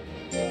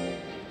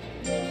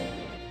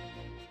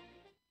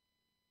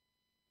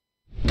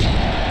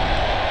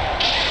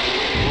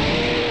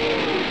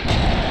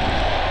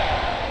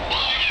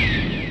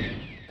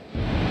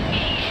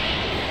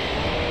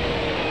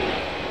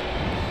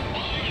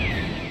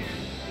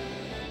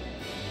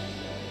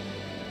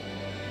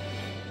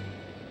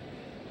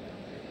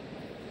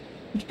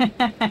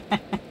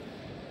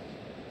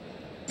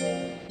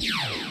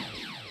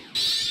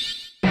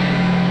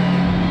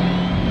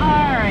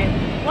 Alright,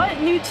 what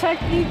new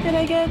technique did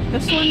I get?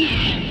 This one?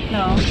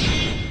 No.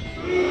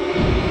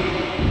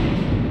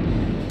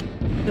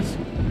 This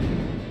one.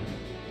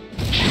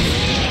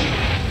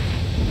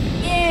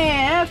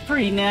 Yeah, that's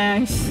pretty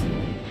nice.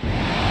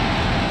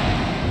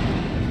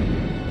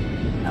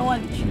 I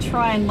want to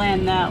try and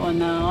land that one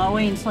though. I'll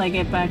wait until I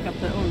get back up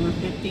to over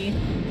 50.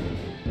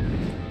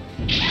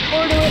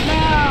 Or do it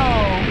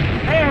now!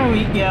 There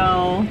we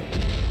go!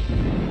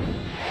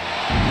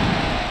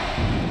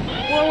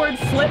 Forward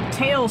flip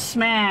tail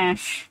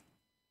smash!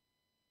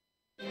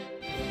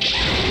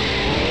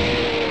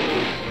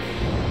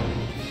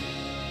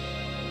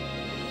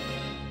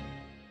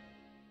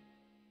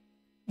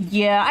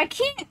 Yeah, I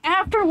can't,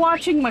 after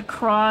watching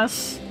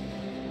Macross,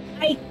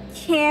 I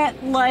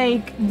can't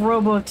like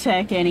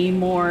Robotech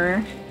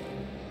anymore.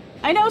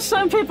 I know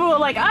some people are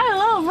like, I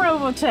love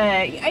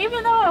Robotech!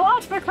 Even though I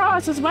watch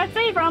Macross, it's my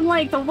favorite. I'm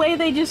like, the way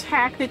they just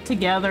hacked it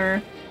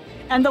together.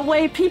 And the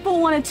way people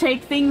want to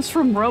take things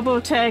from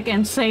Robotech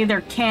and say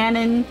they're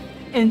canon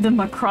in the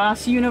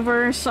Macross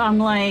universe, I'm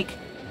like,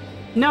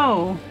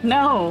 no,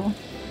 no.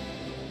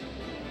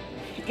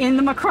 In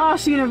the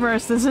Macross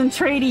universe, the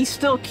Zentradi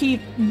still keep,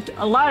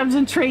 a lot of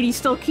Zentradi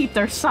still keep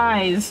their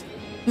size.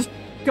 Just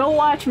go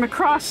watch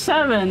Macross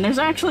 7. There's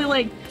actually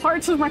like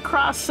parts of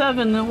Macross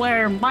 7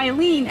 where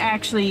Mylene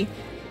actually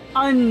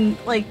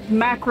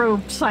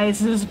macro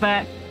sizes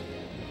back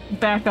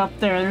up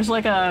there. There's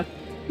like a,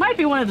 might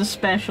be one of the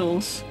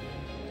specials.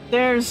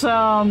 There's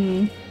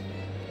Macross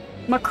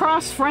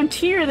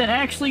Frontier that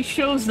actually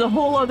shows the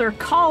whole other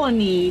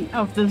colony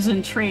of the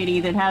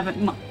Zentradi that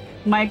haven't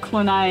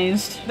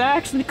micronized. That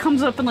actually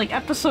comes up in like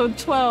episode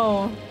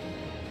 12.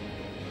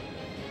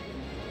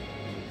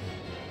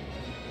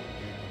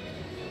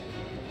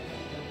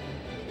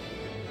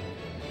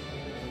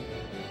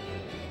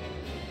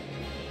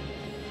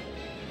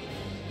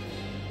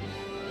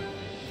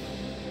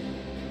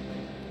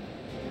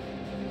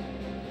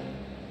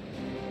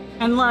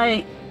 And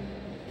like,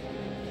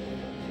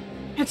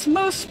 it's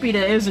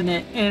Mospeeda, isn't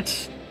it?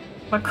 It's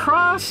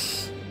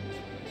Macross,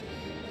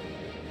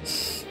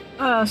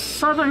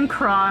 Southern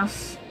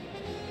Cross,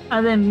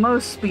 and then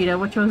Mospeeda,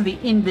 which was the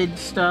Invid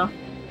stuff.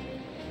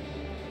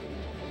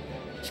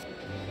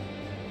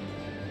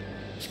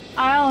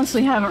 I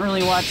honestly haven't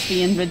really watched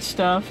the Invid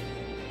stuff.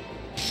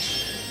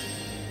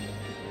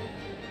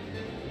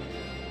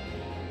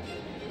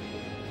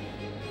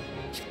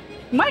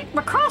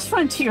 Macross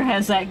Frontier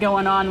has that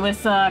going on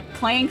with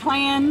Clan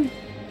Clan,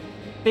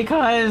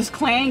 because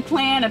Clan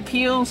Clan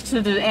appeals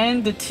to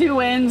the two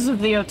ends of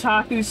the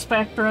otaku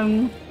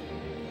spectrum,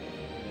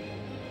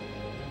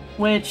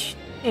 which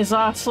is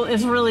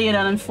really an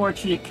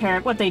unfortunate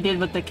character. What they did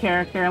with the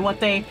character and what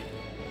they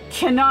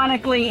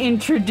canonically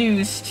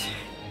introduced,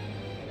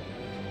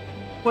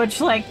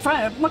 which like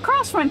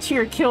Macross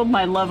Frontier killed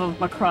my love of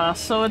Macross,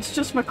 so it's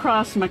just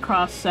Macross and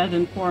Macross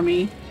 7 for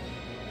me.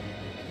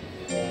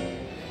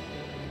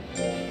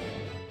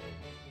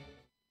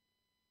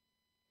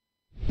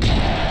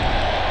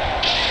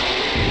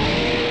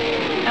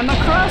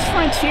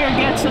 here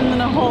gets into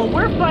the whole,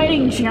 we're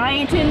fighting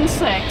giant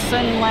insects,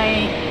 and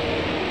like,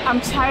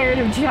 I'm tired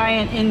of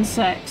giant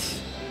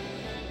insects.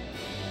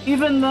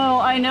 Even though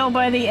I know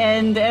by the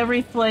end,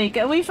 we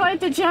fight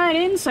the giant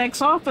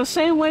insects off the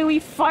same way we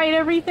fight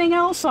everything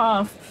else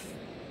off.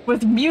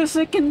 With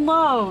music and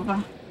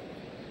love.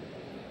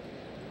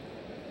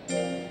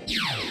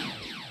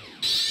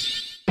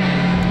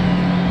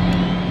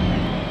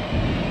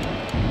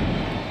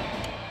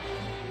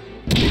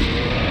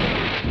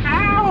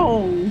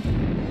 Ow!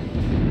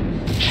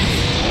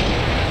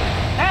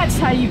 That's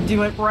how you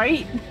do it,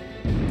 right?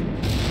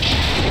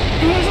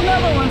 Here's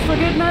another one for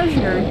good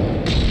measure.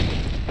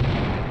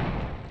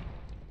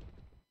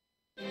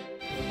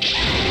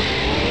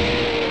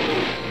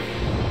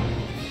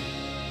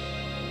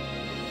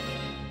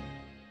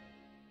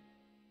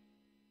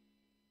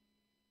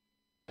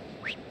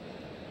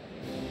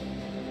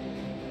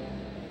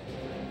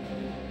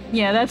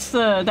 Yeah, that's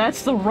the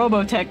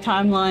Robotech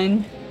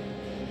timeline.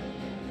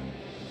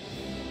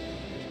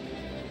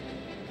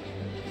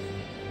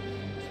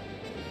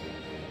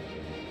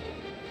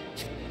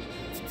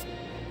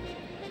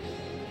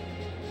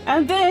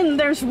 And then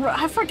there's,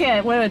 I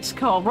forget what it's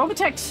called,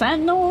 Robotech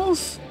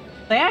Sentinels?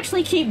 They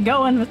actually keep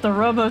going with the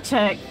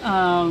Robotech,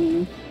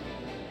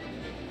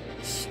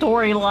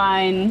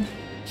 storyline.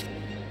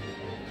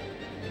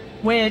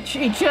 Which,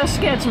 it just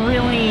gets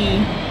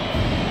really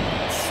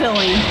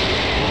silly.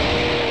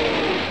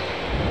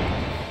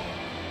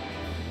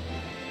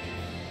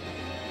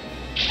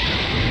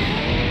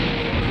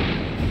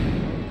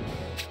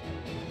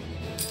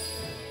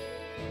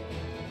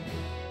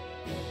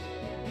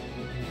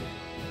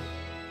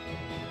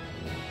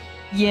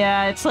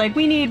 Yeah, it's like,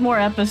 we need more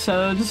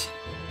episodes.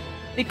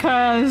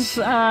 Because,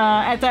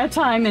 at that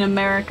time in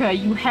America,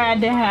 you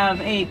had to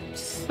have a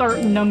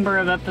certain number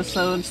of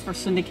episodes for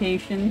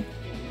syndication.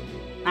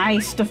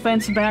 Nice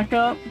defense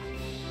backup.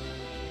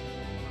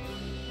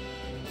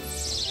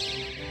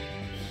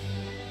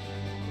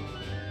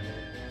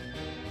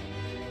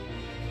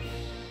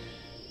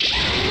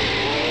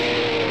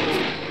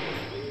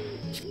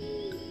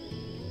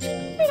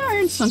 It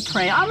earned some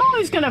praise. I'm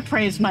always gonna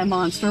praise my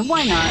monster,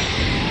 why not?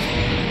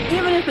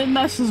 Even if it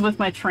messes with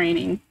my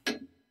training.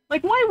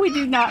 Like, why would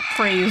you not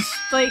praise?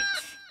 Like,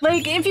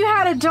 if you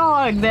had a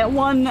dog that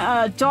won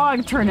a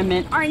dog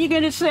tournament, aren't you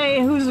gonna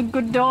say who's a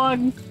good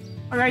dog?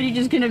 Or are you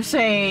just gonna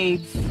say,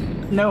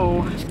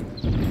 no?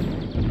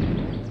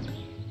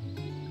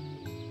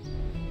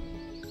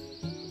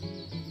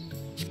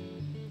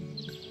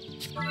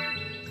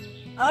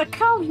 A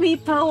comfy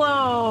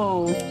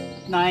pillow!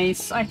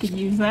 Nice, I could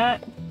use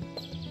that.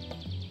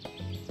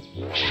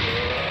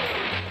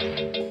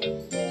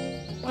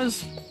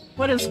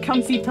 What does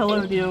comfy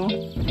pillow do?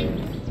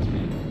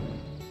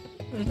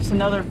 It's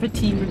another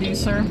fatigue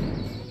reducer.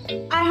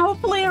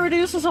 Hopefully it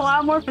reduces a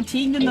lot more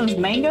fatigue than those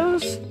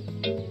mangoes.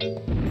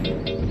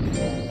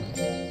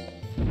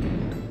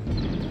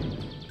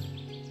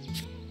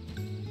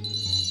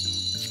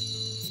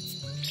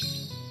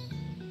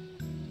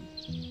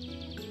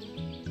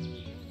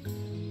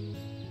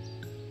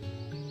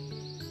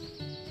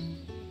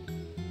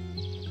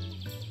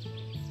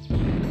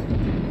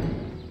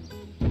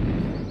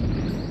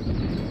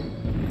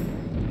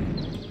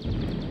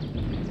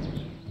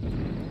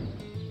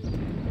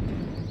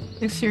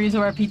 This series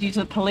of RPGs,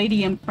 a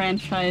Palladium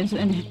franchise,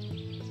 and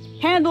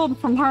handled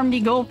from Harmony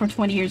Gold for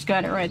 20 years,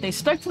 got it right. They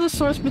stuck to the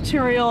source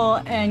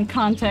material and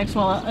context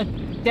while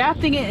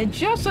adapting it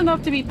just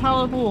enough to be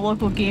palatable to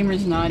local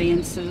gamers and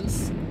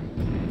audiences.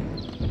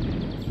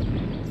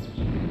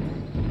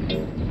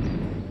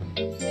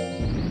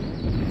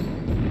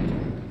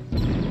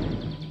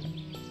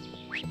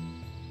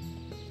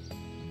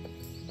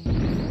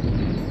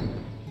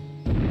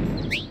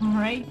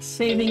 Alright,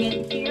 saving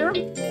it here.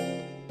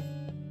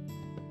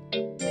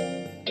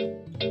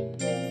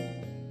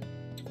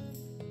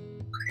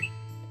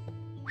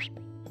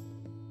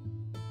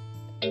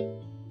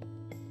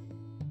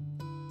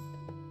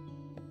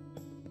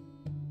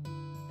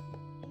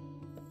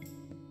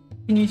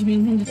 Continue to be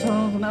Ninja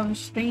Turtles and other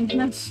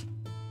strangeness.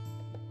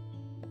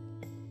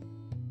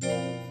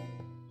 I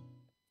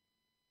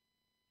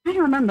don't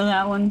remember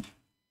that one.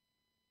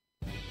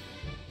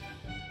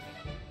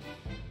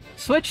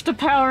 Switch to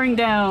powering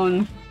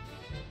down.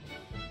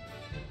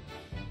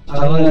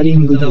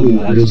 Powering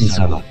down, 主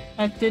様.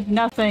 That did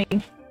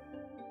nothing.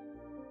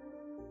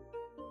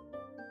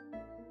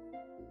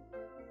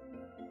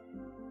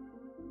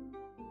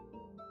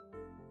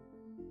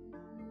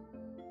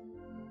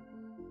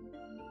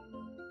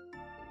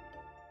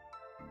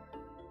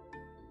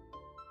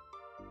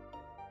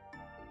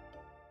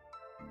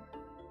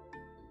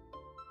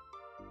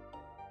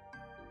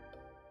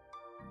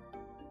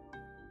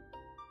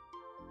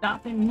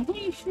 Stop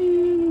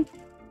emulation.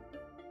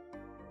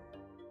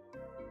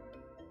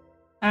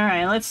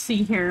 Alright, let's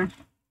see here.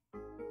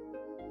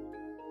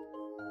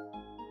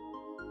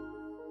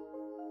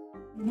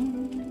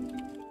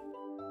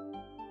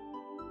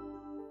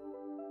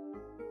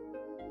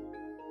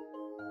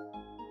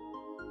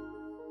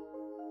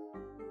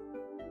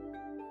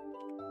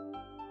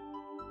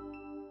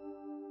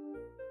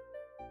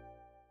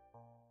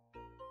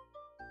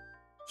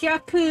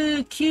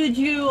 Kyaku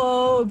Kyuju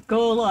o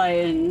Go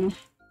Lion.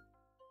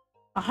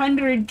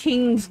 100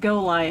 Kings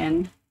Go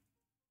Lion.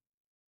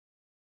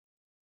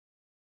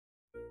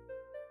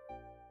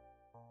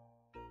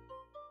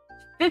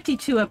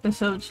 "52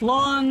 episodes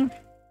long.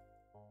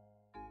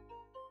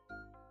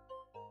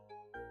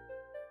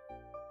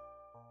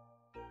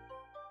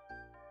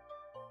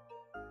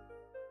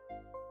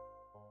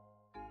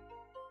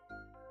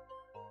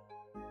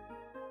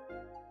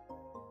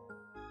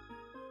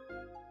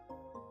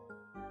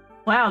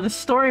 Wow, the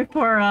story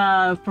for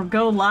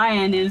Go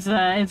Lion is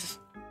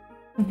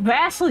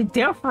vastly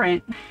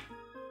different.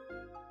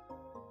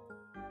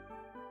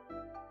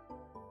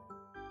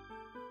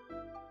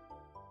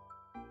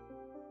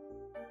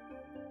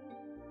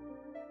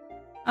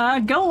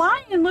 Go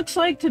Lion looks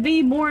like to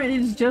be more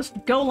is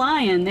just Go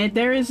Lion.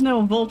 There is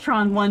no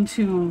Voltron 1,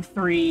 2,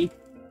 3.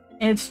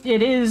 It's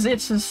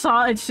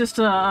just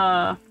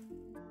a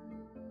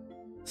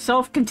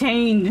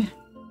self-contained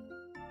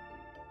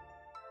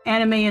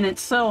anime in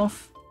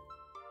itself.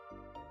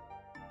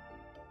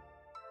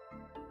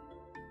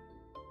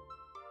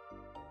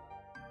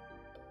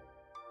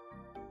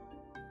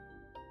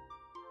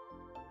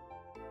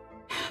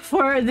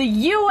 For the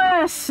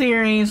US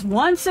series,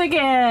 once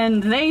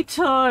again, they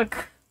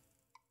took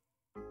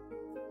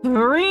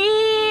three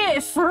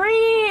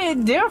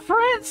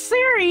different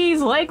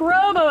series like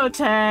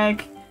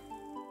Robotech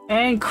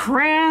and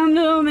crammed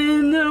them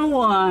into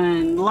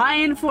one.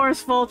 Lion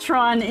Force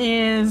Voltron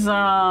is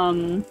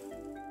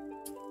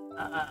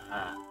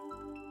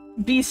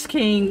Beast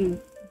King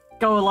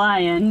Go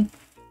Lion.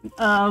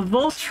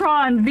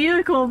 Voltron,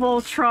 Vehicle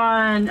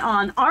Voltron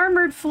on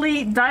Armored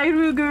Fleet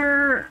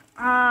Dairuger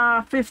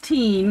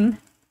 15.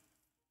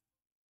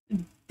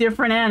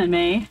 Different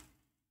anime.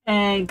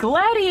 And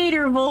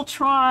Gladiator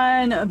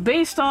Voltron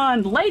based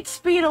on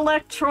Lightspeed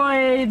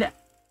Electroid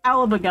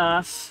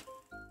Alabagos,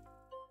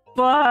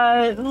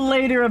 but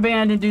later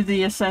abandoned due to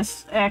the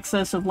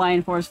access of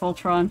Lion Force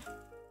Voltron.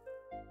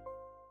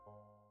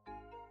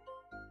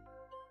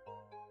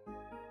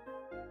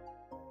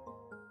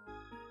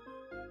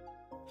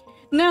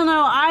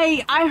 No,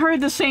 I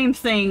heard the same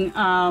thing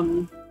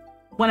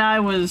when I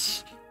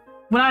was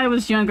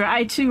younger.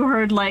 I too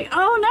heard like,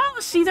 oh no,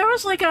 see there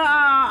was like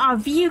a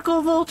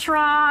Vehicle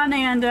Voltron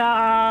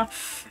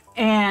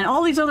and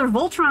all these other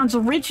Voltrons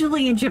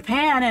originally in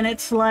Japan, and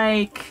it's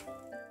like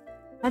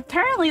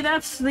apparently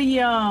that's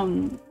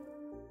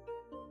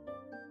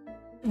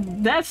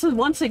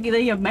once again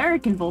the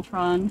American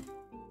Voltron.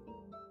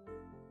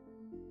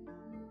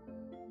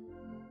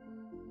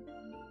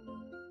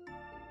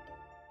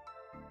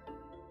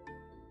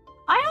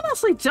 I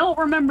honestly don't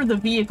remember the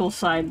vehicle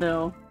side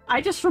though. I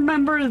just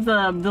remember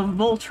the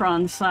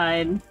Voltron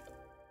side.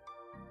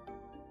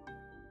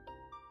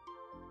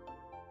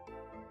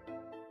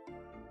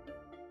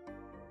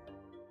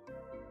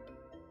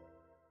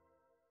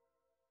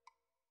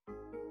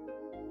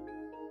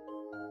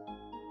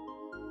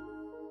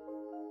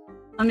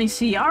 Let me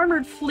see.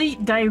 Armored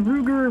Fleet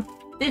Dairuger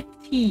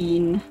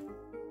 15.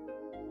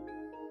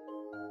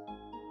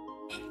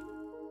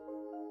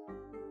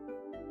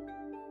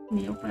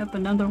 Let me open up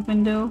another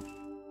window.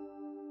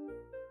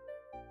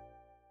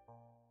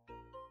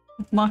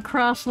 If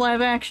Macross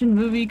live-action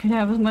movie could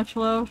have as much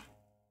love.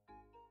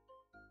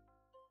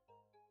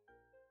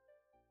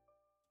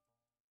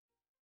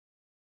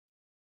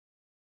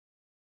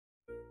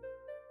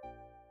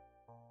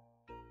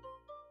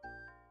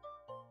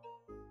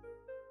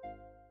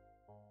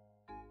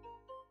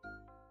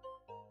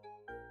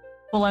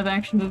 Full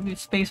live-action movie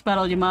Space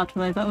Battle Yamato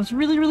that I thought was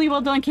really, really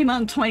well done. Came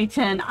out in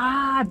 2010.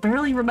 I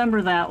barely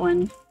remember that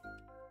one.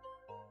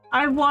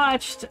 I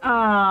watched,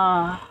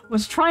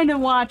 was trying to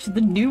watch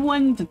the new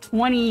one, the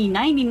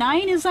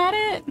 2099, is that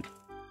it?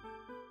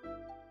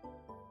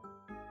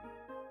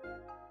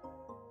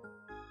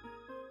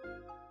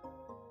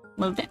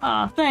 Well,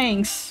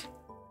 thanks.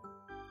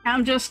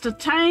 I'm just a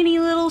tiny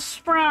little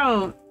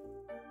sprout.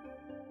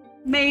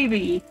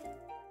 Maybe.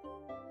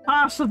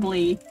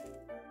 Possibly.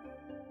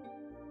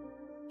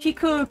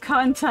 Chiku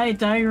Kantai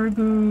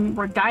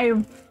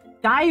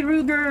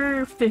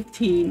Dairuger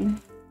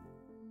 15.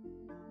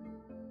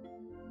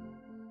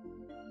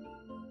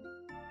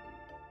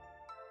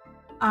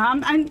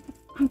 I'm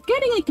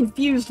getting it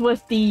confused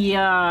with the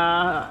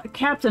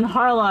Captain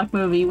Harlock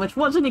movie, which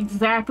wasn't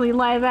exactly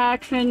live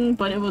action,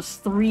 but it was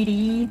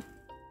 3D.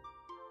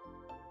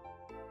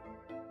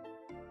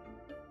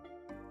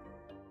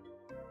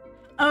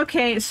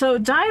 Okay, so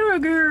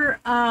Dairuger,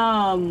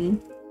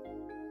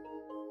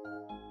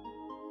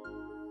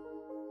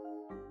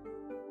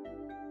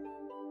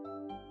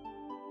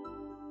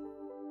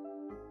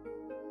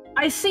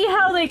 I see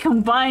how they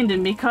combined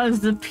them because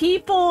the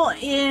people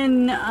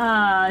in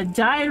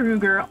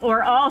Dairuger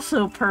are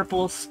also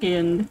purple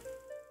skinned.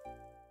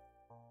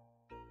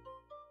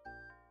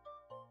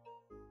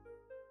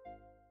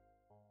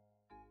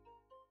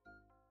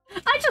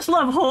 I just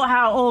love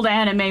how old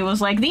anime was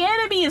like. The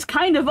enemy is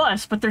kind of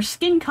us, but their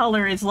skin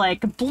color is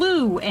like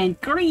blue and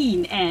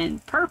green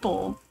and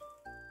purple.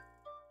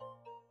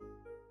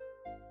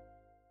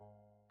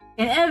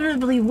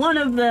 inevitably one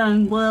of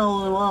them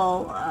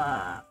will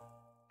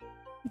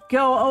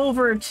go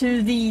over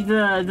to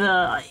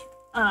the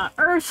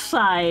Earth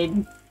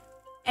side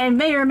and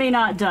may or may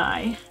not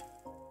die.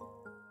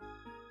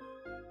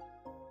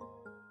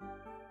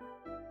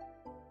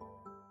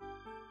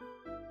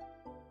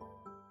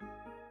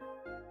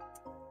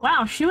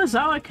 Wow,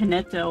 Shiwazawa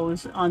Kaneto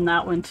was on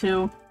that one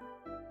too.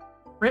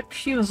 Rip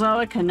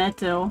Shiwazawa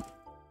Kaneto.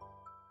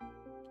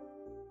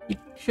 You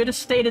should have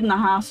stayed in the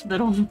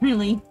hospital,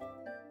 really.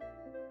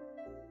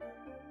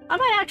 I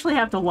might actually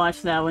have to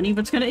watch that one,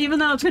 even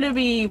though it's gonna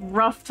be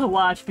rough to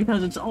watch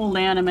because it's old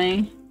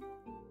anime.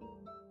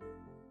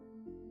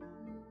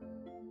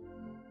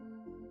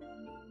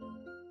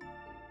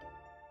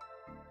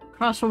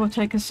 Cross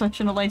Robotech is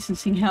such in a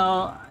licensing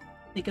hell.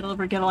 I think it'll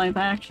ever get a live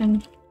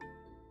action.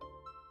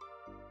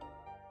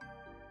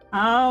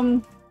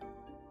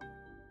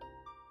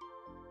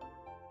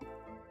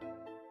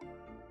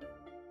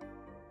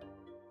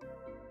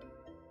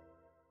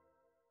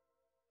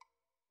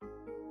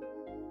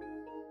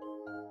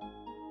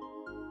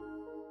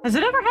 Has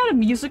it ever had a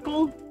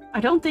musical? I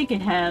don't think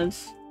it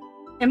has.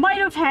 It might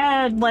have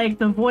had, like,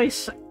 the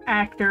voice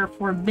actor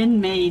for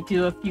Minmay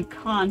do a few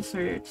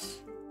concerts.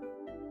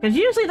 Because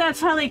usually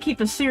that's how they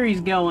keep a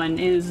series going,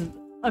 is,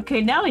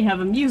 okay, now we have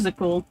a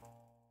musical.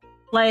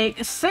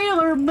 Like,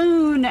 Sailor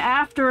Moon,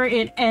 after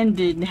it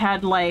ended,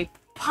 had, like,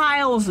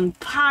 piles and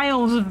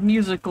piles of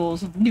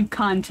musicals, of new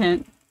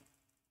content.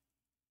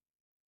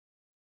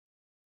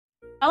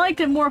 I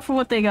liked it more for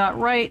what they got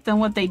right than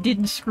what they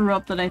didn't screw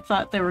up that I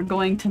thought they were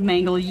going to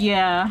mangle,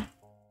 yeah.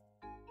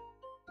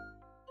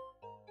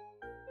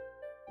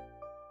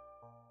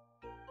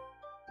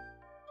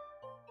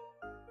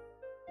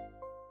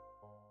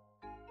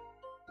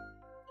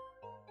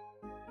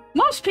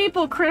 Most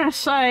people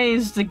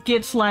criticize the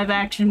Gits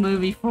live-action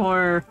movie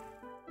for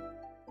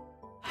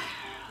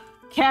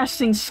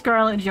casting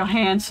Scarlett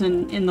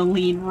Johansson in the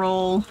lead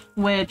role,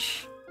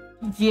 which,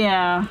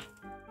 yeah,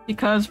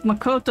 because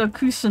Makoto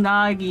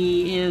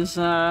Kusanagi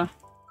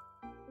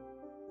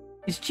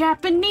is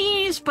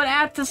Japanese, but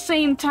at the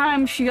same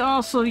time she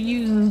also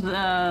uses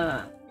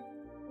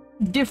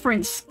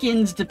different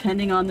skins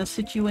depending on the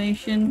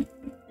situation.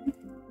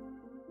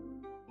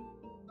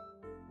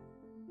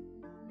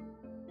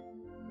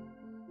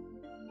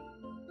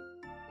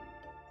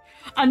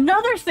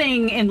 Another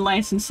thing in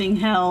licensing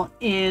hell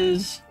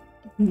is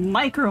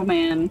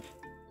Microman.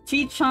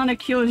 Chichana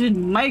Kyojin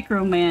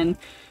Microman,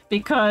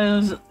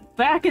 because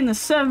back in the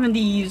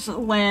 70s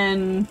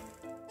when,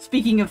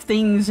 speaking of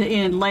things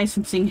in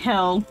licensing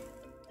hell,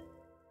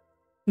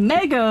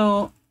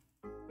 Mego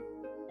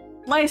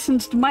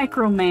licensed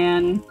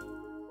Microman,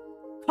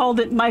 called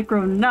it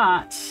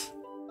Micronauts,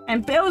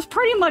 and it was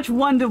pretty much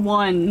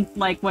one-to-one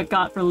like what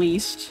got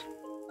released.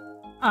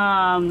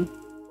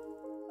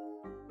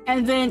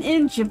 And then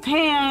in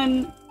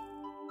Japan,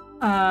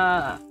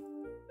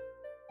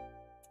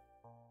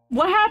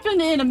 what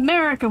happened in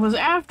America was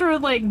after,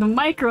 like, the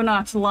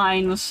Micronauts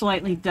line was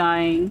slightly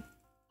dying,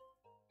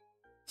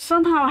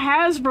 somehow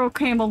Hasbro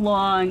came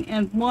along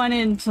and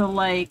wanted to,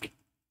 like,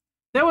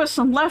 there was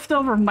some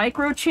leftover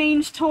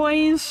micro-change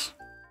toys,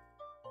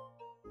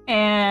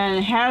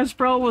 and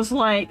Hasbro was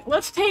like,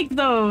 let's take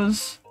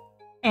those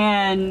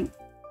and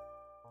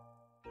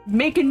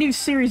make a new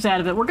series out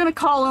of it. We're gonna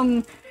call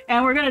them,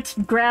 and we're gonna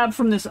grab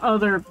from this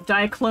other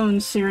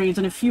Diaclone series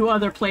and a few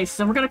other places,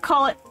 and we're gonna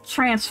call it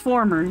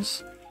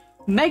Transformers.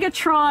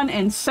 Megatron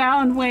and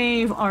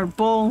Soundwave are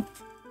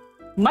both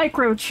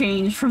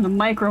micro-changed from the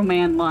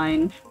Microman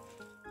line.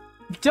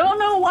 Don't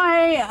know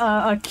why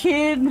a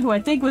kid who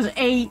I think was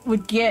 8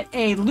 would get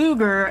a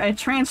Luger, a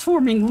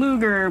transforming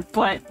Luger,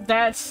 but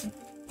that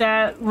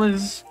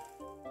was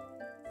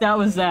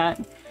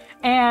that.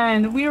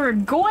 And we were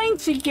going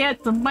to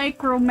get the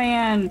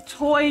Microman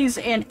toys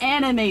and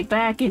anime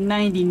back in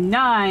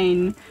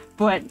 '99,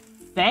 but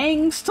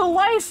thanks to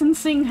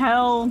licensing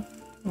hell,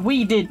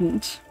 we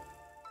didn't.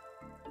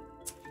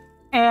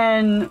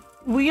 And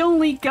we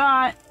only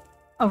got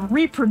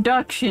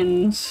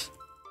reproductions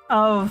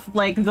of,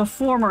 like, the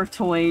former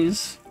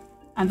toys,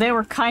 and they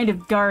were kind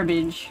of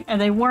garbage, and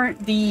they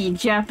weren't the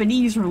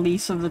Japanese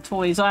release of the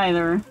toys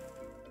either.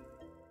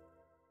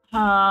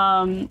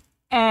 And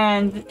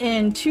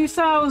in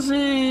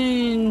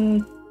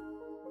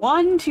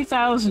 2001,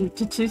 2000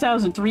 to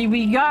 2003,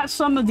 we got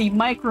some of the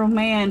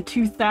Microman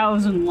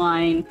 2000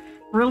 line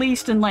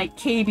released in, like,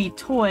 KB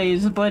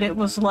Toys, but it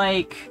was,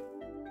 like,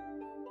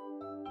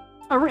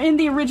 in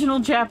the original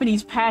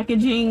Japanese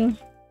packaging,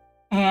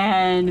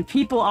 and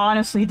people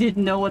honestly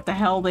didn't know what the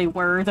hell they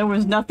were. There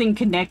was nothing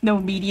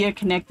no media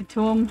connected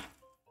to them.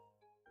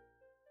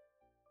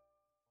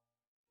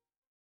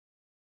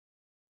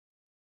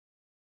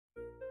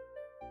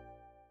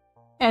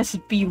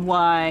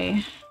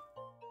 SBY.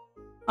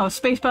 Oh,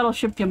 Space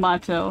Battleship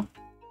Yamato.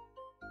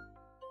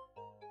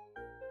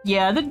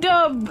 Yeah, the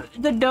dub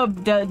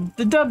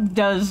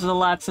does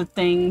lots of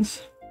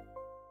things.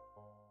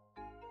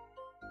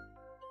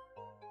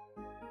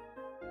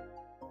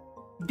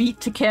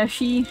 Beat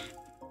Takeshi.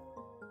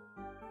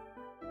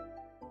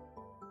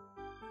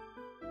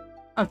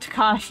 Oh,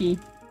 Takashi.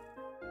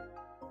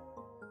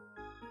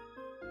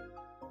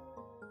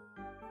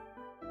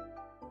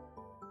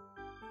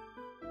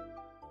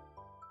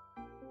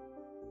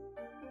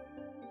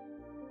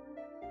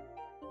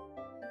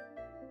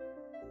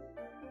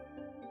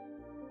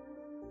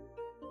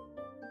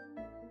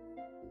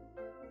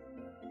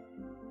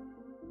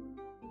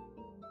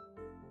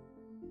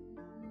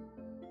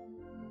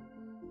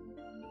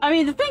 I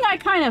mean, the thing I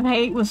kind of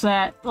hate was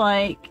that,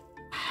 like,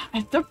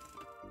 I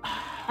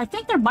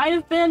think there might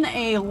have been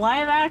a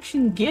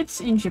live-action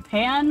Gits in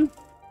Japan,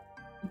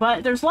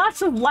 but there's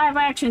lots of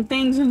live-action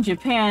things in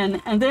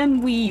Japan, and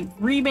then we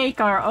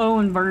remake our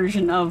own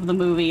version of the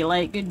movie.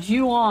 Like,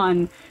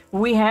 Ju-on,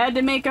 we had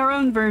to make our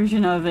own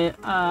version of it.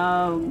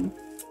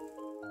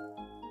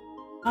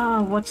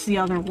 What's the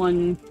other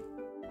one?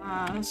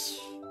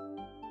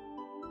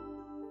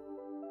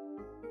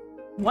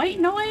 White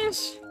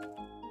Noise?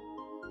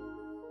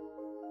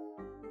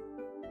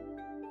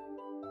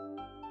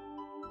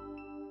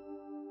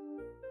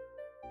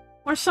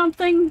 Or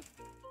something.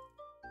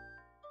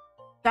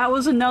 That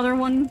was another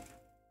one.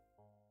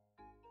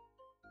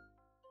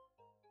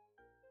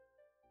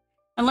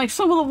 And like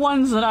some of the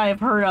ones that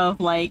I've heard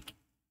of, like,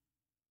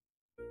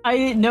 I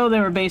didn't know they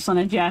were based on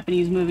a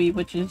Japanese movie,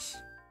 which is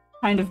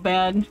kind of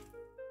bad.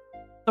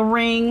 The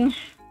Ring.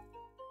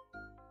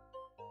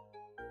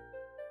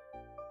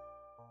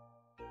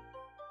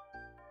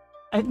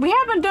 We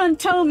haven't done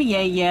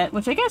Tomie yet,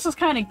 which I guess is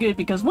kind of good,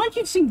 because once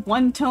you've seen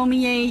one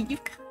Tomie,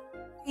 you've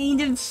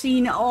kind of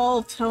seen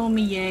all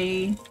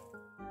Tomie.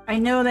 I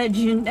know that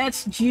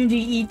that's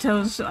Junji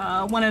Ito's,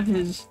 one of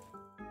his,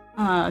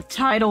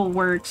 title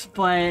works,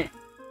 but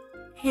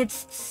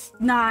it's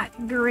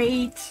not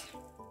great.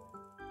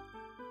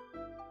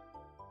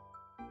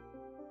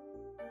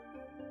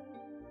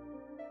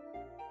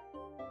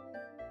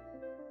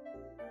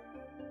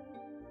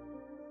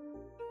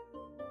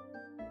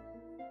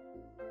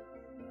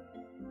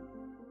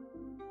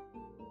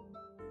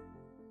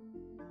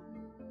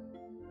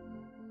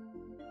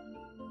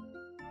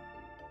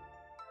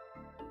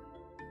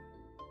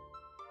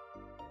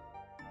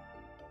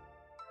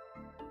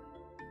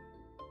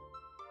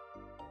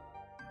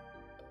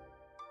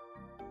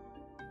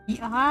 The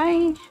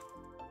Eye?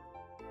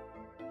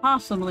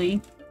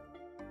 Possibly.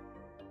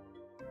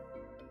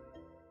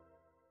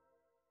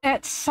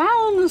 It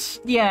sounds...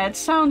 yeah, it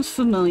sounds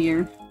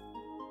familiar.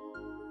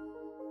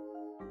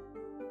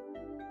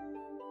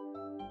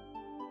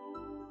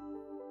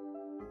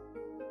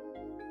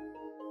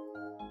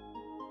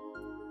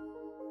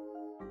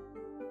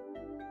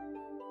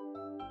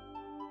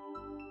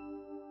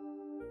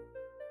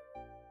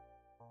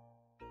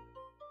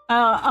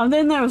 And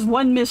then there was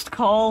One Missed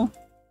Call,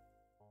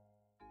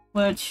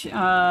 which,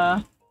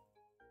 was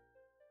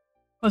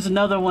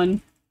another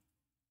one.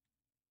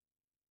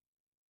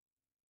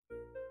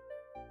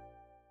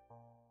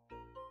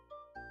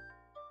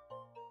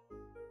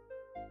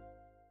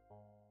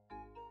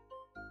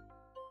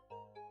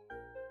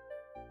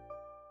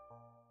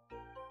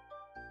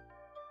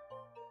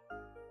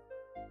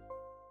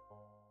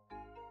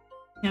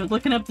 You know,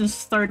 looking up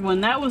this third one,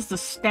 that was the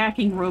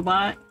stacking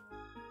robot.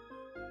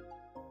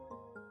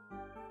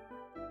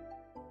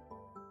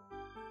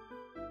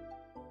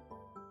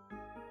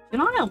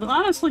 It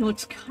honestly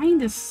looks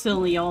kind of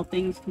silly, all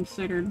things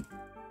considered.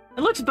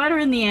 It looks better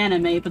in the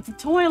anime, but the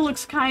toy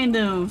looks kind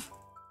of...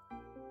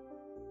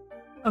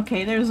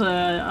 okay, there's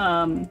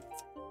a,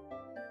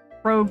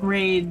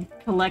 pro-grade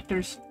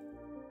collector's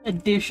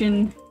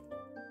edition.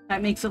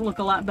 That makes it look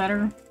a lot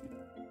better.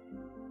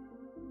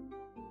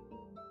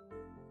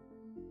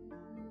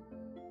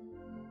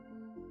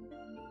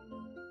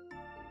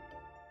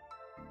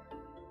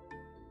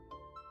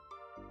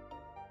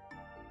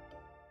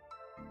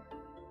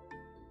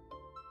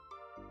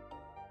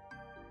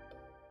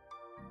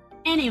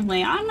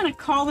 Anyway, I'm gonna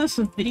call this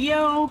a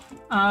video.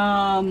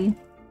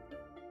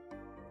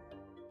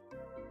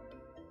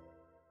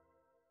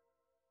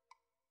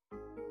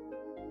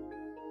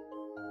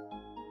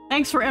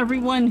 Thanks for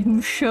everyone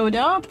who showed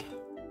up.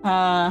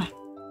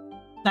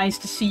 Nice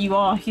to see you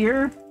all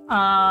here.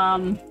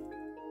 Gonna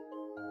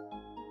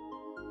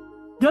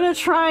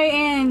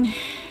try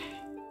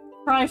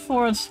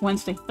for it's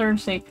Wednesday,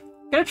 Thursday.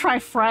 Gonna try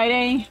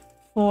Friday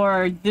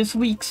for this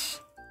week's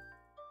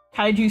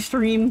Kaiju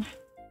stream.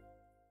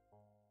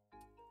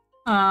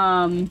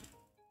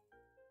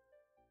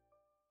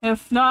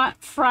 If not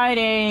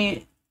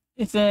Friday,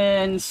 it's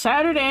then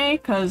Saturday,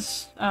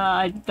 because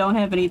I don't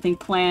have anything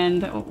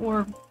planned,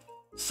 or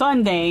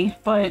Sunday,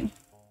 but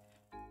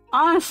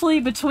honestly,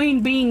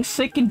 between being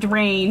sick and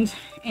drained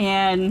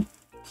and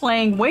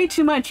playing way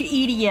too much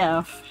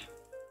EDF,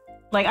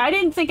 like, I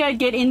didn't think I'd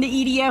get into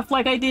EDF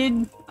like I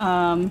did.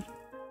 Come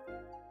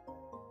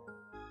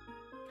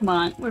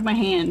on, where'd my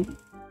hand?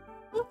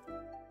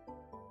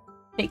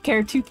 Take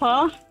care,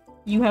 Tupac.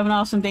 You have an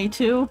awesome day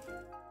too.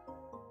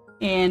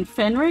 And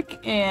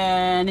Fenric,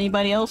 and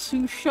anybody else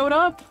who showed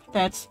up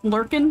that's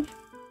lurking.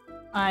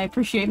 I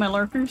appreciate my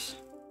lurkers.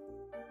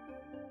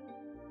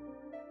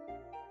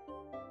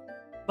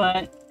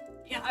 But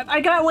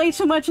I got way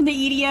too much into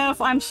EDF.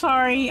 I'm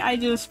sorry. I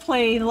just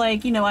play,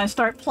 like, you know, I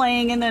start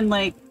playing and then,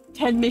 like,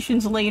 10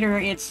 missions later,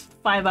 it's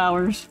 5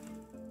 hours.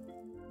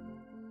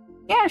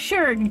 Yeah,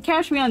 sure.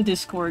 Catch me on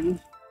Discord.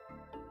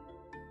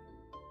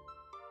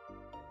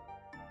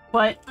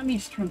 But, let me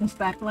just turn this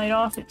backlight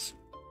off. It's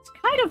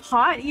kind of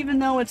hot, even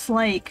though it's,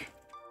 like...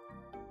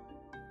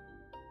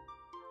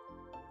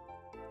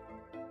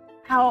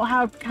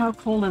 How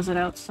cold is it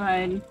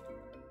outside?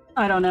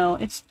 I don't know.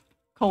 It's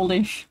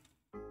coldish.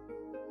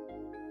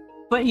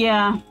 But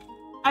yeah,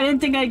 I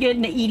didn't think I'd get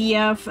into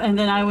EDF, and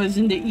then I was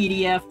into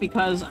EDF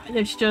because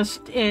it's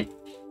just, it's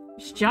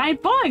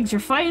giant bugs. You're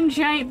fighting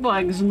giant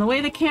bugs, and the way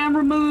the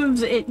camera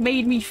moves, it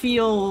made me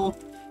feel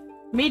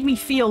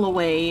a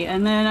way.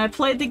 And then I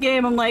played the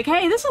game, I'm like,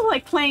 hey, this is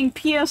like playing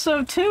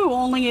PSO2,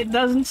 only it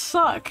doesn't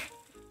suck.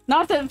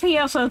 Not that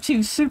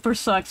PSO2 super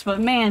sucks, but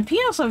man,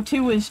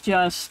 PSO2 is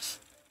just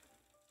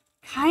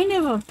kind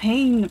of a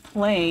pain to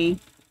play.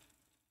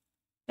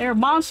 There are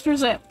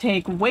monsters that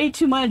take way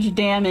too much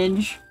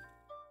damage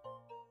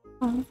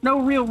for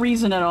no real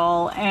reason at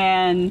all,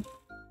 and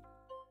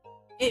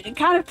it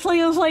kind of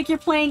feels like you're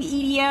playing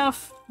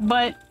EDF,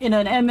 but in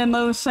an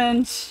MMO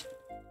sense,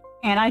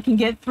 and I can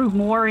get through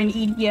more in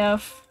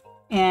EDF,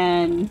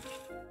 and...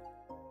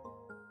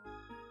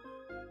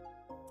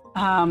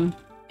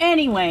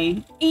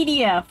 Anyway,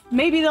 EDF.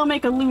 Maybe they'll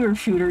make a looter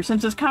shooter,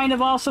 since it's kind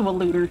of also a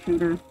looter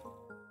shooter.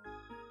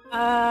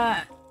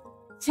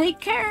 Take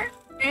care,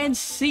 and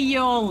see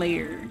y'all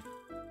later.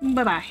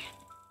 Bye-bye.